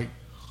 I'm like,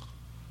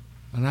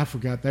 and I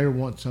forgot they were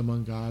wanting some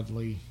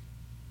ungodly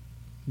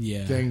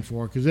thing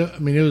for it because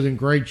it was in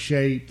great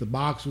shape. The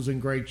box was in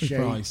great shape.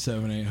 Probably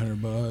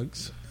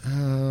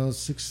 $700-800.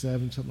 6,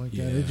 7, something like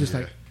that. It's just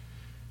like,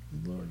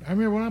 Lord, I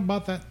remember when I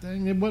bought that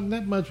thing. It wasn't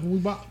that much when we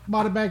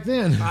bought it back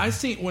then.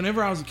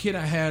 Whenever I was a kid,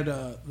 I had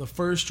the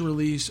first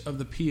release of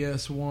the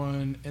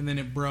PS1, and then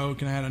it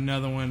broke, and I had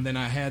another one. Then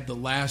I had the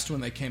last one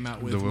they came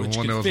out with, which one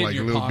could that was fit like in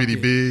your a little pocket. bitty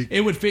big.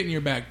 It would fit in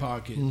your back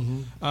pocket.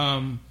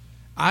 Mm-hmm.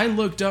 I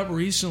looked up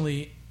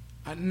recently.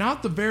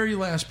 Not the very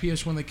last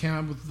PS1 that came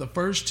out, but the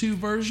first 2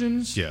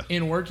 versions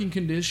in working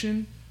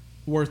condition,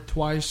 worth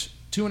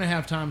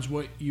 2.5 times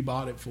what you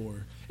bought it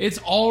for. It's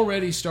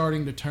already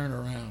starting to turn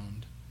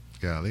around.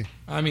 Golly.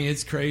 I mean,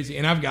 it's crazy.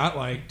 And I've got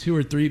like 2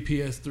 or 3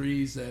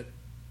 PS3s that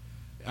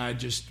I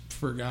just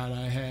forgot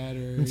I had.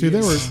 And see,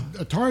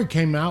 Atari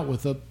came out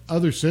with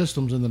other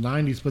systems in the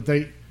 90s, but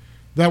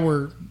that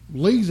were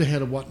leagues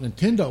ahead of what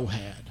Nintendo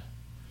had.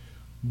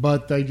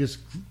 But they just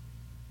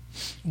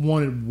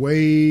wanted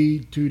way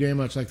too damn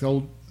much, like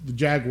the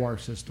Jaguar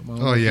system.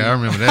 I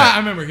remember that. I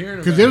remember hearing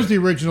about it. Because it was the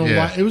original.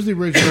 Yeah. It was the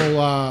original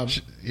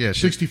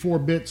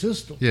 64-bit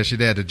system. Yeah, she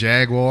had the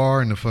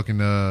Jaguar and the fucking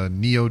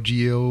Neo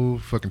Geo,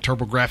 fucking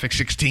TurboGrafx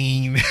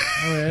 16.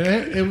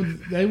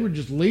 They were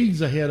just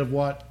leagues ahead of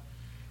what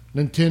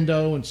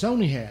Nintendo and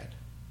Sony had.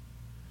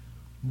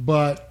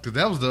 But because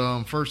that was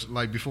the first,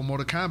 like before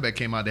Mortal Kombat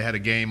came out, they had a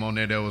game on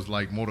there that was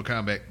like Mortal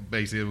Kombat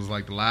based. It was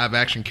like the live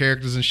action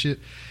characters and shit,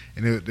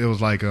 and it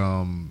was like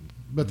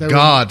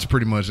gods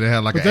pretty much. They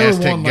had like an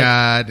Aztec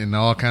god and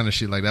all kind of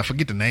shit like that. I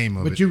forget the name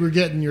of it. But you were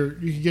getting you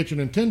could get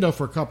your Nintendo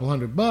for a couple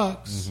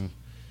 $100,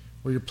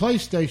 or your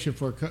PlayStation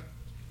for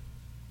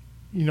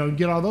you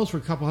get all those for a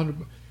couple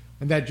 $100,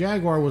 and that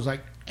Jaguar was like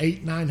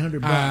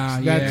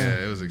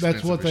 $800-900. It was expensive.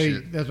 That's what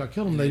that's what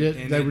killed them.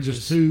 They were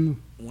just too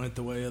went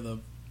the way of the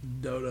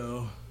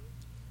dodo.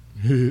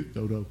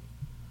 Dodo.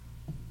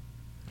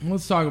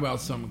 Let's talk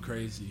about something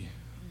crazy.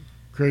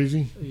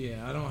 Crazy?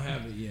 Yeah, I don't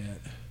have it yet.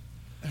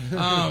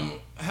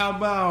 How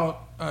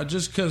about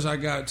just because I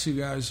got 2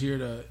 guys here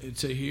to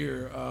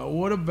hear?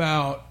 What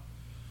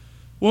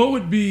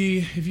would be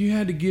if you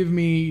had to give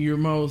me your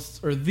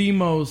most or the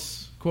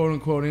most quote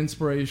unquote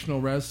inspirational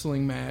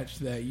wrestling match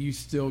that you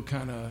still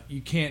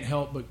you can't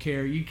help but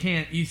care?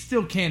 You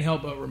still can't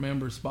help but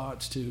remember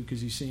spots too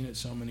because you've seen it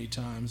so many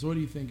times. What do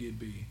you think it'd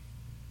be?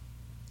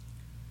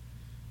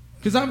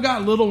 Because I've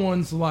got little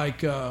ones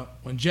like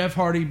when Jeff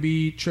Hardy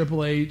beat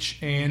Triple H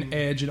and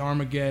Edge at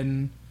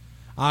Armageddon.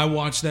 I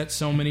watched that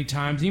so many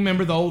times. You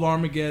remember the old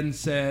Armageddon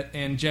set,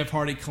 and Jeff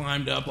Hardy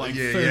climbed up like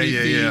 30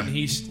 feet, and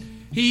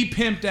he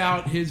pimped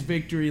out his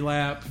victory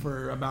lap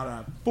for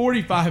about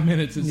 45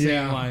 minutes, it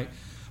seemed like.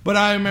 But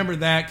I remember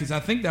that because I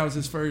think that was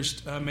his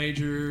first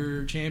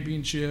major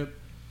championship.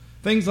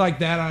 Things like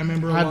that I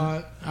remember a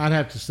lot. I'd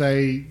have to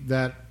say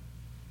that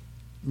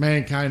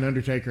Mankind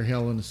Undertaker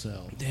Hell in a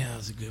Cell. Yeah, that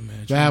was a good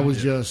match. That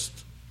was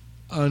just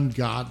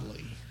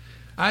ungodly.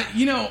 I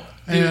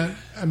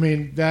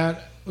mean,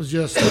 that was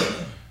just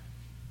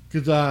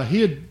because I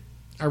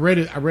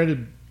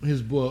read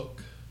his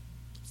book,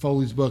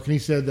 Foley's book, and he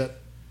said that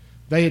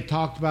they had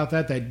talked about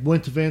that. They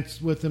went to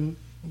Vince with him,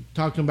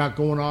 talked to him about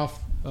going off,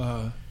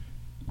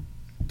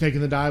 taking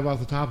the dive off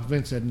the top.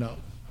 Vince said no,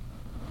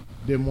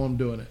 didn't want him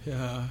doing it.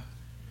 Yeah,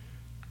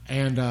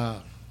 and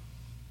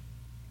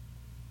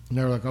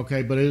they were like,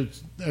 okay, but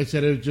they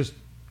said it was just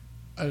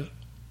a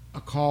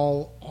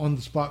call, on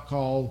the spot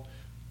call,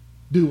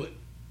 do it,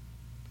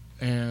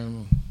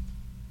 and.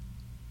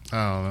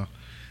 I don't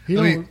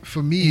know. I mean,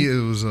 for me,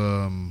 it was,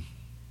 I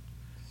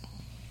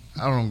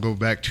don't go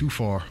back too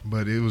far,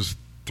 but it was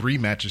 3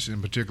 matches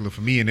in particular for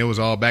me, and it was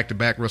all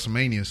back-to-back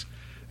WrestleManias.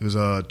 It was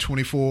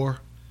 24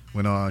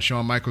 when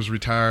Shawn Michaels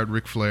retired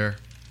Ric Flair.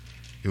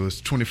 It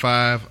was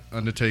 25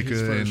 Undertaker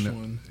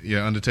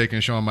Undertaker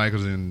and Shawn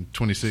Michaels in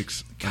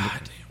 26.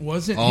 God,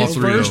 wasn't his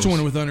first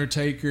one with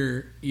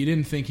Undertaker? You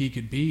didn't think he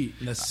could beat.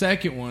 And the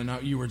second one,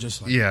 you were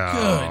just like,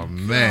 good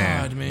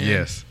man. God, man.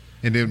 Yes.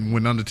 And then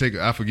when Undertaker,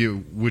 I forget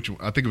which one,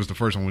 I think it was the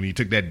first one when he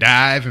took that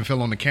dive and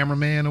fell on the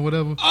cameraman or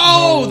whatever.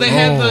 Oh, they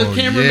had the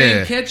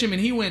cameraman catch him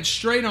and he went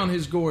straight on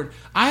his gourd.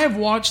 I have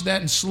watched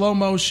that in slow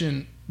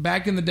motion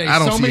back in the day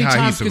so many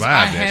times because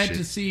I had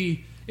to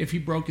see if he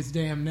broke his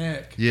damn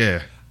neck.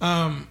 Yeah.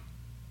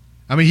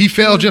 I mean, he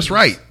fell just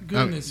right.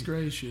 Goodness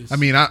gracious. I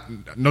mean,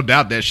 no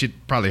doubt that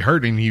shit probably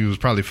hurt him. He was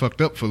probably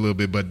fucked up for a little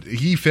bit, but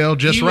he fell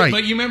just right.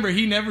 But you remember,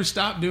 he never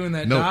stopped doing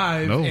that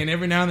dive, and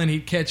every now and then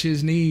he'd catch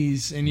his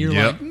knees, and you're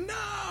like,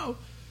 no.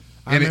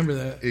 I remember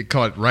that. It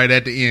caught right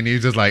at the end. He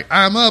was just like,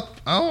 I'm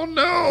up. Oh,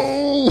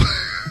 no.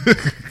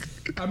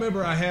 I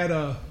remember I had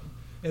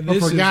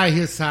for a guy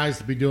his size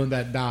to be doing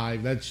that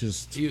dive, that's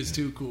just... He was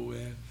too cool,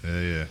 man.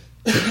 Yeah.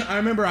 I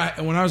remember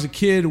when I was a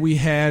kid, we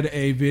had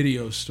a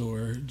video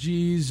store.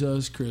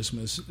 Jesus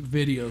Christmas,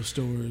 video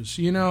stores.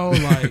 You know,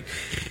 like,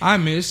 I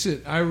miss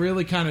it. I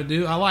really kind of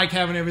do. I like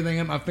having everything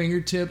at my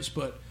fingertips,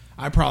 but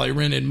I probably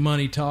rented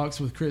Money Talks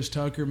with Chris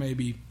Tucker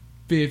maybe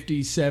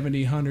 50,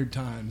 70, 100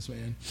 times,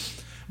 man.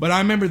 But I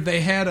remember they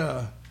had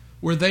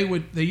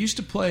they used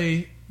to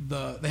play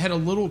they had a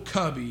little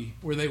cubby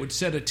where they would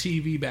set a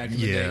TV back in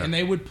the day, and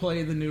they would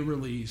play the new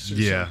release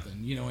or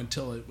something, you know,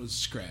 until it was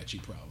scratchy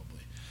probably.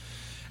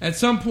 At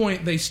some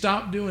point, they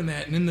stopped doing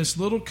that, and in this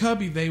little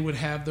cubby, they would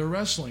have their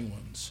wrestling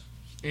ones.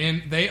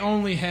 And they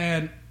only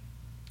had,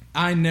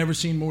 I never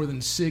seen more than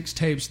 6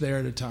 tapes there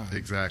at a time.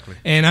 Exactly.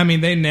 And, I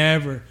mean, they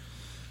never.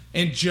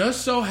 And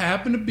just so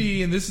happened to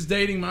be, and this is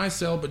dating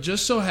myself, but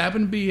just so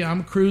happened to be,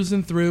 I'm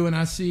cruising through, and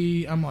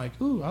I'm like,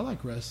 ooh, I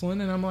like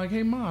wrestling. And I'm like,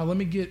 hey, Ma, let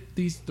me get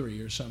these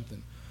 3 or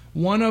something.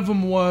 One of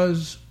them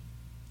was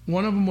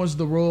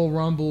the Royal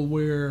Rumble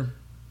where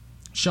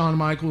Shawn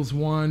Michaels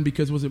won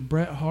because was it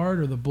Bret Hart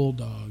or the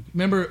Bulldog?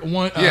 Remember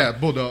one?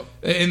 Bulldog.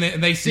 And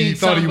they seen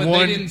something, but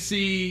they didn't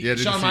see.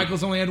 Shawn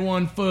Michaels only had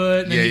 1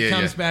 foot, and then he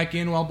comes back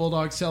in while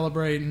Bulldog's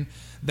celebrating.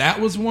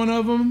 That was one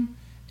of them,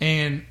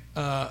 and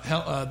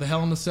the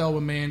Hell in a Cell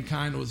with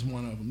Mankind was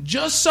one of them.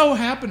 Just so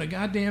happened to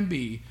goddamn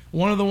be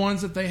one of the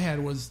ones that they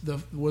had was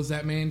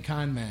that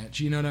Mankind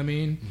match. You know what I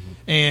mean? Mm-hmm.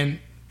 And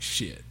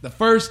shit, the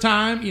first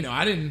time, you know,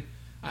 I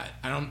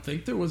don't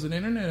think there was an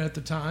internet at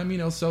the time, you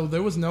know, so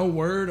there was no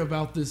word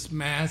about this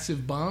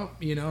massive bump,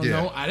 you know.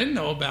 No, I didn't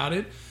know about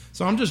it.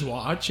 So I'm just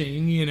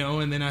watching, you know,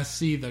 and then I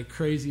see the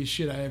craziest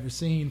shit I ever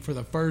seen for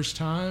the first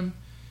time.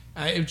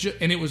 And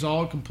it was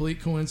all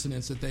complete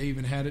coincidence that they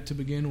even had it to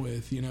begin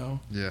with, you know.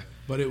 Yeah.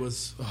 But it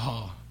was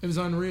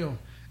unreal.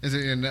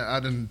 And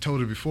I done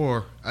told it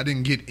before, I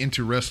didn't get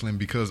into wrestling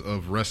because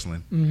of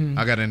wrestling. Mm-hmm.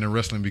 I got into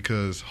wrestling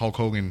because Hulk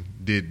Hogan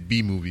did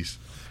B movies.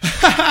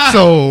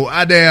 So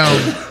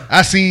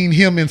I seen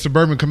him in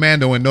Suburban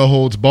Commando and No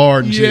Holds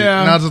Barred and shit,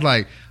 and I was just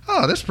like,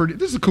 oh, this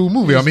is a cool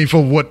movie. I mean,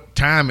 for what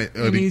time it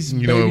was,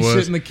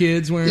 babysitting the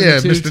kids wearing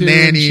Mr.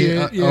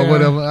 Nanny or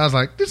whatever. I was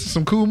like, this is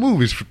some cool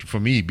movies for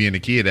me being a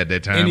kid at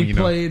that time. And he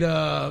played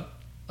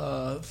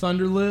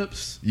Thunder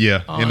Lips.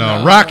 Yeah,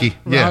 Rocky.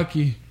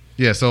 Rocky.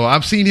 Yeah, so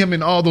I've seen him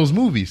in all those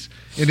movies,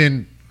 and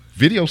then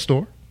video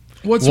store.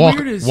 What's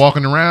weird is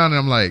walking around, and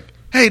I'm like,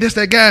 hey, that's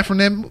that guy from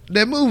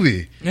that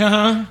movie.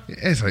 Uh-huh.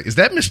 It's like, is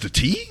that Mr.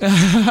 T?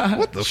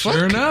 What the fuck?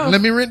 Sure enough.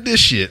 Let me rent this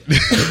shit.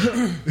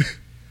 I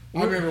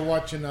remember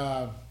watching,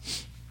 talking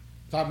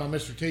about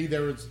Mr. T,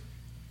 there was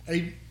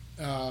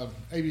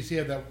ABC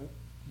had that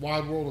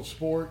Wide World of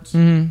Sports,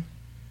 Mm-hmm.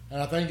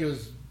 and I think it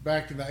was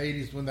back in the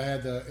 80s when they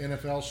had the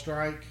NFL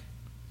strike.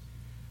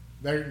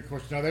 Of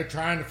course, now they're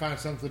trying to find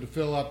something to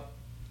fill up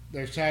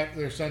their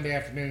Sunday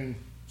afternoon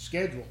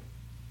schedule.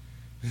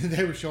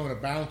 They were showing a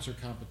bouncer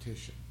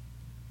competition,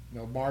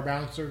 bar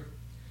bouncer,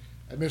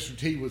 and Mr.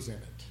 T was in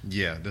it.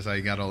 Yeah, that's how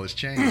he got all his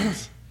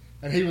chains.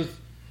 And he was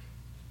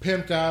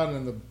pimped out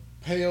in the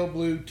pale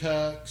blue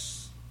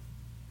tux,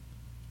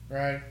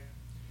 right?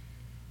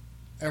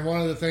 And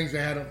one of the things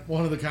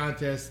one of the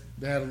contests,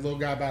 they had a little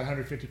guy about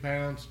 150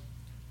 pounds,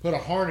 put a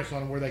harness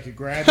on him where they could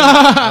grab him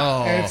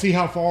and see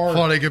how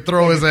far they could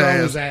throw his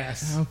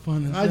ass. How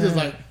fun is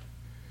that?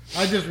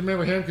 I just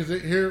remember him because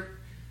here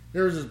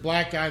was this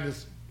black guy in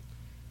this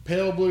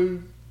pale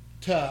blue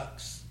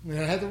tux, and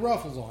it had the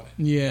ruffles on it,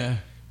 Yeah.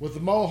 with the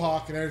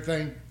mohawk and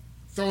everything,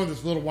 throwing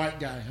this little white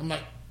guy. I'm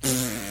like,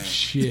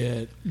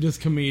 Shit.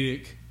 Just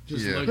comedic.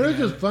 Just Yeah. looking but it's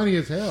at just funny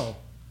as hell.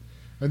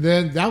 And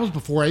then that was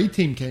before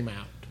A-Team came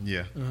out.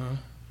 Yeah.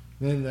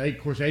 Then of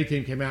course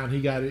A-Team came out and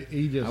he got it.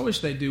 He just I wish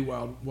they do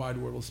Wide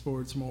World of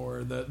Sports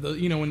more. The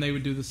when they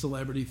would do the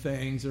celebrity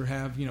things or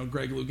have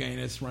Greg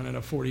Louganis running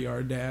a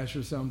 40-yard dash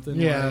or something.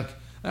 Yeah. Like,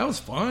 that was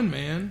fun,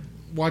 man.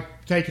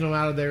 taking them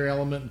out of their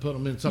element and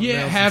putting them in something else.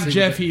 Yeah, and have see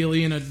Jeff what they-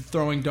 Healy in a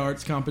throwing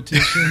darts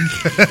competition.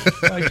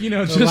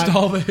 Just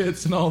all the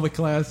hits and all the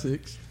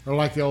classics. Or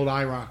like the old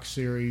IROC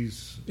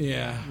series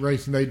Yeah.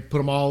 racing, they'd put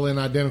them all in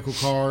identical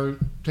cars,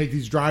 take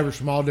these drivers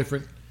from all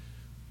different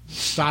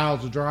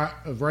styles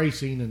of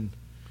racing and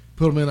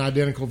put them in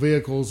identical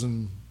vehicles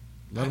and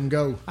let them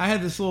go. I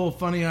had this little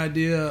funny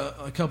idea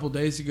a couple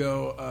days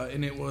ago,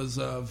 and it was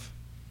of,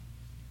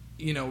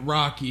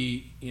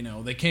 Rocky.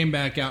 They came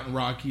back out and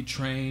Rocky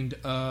trained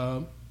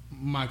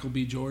Michael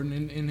B.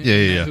 Jordan,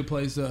 who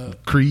plays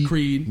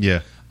Creed.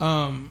 Yeah.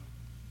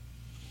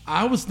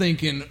 I was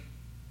thinking,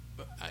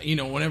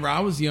 whenever I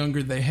was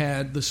younger, they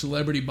had the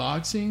celebrity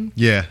boxing.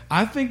 Yeah.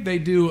 I think they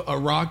do a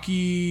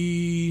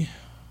Rocky.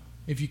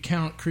 If you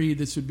count Creed,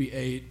 this would be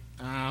 8.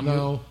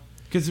 No.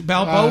 Because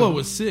Balboa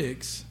was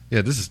 6.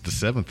 Yeah, this is the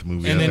 7th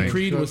movie, And I then think.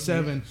 Creed was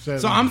 7. 7.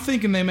 So I'm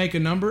thinking they make a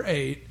number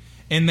 8,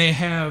 and they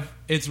have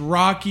it's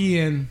Rocky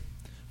and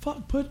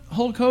put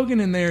Hulk Hogan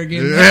in there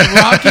again.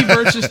 Rocky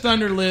versus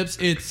Thunder Lips.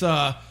 It's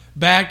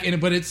back in,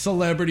 but it's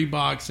celebrity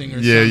boxing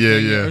or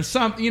something. Or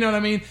something. You know what I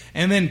mean?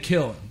 And then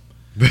kill him.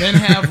 Then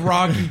have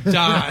Rocky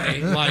die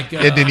like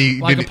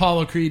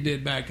Apollo Creed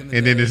did back in the day.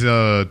 And then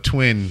his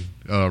twin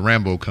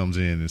Rambo comes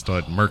in and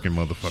start murking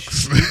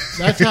motherfuckers.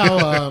 That's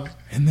how.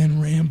 And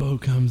then Rambo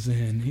comes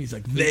in. He's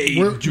like, they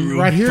drew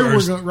right here.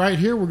 first.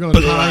 We're going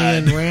to tie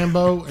in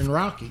Rambo and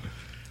Rocky.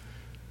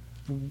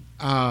 When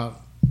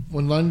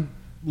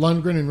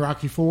Lundgren in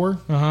Rocky 4,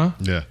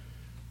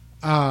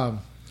 Yeah.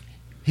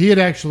 he had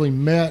actually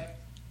met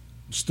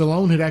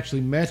Stallone. Had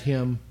actually met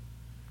him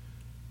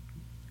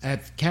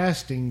at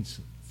castings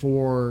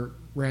for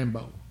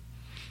Rambo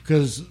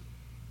because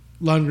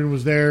Lundgren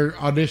was there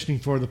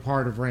auditioning for the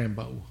part of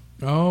Rambo.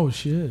 Oh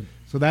shit!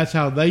 So that's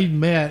how they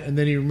met, and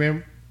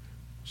then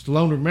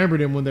Stallone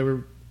remembered him when they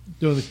were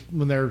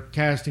when they were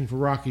casting for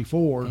Rocky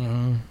 4,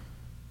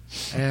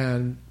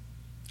 and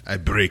I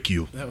break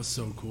you. That was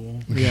so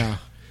cool. yeah,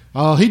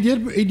 he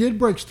did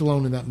break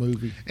Stallone in that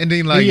movie. And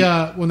then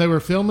when they were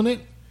filming it,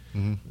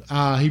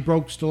 he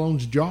broke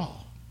Stallone's jaw.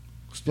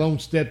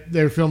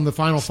 They were filming the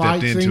final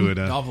fight into scene. it.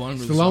 Dolph Lundgren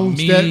was Stallone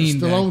mean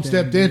Stallone back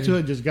stepped then, into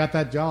it, just got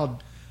that jaw.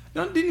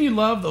 Now, didn't you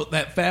love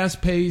that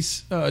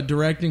fast-paced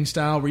directing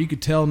style where you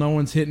could tell no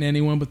one's hitting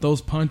anyone, but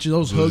those punches,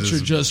 those hooks are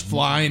just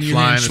flying. You're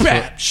flying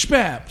spap,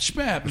 spap,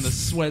 spap, and the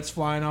sweat's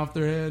flying off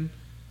their head.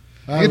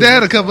 They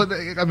had a couple.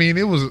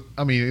 It was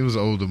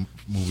an older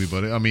movie,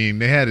 but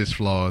they had its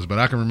flaws. But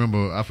I can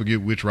remember, I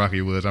forget which Rocky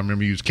it was. I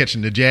remember he was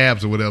catching the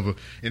jabs or whatever,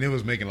 and it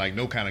was making like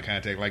no kind of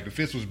contact. Like the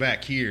fist was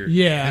back here,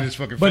 Yeah, and his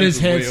fucking but face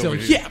his was way head still,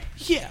 over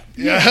here.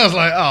 yeah. I was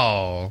like,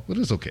 oh, but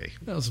it's okay.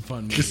 That was a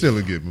fun movie. It's still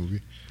a good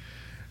movie.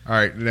 All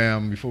right, now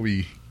before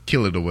we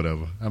kill it or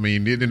whatever,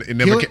 it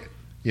never. Kill it?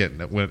 Yeah,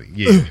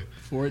 yeah.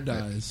 Before it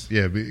dies.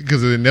 Yeah,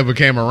 because it never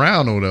came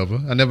around or whatever.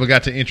 I never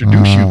got to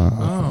introduce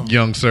you,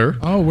 young sir.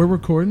 Oh, we're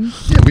recording?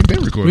 Yeah, we've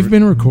been recording. We've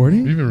been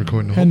recording? We've been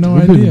recording the Had whole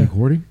no time. idea.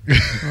 Recording.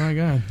 Oh, my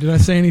God. Did I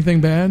say anything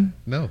bad?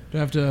 No. Do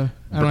I have to?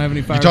 I don't have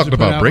any fires You talked to put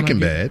about out when I Breaking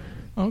get-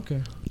 Bad.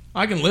 Okay.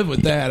 I can live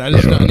with that. I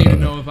just don't need to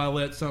know if I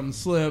let something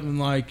slip and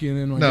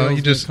then my No, girl's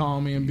you just- gonna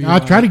call me and be I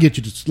like, tried to get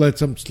you to let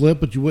something slip,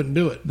 but you wouldn't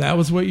do it. that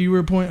was what you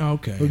were pointing.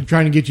 Okay. I'm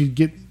trying to get you to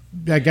get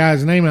that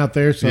guy's name out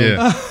there. So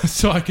Yeah.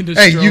 So I can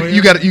destroy Hey,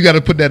 you got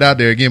to put that out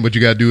there again, but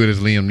you got to do it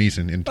as Liam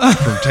Neeson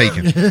from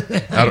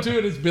Taken. I'll do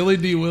it as Billy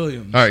D.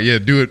 Williams. All right, yeah,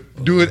 do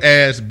it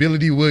as Billy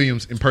D.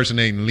 Williams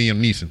impersonating Liam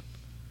Neeson.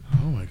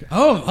 Oh my God.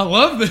 Oh, I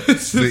love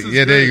this. This is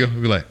Yeah, there you great.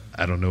 go. Be like,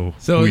 I don't know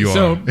So who you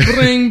are.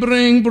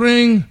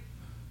 bring.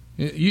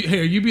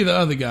 You be the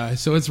other guy.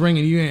 So it's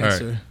ringing. You All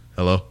answer. right.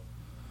 Hello.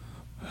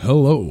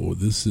 Hello,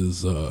 this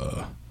is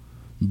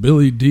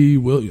Billy D.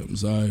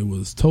 Williams. I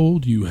was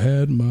told you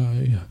had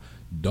my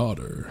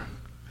daughter.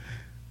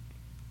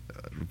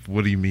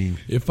 What do you mean?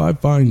 If I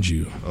find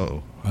you,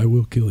 Oh, I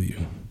will kill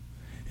you.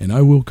 and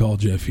I will call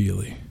Jeff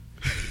Healy,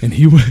 and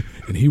he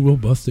will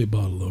bust a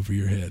bottle over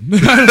your head.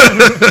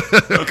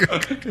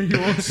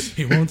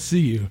 he won't see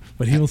you,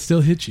 but he will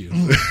still hit you.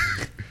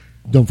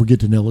 Don't forget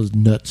to nail his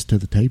nuts to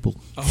the table.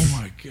 Oh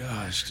my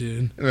gosh,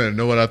 dude! You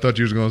know what I thought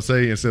you was gonna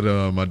say? Instead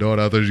of my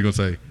daughter, I thought you was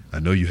gonna say, "I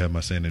know you have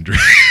my San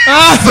Andreas."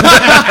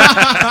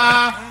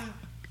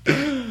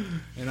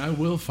 And I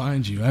will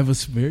find you. I have a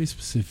very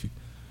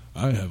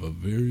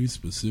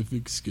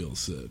specific skill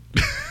set.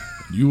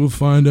 You will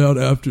find out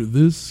after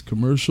this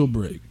commercial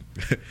break.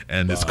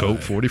 And it's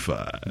Colt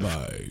 45.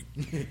 By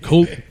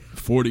Colt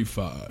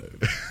 45.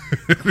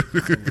 I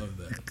love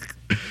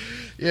that.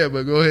 Yeah,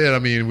 but go ahead. I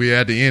mean, we're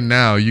at the end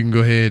now. You can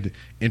go ahead,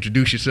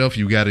 introduce yourself.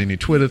 You got any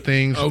Twitter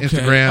things, Okay.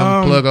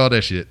 Instagram, plug all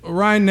that shit.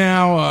 Right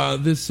now,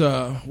 this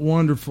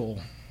wonderful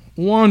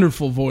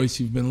voice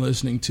you've been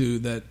listening to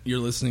that you're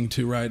listening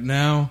to right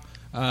now.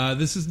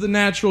 This is the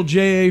Natural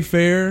J.A.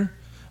 Fair.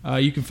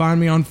 You can find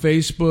me on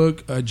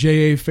Facebook,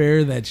 J.A.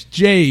 Fair. That's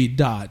J.A.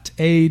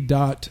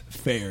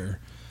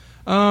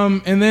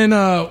 And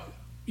then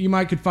you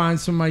might could find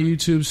some of my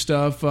YouTube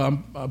stuff.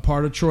 I'm a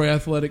part of Troy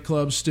Athletic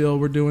Club still.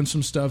 We're doing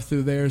some stuff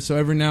through there. So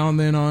every now and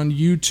then on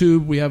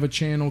YouTube, we have a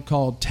channel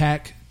called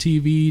TAC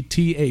TV,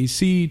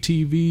 TAC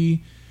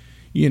TV.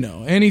 You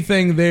know,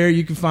 anything there,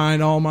 you can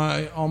find all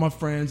my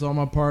friends, all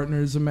my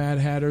partners, the Mad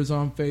Hatters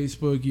on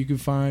Facebook. You can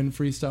find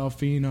Freestyle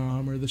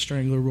Phenom or the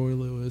Strangler Roy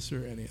Lewis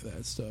or any of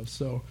that stuff.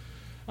 So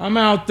I'm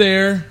out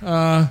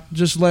there.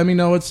 Just let me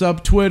know what's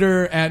up.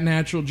 Twitter at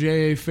Natural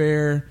JA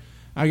Fair.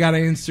 I got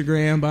an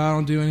Instagram, but I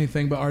don't do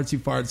anything but artsy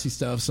fartsy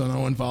stuff, so no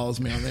one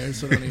follows me on there,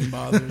 so don't even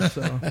bother.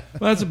 So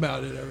that's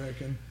about it, I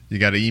reckon. You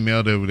got an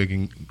email that they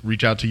can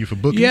reach out to you for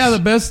bookings? Yeah,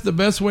 the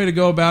best way to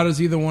go about it is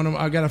either one of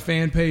them. I got a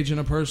fan page and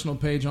a personal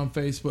page on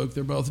Facebook.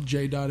 They're both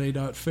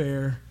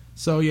j.a.fair.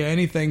 So yeah,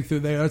 anything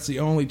through there. That's the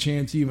only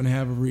chance you even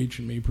have of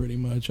reaching me. Pretty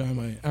much,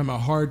 I'm a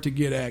hard to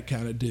get at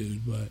kind of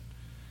dude. But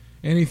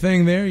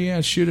anything there,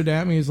 yeah, shoot it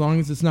at me as long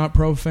as it's not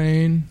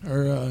profane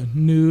or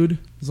nude.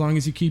 As long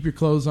as you keep your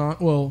clothes on.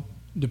 Well,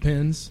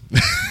 depends.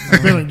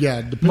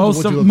 Depends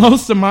Most on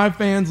what of my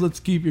fans,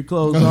 let's keep your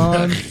clothes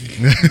on.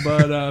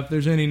 But if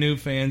there's any new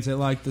fans that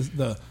like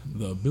the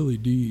Billy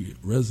D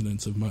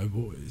resonance of my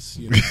voice,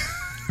 you know,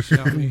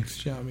 shout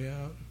me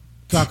out.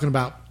 Talking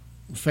about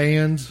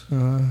fans,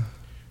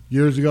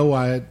 years ago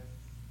I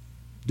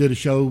did a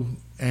show,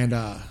 and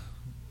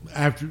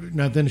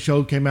then the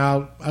show came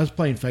out. I was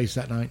playing face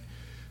that night,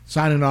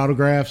 signing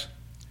autographs.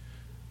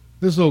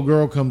 This little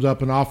girl comes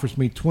up and offers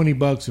me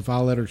 $20 if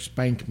I'll let her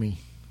spank me.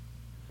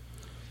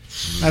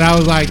 And I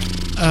was like,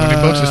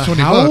 $20 is $20.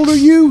 How old are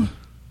you?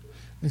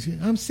 And she,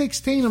 I'm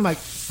 16. I'm like,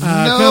 No.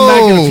 come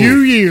back in a few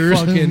years.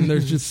 Fucking,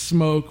 there's just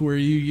smoke where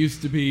you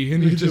used to be,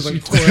 and you just like, you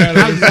tore out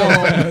of your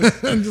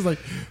ass. I'm just like,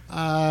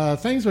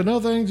 thanks but no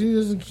thanks.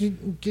 You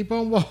just keep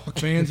on walking.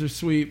 Fans are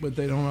sweet, but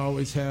they don't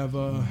always have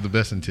the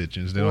best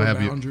intentions. They don't have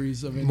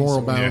boundaries of any moral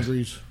sort.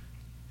 boundaries.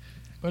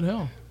 But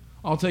hell,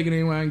 I'll take it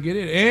any way I can get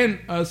it.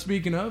 And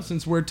speaking of,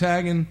 since we're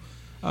tagging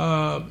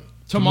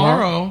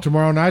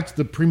tomorrow night's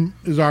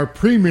is our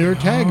premier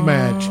tag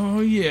match.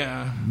 Oh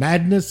yeah,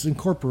 Madness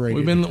Incorporated.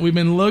 We've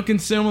been looking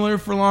similar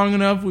for long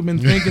enough. We've been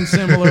thinking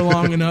similar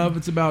long enough.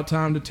 It's about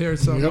time to tear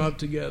something up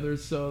together.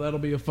 So that'll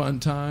be a fun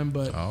time.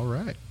 But all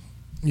right.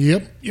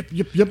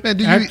 Yep. Man,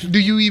 do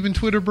you even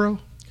Twitter, bro?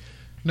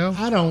 No,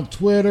 I don't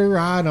Twitter.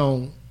 I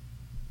don't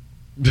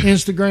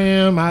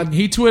Instagram.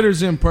 He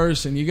Twitters in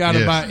person. You got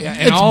to buy.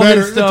 And It's all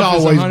better. his stuff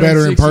It's always is 160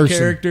 better in person.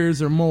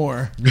 characters or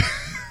more.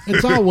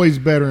 It's always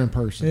better in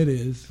person. It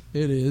is.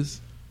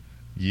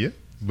 Yeah,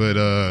 but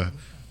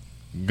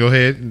go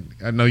ahead.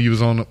 I know you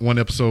was on one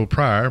episode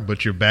prior,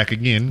 but you're back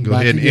again. Go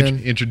ahead and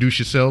introduce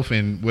yourself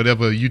and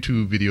whatever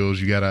YouTube videos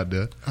you got out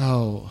there.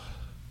 Oh,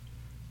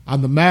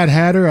 I'm the Mad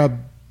Hatter. I've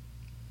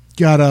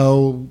got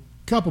a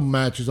couple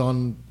matches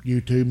on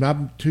YouTube,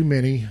 not too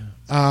many.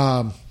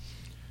 I've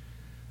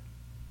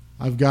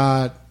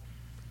got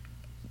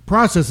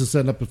process of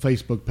setting up a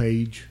Facebook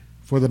page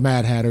for the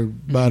Mad Hatter,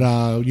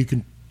 but you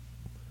can.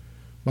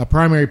 My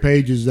primary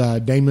page is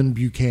Damon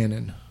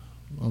Buchanan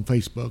on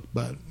Facebook,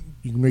 but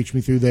you can reach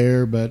me through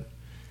there. But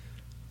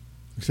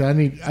so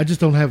I just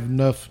don't have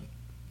enough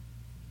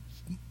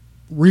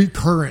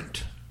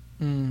recurrent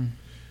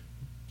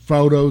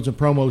photos and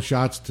promo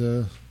shots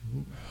to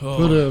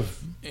put a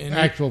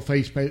actual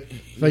Facebook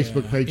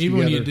page Even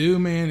together. when you do,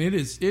 man, it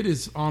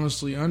is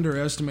honestly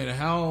underestimated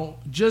how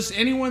just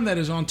anyone that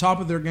is on top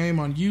of their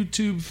game on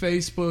YouTube,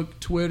 Facebook,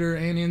 Twitter,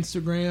 and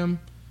Instagram.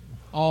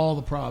 All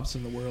the props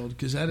in the world,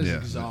 because that is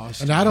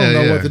exhausting. And I don't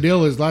know what the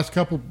deal is. Last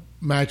couple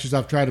matches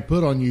I've tried to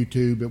put on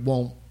YouTube, it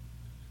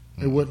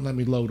wouldn't let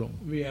me load them.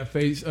 Yeah,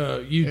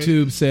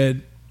 YouTube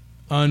said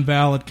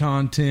invalid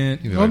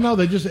content. Oh no,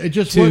 it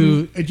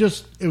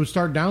would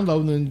start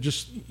downloading and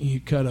just you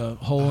cut a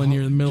hole in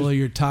your middle of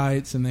your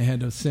tights, and they had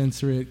to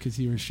censor it because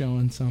you were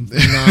showing something.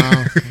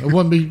 No, it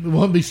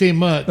wouldn't be seeing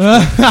much.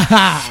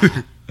 Yeah,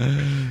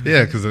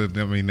 because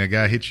that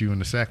guy hit you in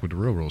the sack with the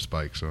railroad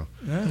spike. So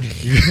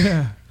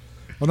yeah.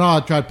 Well, no, I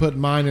tried putting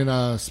mine in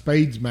a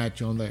Spades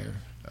match on there,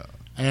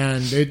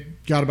 and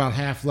it got about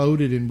half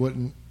loaded and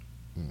wouldn't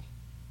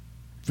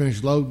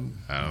finish loading.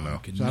 I don't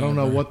know. So I don't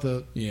know what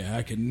the. Yeah,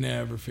 I could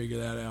never figure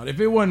that out. If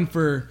it wasn't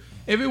for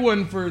the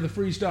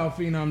freestyle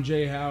phenom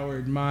Jay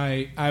Howard,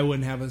 I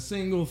wouldn't have a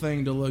single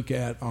thing to look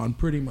at on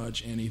pretty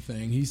much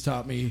anything. He's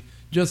taught me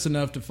just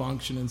enough to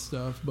function and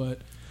stuff.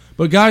 But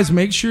guys,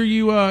 make sure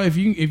you if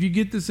you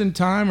get this in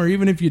time, or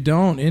even if you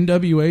don't,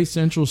 NWA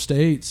Central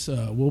States,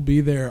 we'll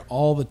be there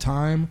all the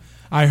time.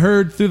 I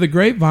heard through the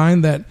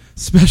grapevine that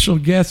special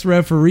guest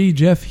referee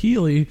Jeff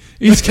Healy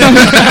is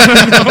coming out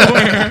of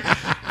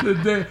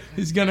nowhere.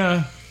 He's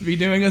gonna be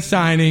doing a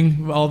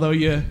signing. Although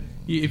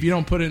if you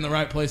don't put it in the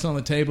right place on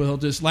the table,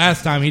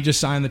 last time he just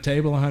signed the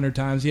table 100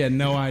 times. He had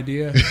no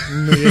idea.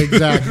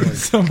 Exactly.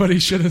 Somebody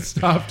should have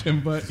stopped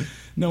him, but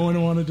no one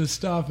wanted to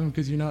stop him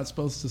because you're not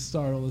supposed to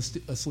startle a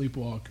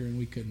sleepwalker, and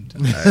we couldn't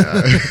tell.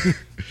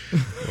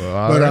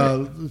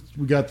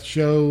 We got the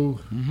show.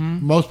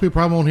 Mm-hmm. Most people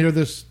probably won't hear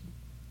this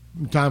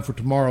in time for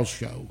tomorrow's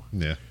show.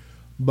 Yeah.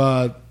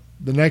 But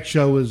the next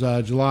show is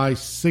July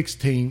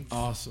 16th.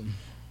 Awesome.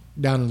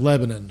 Down in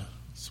Lebanon.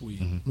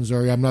 Sweet.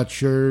 Missouri. I'm not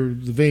sure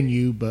the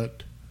venue,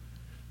 but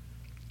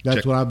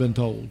that's what I've been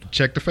told.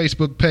 Check the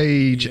Facebook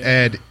page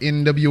at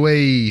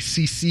NWA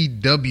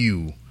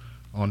CCW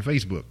on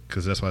Facebook,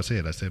 because that's what I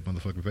said. I said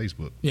motherfucking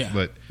Facebook. Yeah.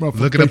 But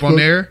look it up on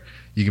there.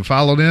 You can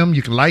follow them.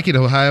 You can like it,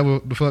 or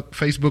however the fuck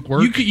Facebook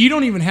works. You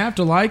don't even have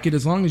to like it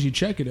as long as you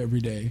check it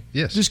every day.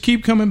 Yes. Just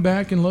keep coming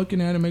back and looking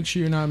at it. Make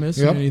sure you're not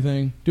missing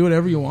anything. Do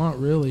whatever you want,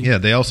 really. Yeah,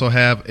 they also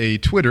have a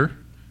Twitter,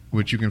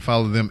 which you can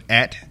follow them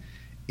at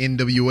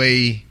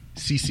NWA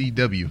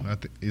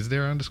CCW. Is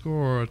there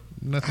underscore or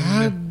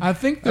nothing? I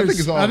think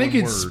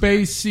it's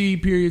space C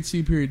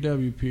period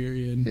W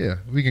period. Yeah,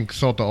 we can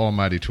consult the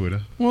almighty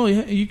Twitter. Well,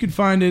 yeah, you could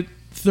find it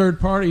third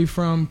party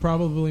from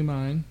probably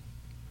mine.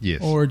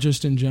 Yes. Or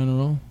just in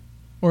general.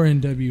 Or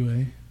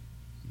NWA.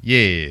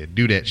 Yeah,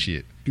 do that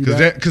shit.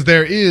 Because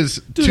there is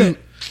Do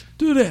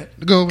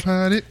that. Go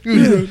behind it.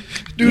 Do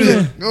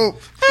that. Go.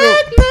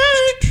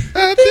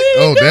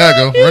 Oh, there I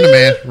go.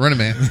 Running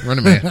man.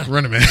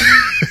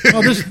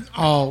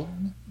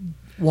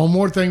 One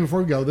more thing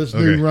before we go. This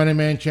new Running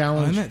Man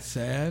challenge. Isn't that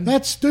sad?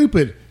 That's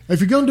stupid. If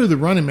you're going to do the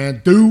Running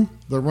Man, do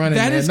the Running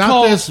Man. That is not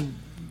called this.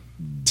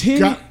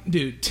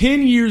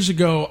 10 years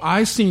ago,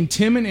 I seen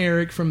Tim and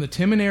Eric from the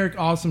Tim and Eric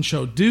Awesome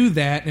Show do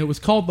that, and it was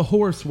called the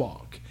Horse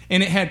Walk,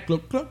 and it had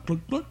cluck cluck cluck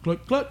cluck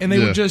cluck cluck, and they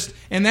would just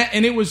and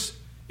it was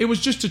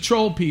just to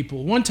troll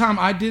people. One time,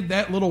 I did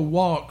that little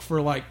walk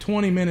for like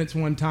 20 minutes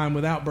one time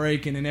without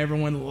breaking, and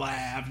everyone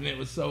laughed, and it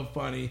was so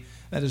funny.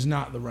 That is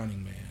not the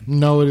Running Man.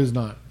 No, it is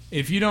not.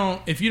 If you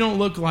don't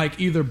look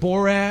like either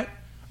Borat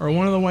or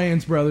one of the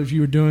Wayans brothers,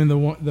 you were doing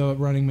the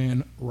Running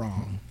Man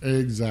wrong.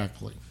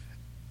 Exactly.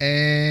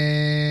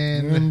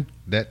 And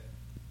that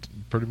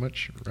pretty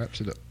much wraps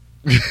it up.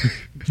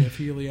 Jeff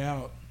Healy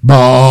out.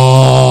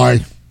 Bye.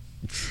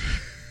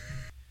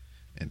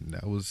 And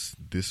that was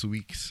this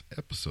week's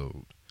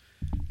episode.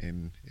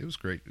 And it was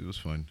great. It was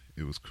fun.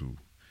 It was cool.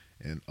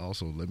 And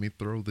also, let me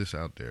throw this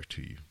out there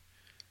to you.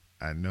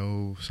 I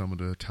know some of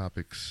the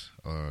topics,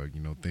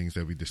 things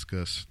that we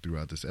discussed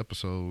throughout this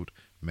episode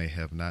may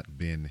have not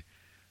been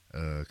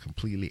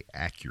completely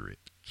accurate.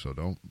 So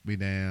don't be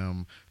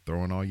damn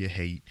throwing all your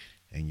hate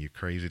and your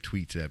crazy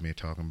tweets at me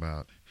talking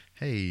about,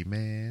 hey,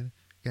 man,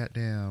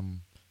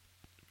 goddamn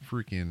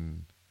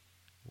freaking,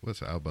 I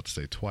was about to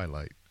say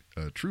Twilight,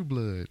 True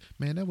Blood.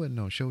 Man, that wasn't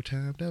on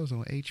Showtime. That was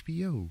on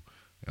HBO.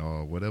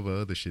 Or whatever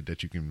other shit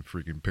that you can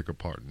freaking pick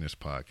apart in this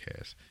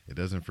podcast. It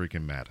doesn't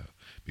freaking matter,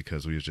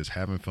 because we was just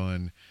having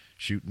fun,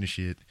 shooting the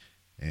shit,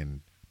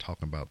 and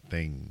talking about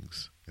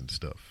things and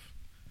stuff.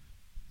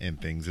 And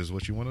things is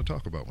what you want to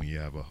talk about when you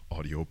have an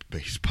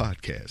audio-based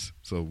podcast.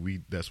 So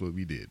that's what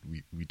we did.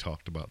 We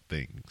talked about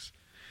things.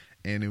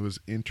 And it was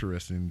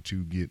interesting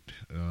to get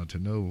to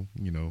know,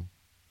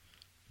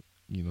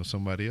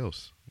 somebody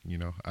else.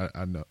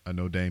 I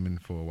know Damon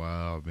for a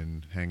while. I've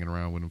been hanging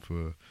around with him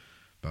for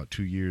about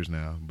 2 years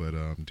now, but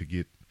to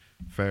get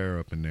Fair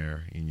up in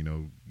there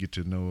and get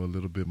to know a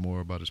little bit more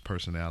about his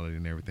personality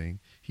and everything,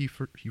 he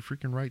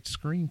freaking writes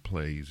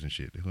screenplays and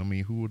shit. I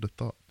mean, who would have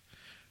thought?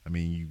 I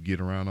mean, you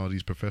get around all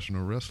these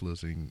professional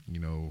wrestlers and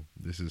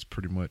this is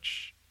pretty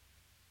much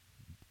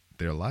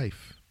their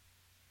life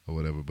or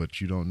whatever, but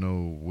you don't know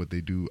what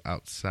they do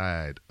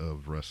outside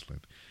of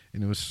wrestling,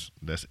 and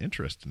that's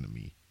interesting to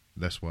me.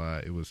 That's why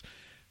it was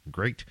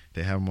great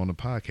to have him on the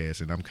podcast,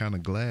 and I'm kind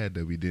of glad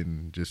that we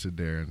didn't just sit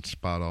there and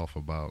spot off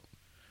about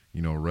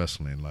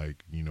wrestling,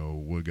 like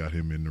what got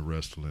him into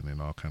wrestling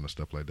and all kind of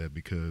stuff like that,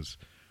 because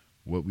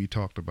what we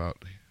talked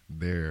about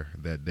there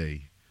that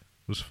day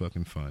was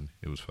fucking fun.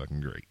 It was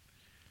fucking great.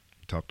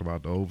 We talked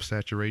about the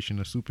oversaturation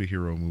of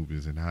superhero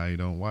movies and how you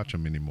don't watch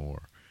them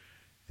anymore,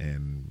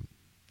 and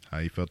how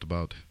he felt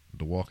about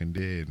The Walking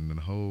Dead and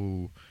the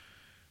whole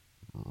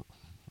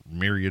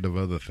myriad of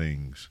other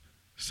things,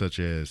 such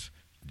as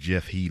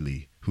Jeff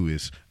Healy, who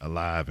is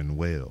alive and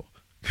well.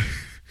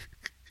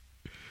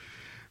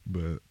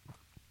 But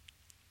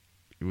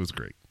it was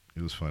great.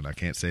 It was fun. I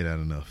can't say that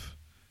enough.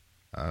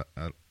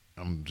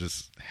 I'm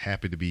just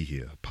happy to be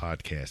here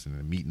podcasting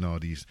and meeting all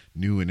these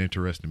new and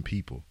interesting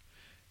people.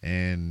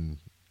 And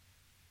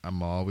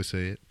I'm always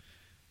say it.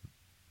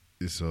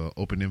 It's an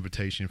open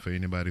invitation for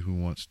anybody who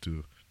wants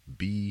to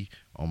be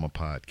on my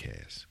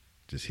podcast.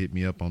 Just hit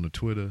me up on the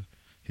Twitter,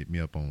 hit me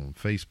up on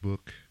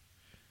Facebook,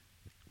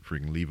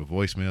 freaking leave a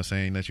voicemail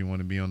saying that you want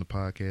to be on the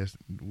podcast.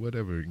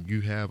 Whatever.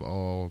 You have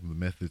all the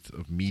methods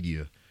of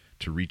media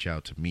to reach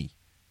out to me.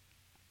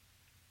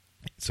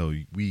 So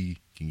we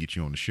can get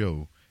you on the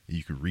show and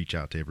you can reach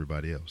out to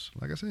everybody else.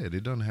 Like I said,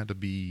 it doesn't have to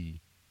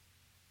be,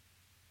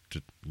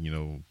 it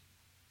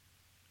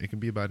can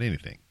be about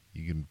anything.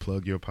 You can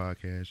plug your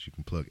podcast. You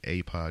can plug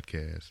a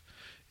podcast.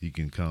 You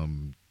can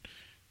come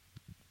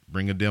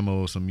bring a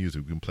demo of some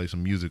music. We can play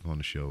some music on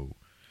the show.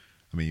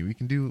 I mean, we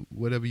can do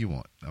whatever you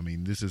want. I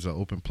mean, this is an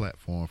open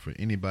platform for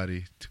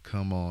anybody to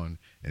come on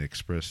and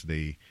express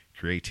their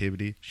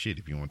creativity. Shit,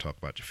 if you want to talk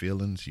about your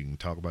feelings, you can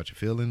talk about your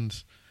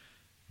feelings.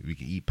 We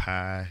can eat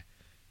pie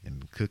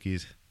and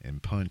cookies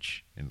and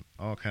punch and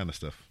all kind of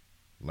stuff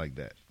like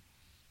that.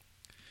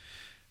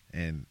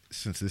 And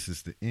since this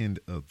is the end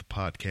of the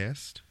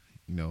podcast,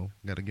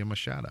 got to give my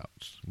shout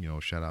outs.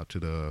 Shout out to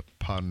the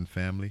Podden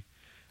family.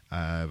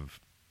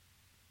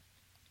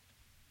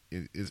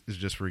 It's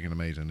just freaking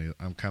amazing.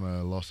 I'm kind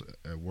of lost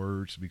at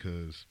words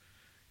because,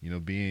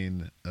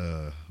 being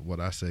what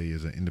I say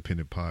is an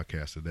independent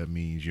podcaster, that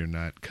means you're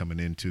not coming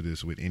into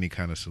this with any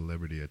kind of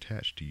celebrity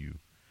attached to you.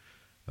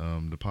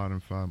 The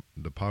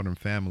Podden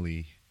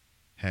family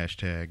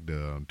hashtag,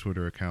 the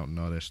Twitter account and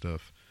all that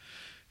stuff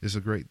is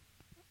a great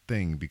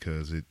thing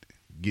because it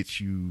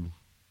gets you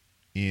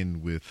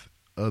in with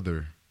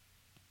other,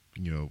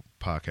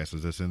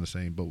 podcasters that's in the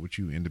same boat with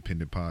you,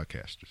 independent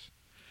podcasters.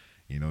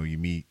 You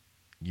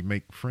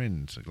make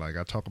friends. Like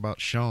I talk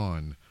about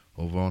Sean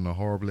over on the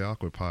Horribly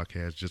Awkward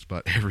podcast just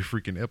about every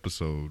freaking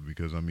episode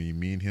because, me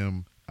and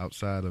him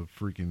outside of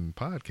freaking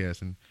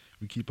podcasting,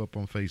 we keep up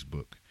on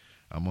Facebook.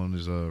 I'm on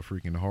his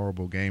freaking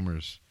Horrible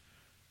Gamers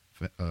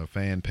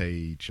fan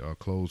page or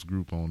closed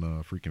group on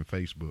freaking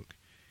Facebook.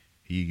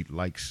 He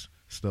likes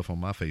stuff on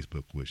my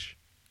Facebook, which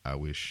I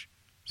wish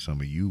some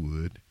of you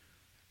would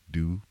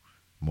do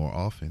more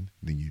often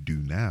than you do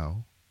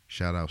now.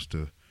 Shout outs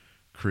to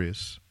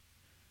Chris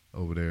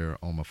over there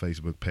on my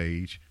Facebook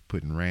page,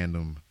 putting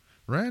random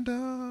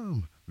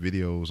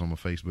videos on my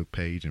Facebook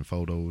page and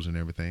photos and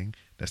everything.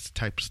 That's the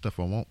type of stuff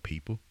I want,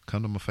 people.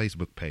 Come to my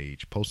Facebook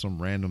page, post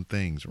some random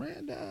things,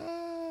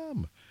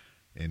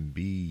 and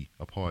be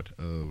a part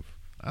of,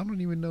 I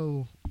don't even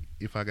know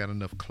if I got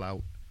enough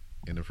clout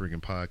in the freaking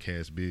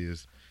podcast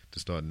biz to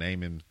start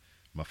naming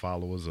my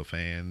followers or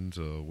fans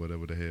or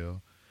whatever the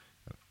hell.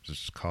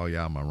 Just call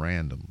y'all my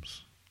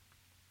randoms.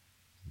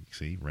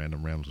 See,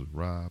 Random Rambles with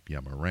Rob.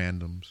 Y'all my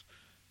randoms.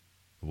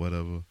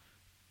 Whatever.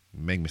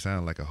 Make me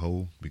sound like a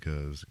hoe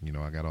because,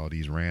 I got all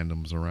these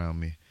randoms around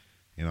me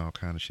and all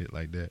kind of shit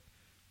like that.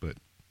 But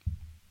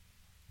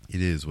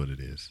it is what it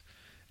is.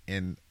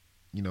 And,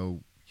 y'all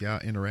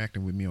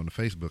interacting with me on the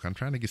Facebook. I'm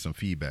trying to get some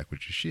feedback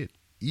with your shit.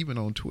 Even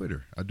on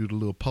Twitter. I do the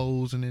little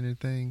polls and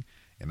anything.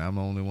 And I'm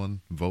the only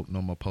one voting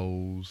on my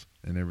polls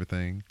and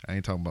everything. I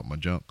ain't talking about my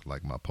junk,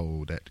 like my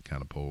poll, that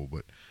kind of poll.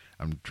 But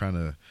I'm trying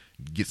to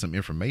get some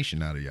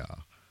information out of y'all.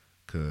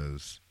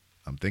 Because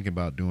I'm thinking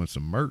about doing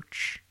some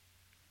merch.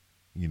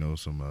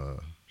 Some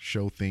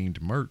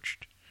show-themed merch.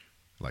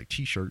 Like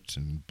T-shirts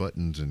and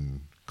buttons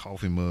and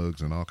coffee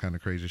mugs and all kind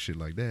of crazy shit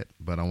like that.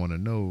 But I want to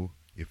know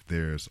if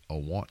there's a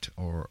want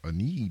or a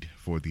need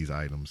for these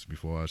items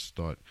before I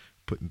start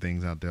putting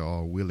things out there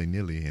all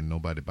willy-nilly and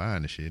nobody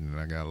buying the shit. And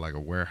I got like a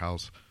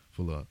warehouse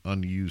full of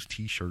unused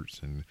T-shirts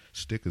and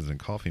stickers and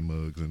coffee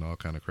mugs and all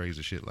kind of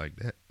crazy shit like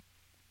that.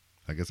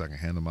 I guess I can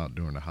hand them out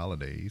during the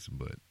holidays,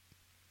 but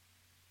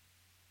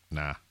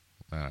nah.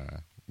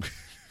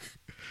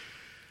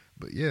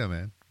 But yeah,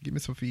 man, give me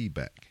some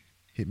feedback.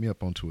 Hit me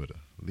up on Twitter.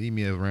 Leave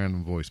me a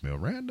random voicemail.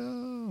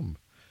 Random.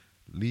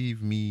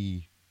 Leave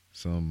me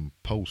some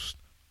post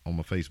on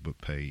my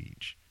Facebook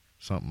page.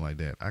 Something like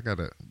that. I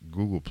got a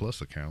Google Plus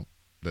account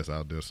that's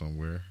out there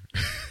somewhere.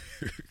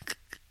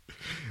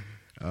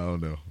 I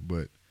don't know.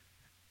 But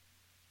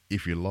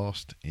if you're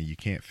lost and you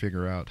can't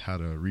figure out how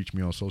to reach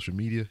me on social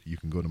media, you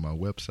can go to my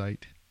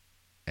website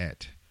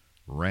at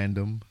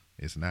random.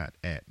 It's not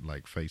at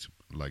like Facebook,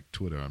 like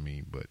Twitter,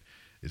 but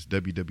it's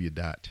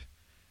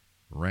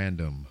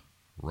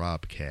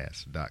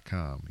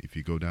www.randomrobcast.com. If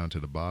you go down to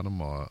the bottom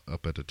or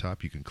up at the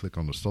top, you can click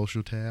on the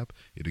social tab.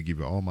 It'll give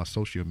you all my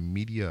social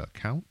media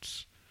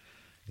accounts.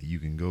 You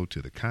can go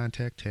to the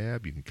contact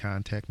tab. You can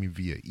contact me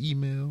via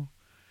email.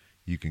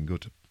 You can go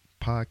to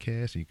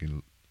podcasts. You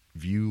can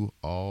view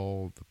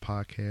all the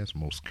podcasts,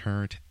 most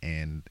current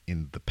and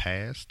in the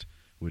past,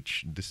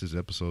 which this is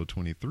episode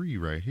 23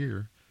 right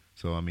here.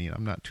 So,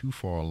 I'm not too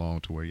far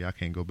along to where y'all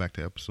can go back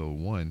to episode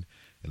 1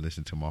 and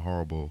listen to my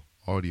horrible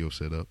audio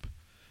setup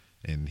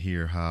and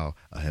hear how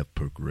I have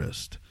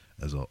progressed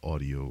as an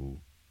audio,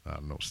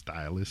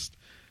 stylist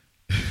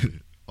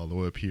all the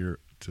way up here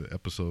to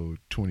episode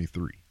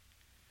 23.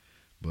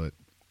 But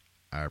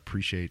I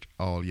appreciate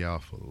all y'all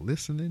for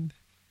listening.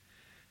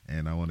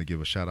 And I want to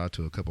give a shout out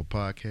to a couple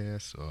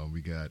podcasts.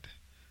 We got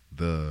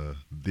the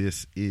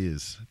This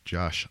Is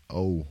Josh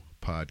O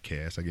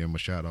podcast. I gave him a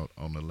shout out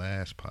on the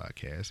last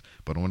podcast,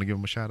 but I want to give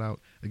him a shout out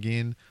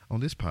again on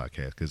this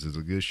podcast because it's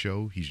a good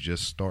show. He's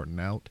just starting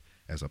out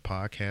as a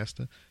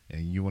podcaster,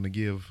 and you want to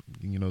give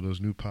those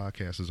new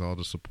podcasters all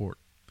the support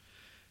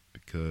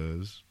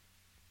because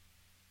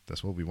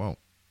that's what we want.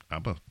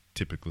 I'm a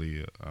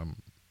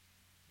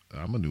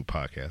new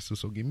podcaster,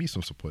 so give me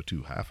some support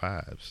too. High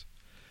fives.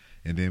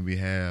 And then we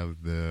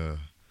have the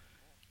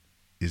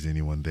Is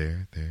Anyone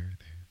There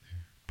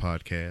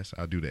podcast.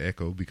 I'll do the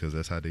echo because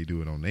that's how they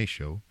do it on their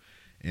show.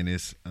 And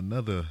it's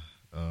another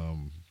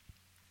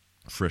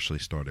freshly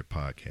started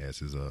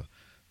podcast. It's a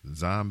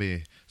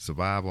zombie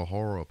survival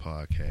horror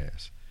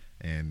podcast.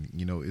 And,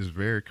 it's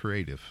very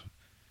creative.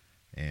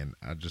 And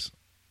I just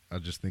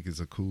think it's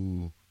a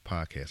cool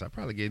podcast. I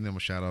probably gave them a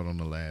shout out on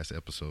the last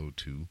episode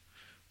too.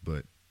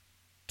 But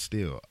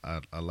still,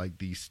 I like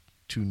these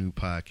two new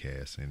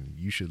podcasts, and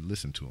you should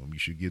listen to them. You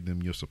should give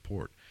them your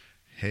support.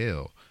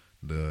 Hell,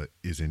 the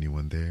Is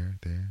Anyone There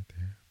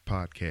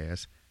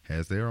podcast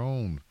has their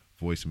own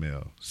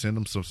voicemail. Send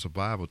them some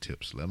survival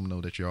tips. Let them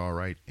know that you're all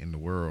right in the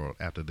world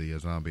after the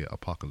zombie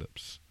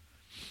apocalypse.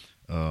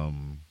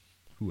 Who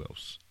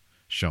else?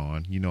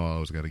 Sean. I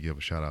always got to give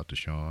a shout out to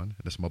Sean.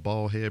 That's my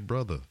bald head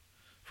brother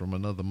from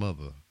another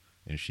mother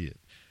and shit.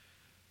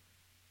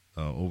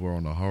 Over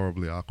on the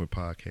Horribly Awkward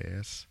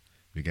podcast,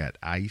 we got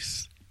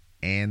Ice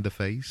and The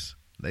Face.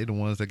 They the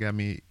ones that got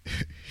me.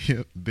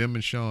 Them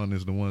and Sean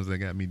is the ones that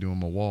got me doing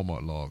my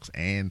Walmart logs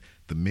and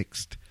the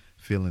Mixed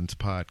Feelings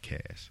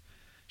podcast.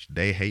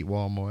 They hate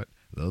Walmart.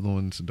 The other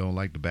ones don't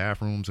like the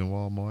bathrooms in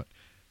Walmart.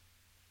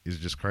 It's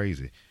just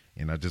crazy.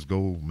 And I just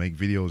go make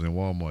videos in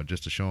Walmart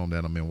just to show them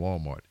that I'm in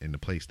Walmart in the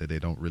place that they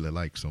don't really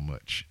like so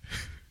much.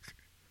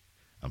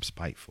 I'm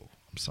spiteful.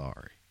 I'm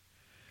sorry.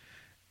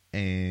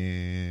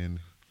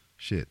 And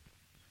shit.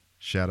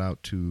 Shout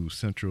out to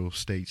Central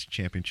States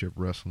Championship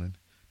Wrestling.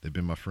 They've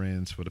been my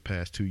friends for the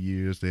past 2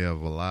 years. They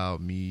have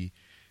allowed me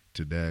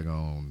to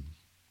daggone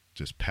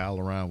just pal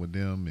around with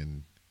them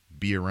and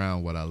be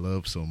around what I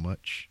love so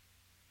much.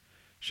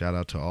 Shout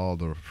out to all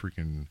the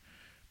freaking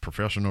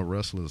professional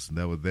wrestlers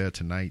that were there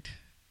tonight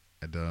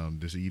at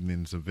this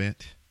evening's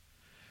event.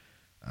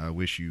 I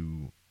wish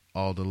you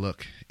all the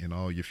luck in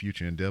all your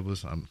future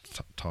endeavors. I'm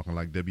talking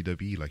like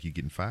WWE, like you're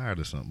getting fired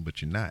or something,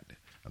 but you're not.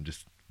 I'm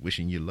just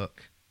wishing you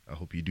luck. I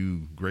hope you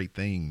do great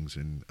things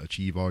and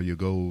achieve all your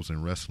goals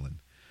in wrestling.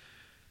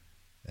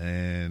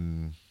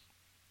 And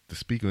to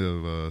speak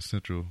of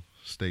Central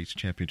States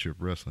Championship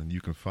Wrestling,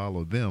 you can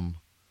follow them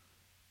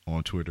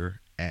on Twitter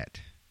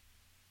at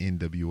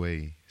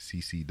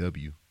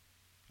NWACCW,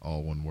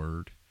 all one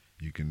word.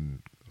 You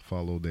can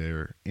follow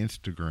their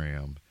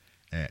Instagram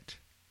at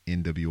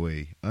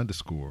NWA_CCW.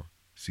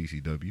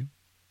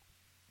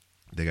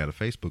 They got a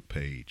Facebook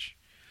page.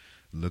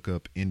 Look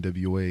up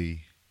NWACCW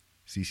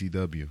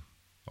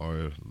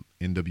or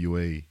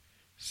NWA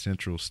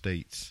Central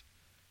States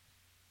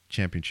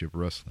Championship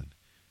Wrestling.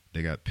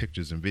 They got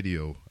pictures and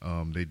video.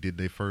 They did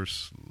their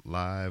first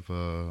live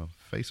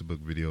Facebook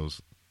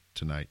videos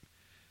tonight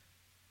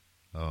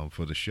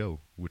for the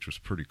show, which was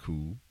pretty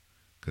cool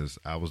because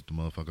I was the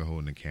motherfucker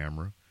holding the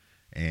camera.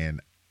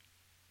 And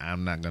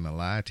I'm not going to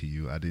lie to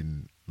you, I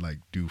didn't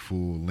do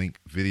full length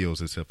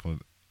videos except for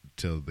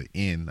till the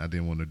end. I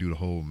didn't want to do the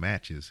whole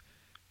matches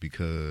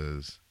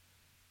because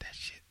that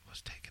shit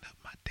was taking up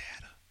my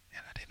data,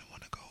 and I didn't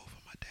want to go over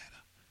my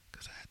data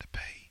because I had to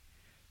pay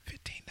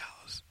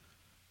 $15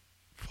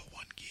 for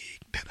 1 gig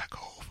that I go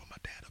over my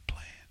data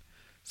plan.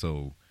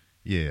 So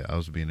yeah, I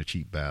was being a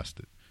cheap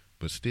bastard,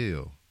 but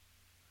still,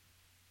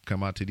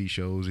 come out to these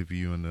shows if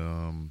you're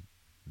in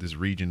this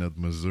region of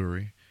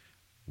Missouri.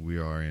 We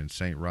are in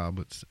St.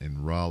 Roberts,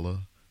 in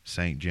Rolla,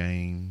 St.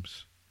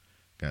 James,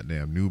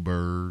 goddamn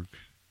Newburgh,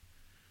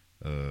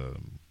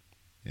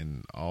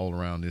 and all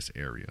around this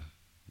area.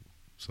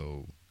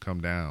 So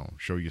come down,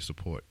 show your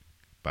support,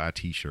 buy a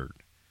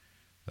t-shirt,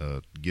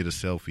 get a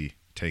selfie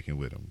taken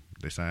with them.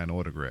 They sign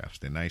autographs.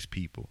 They're nice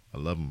people. I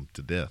love them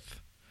to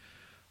death.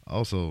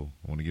 Also,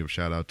 I want to give a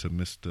shout out to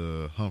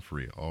Mr.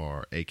 Humphrey,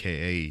 or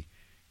AKA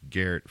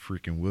Garrett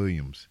freaking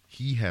Williams.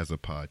 He has a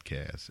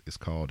podcast. It's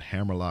called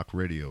Hammerlock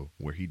Radio,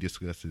 where he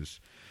discusses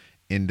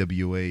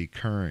NWA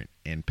current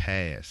and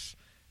past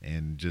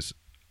and just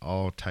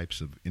all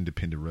types of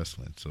independent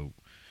wrestling. So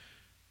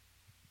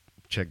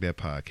check that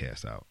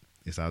podcast out.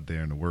 It's out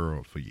there in the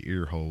world for your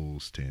ear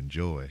holes to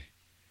enjoy.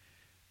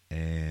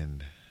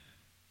 And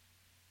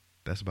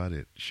that's about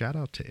it. Shout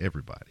out to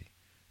everybody.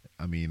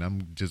 I mean,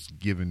 I'm just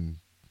giving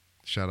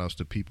shout outs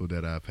to people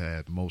that I've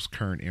had most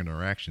current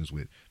interactions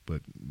with,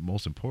 but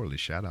most importantly,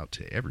 shout out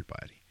to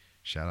everybody.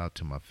 Shout out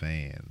to my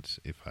fans,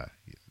 if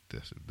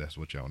that's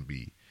what y'all want to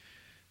be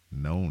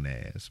known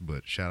as.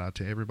 But shout out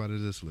to everybody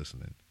that's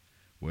listening,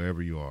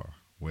 wherever you are,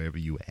 wherever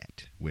you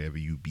at, wherever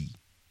you be.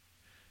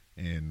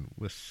 And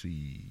let's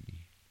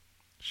see.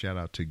 Shout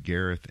out to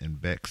Gareth and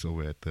Bex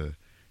over at the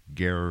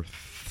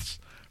Gareth's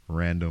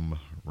Random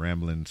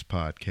Ramblings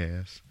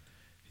podcast.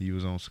 He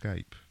was on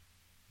Skype.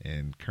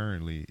 And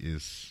currently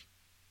it's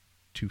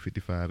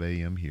 2:55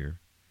 a.m. here,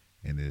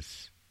 and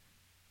it's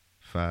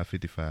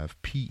 5:55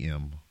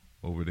 p.m.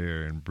 over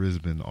there in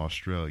Brisbane,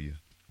 Australia.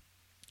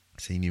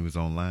 Seen he was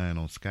online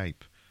on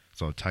Skype,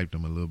 so I typed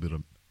him a little bit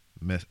of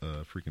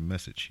freaking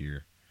message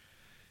here,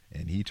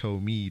 and he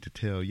told me to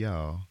tell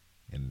y'all,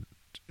 and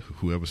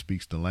whoever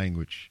speaks the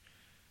language,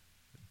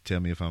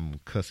 tell me if I'm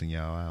cussing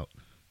y'all out,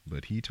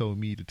 but he told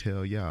me to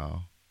tell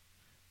y'all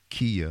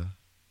Kia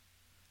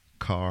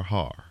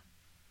Karhar,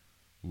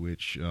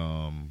 which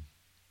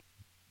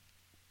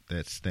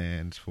that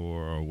stands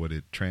for, or what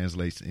it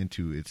translates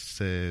into, it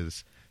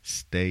says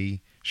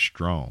stay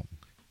strong.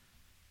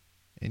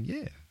 And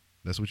yeah,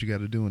 that's what you got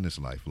to do in this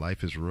life.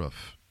 Life is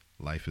rough,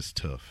 life is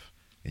tough,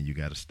 and you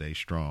got to stay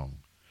strong.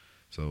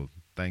 So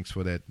thanks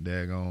for that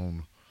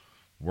daggone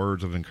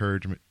words of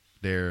encouragement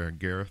there,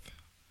 Gareth.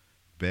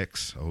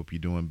 Bex, I hope you're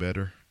doing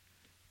better,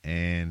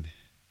 and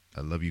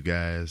I love you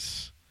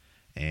guys,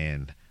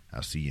 and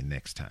I'll see you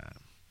next time.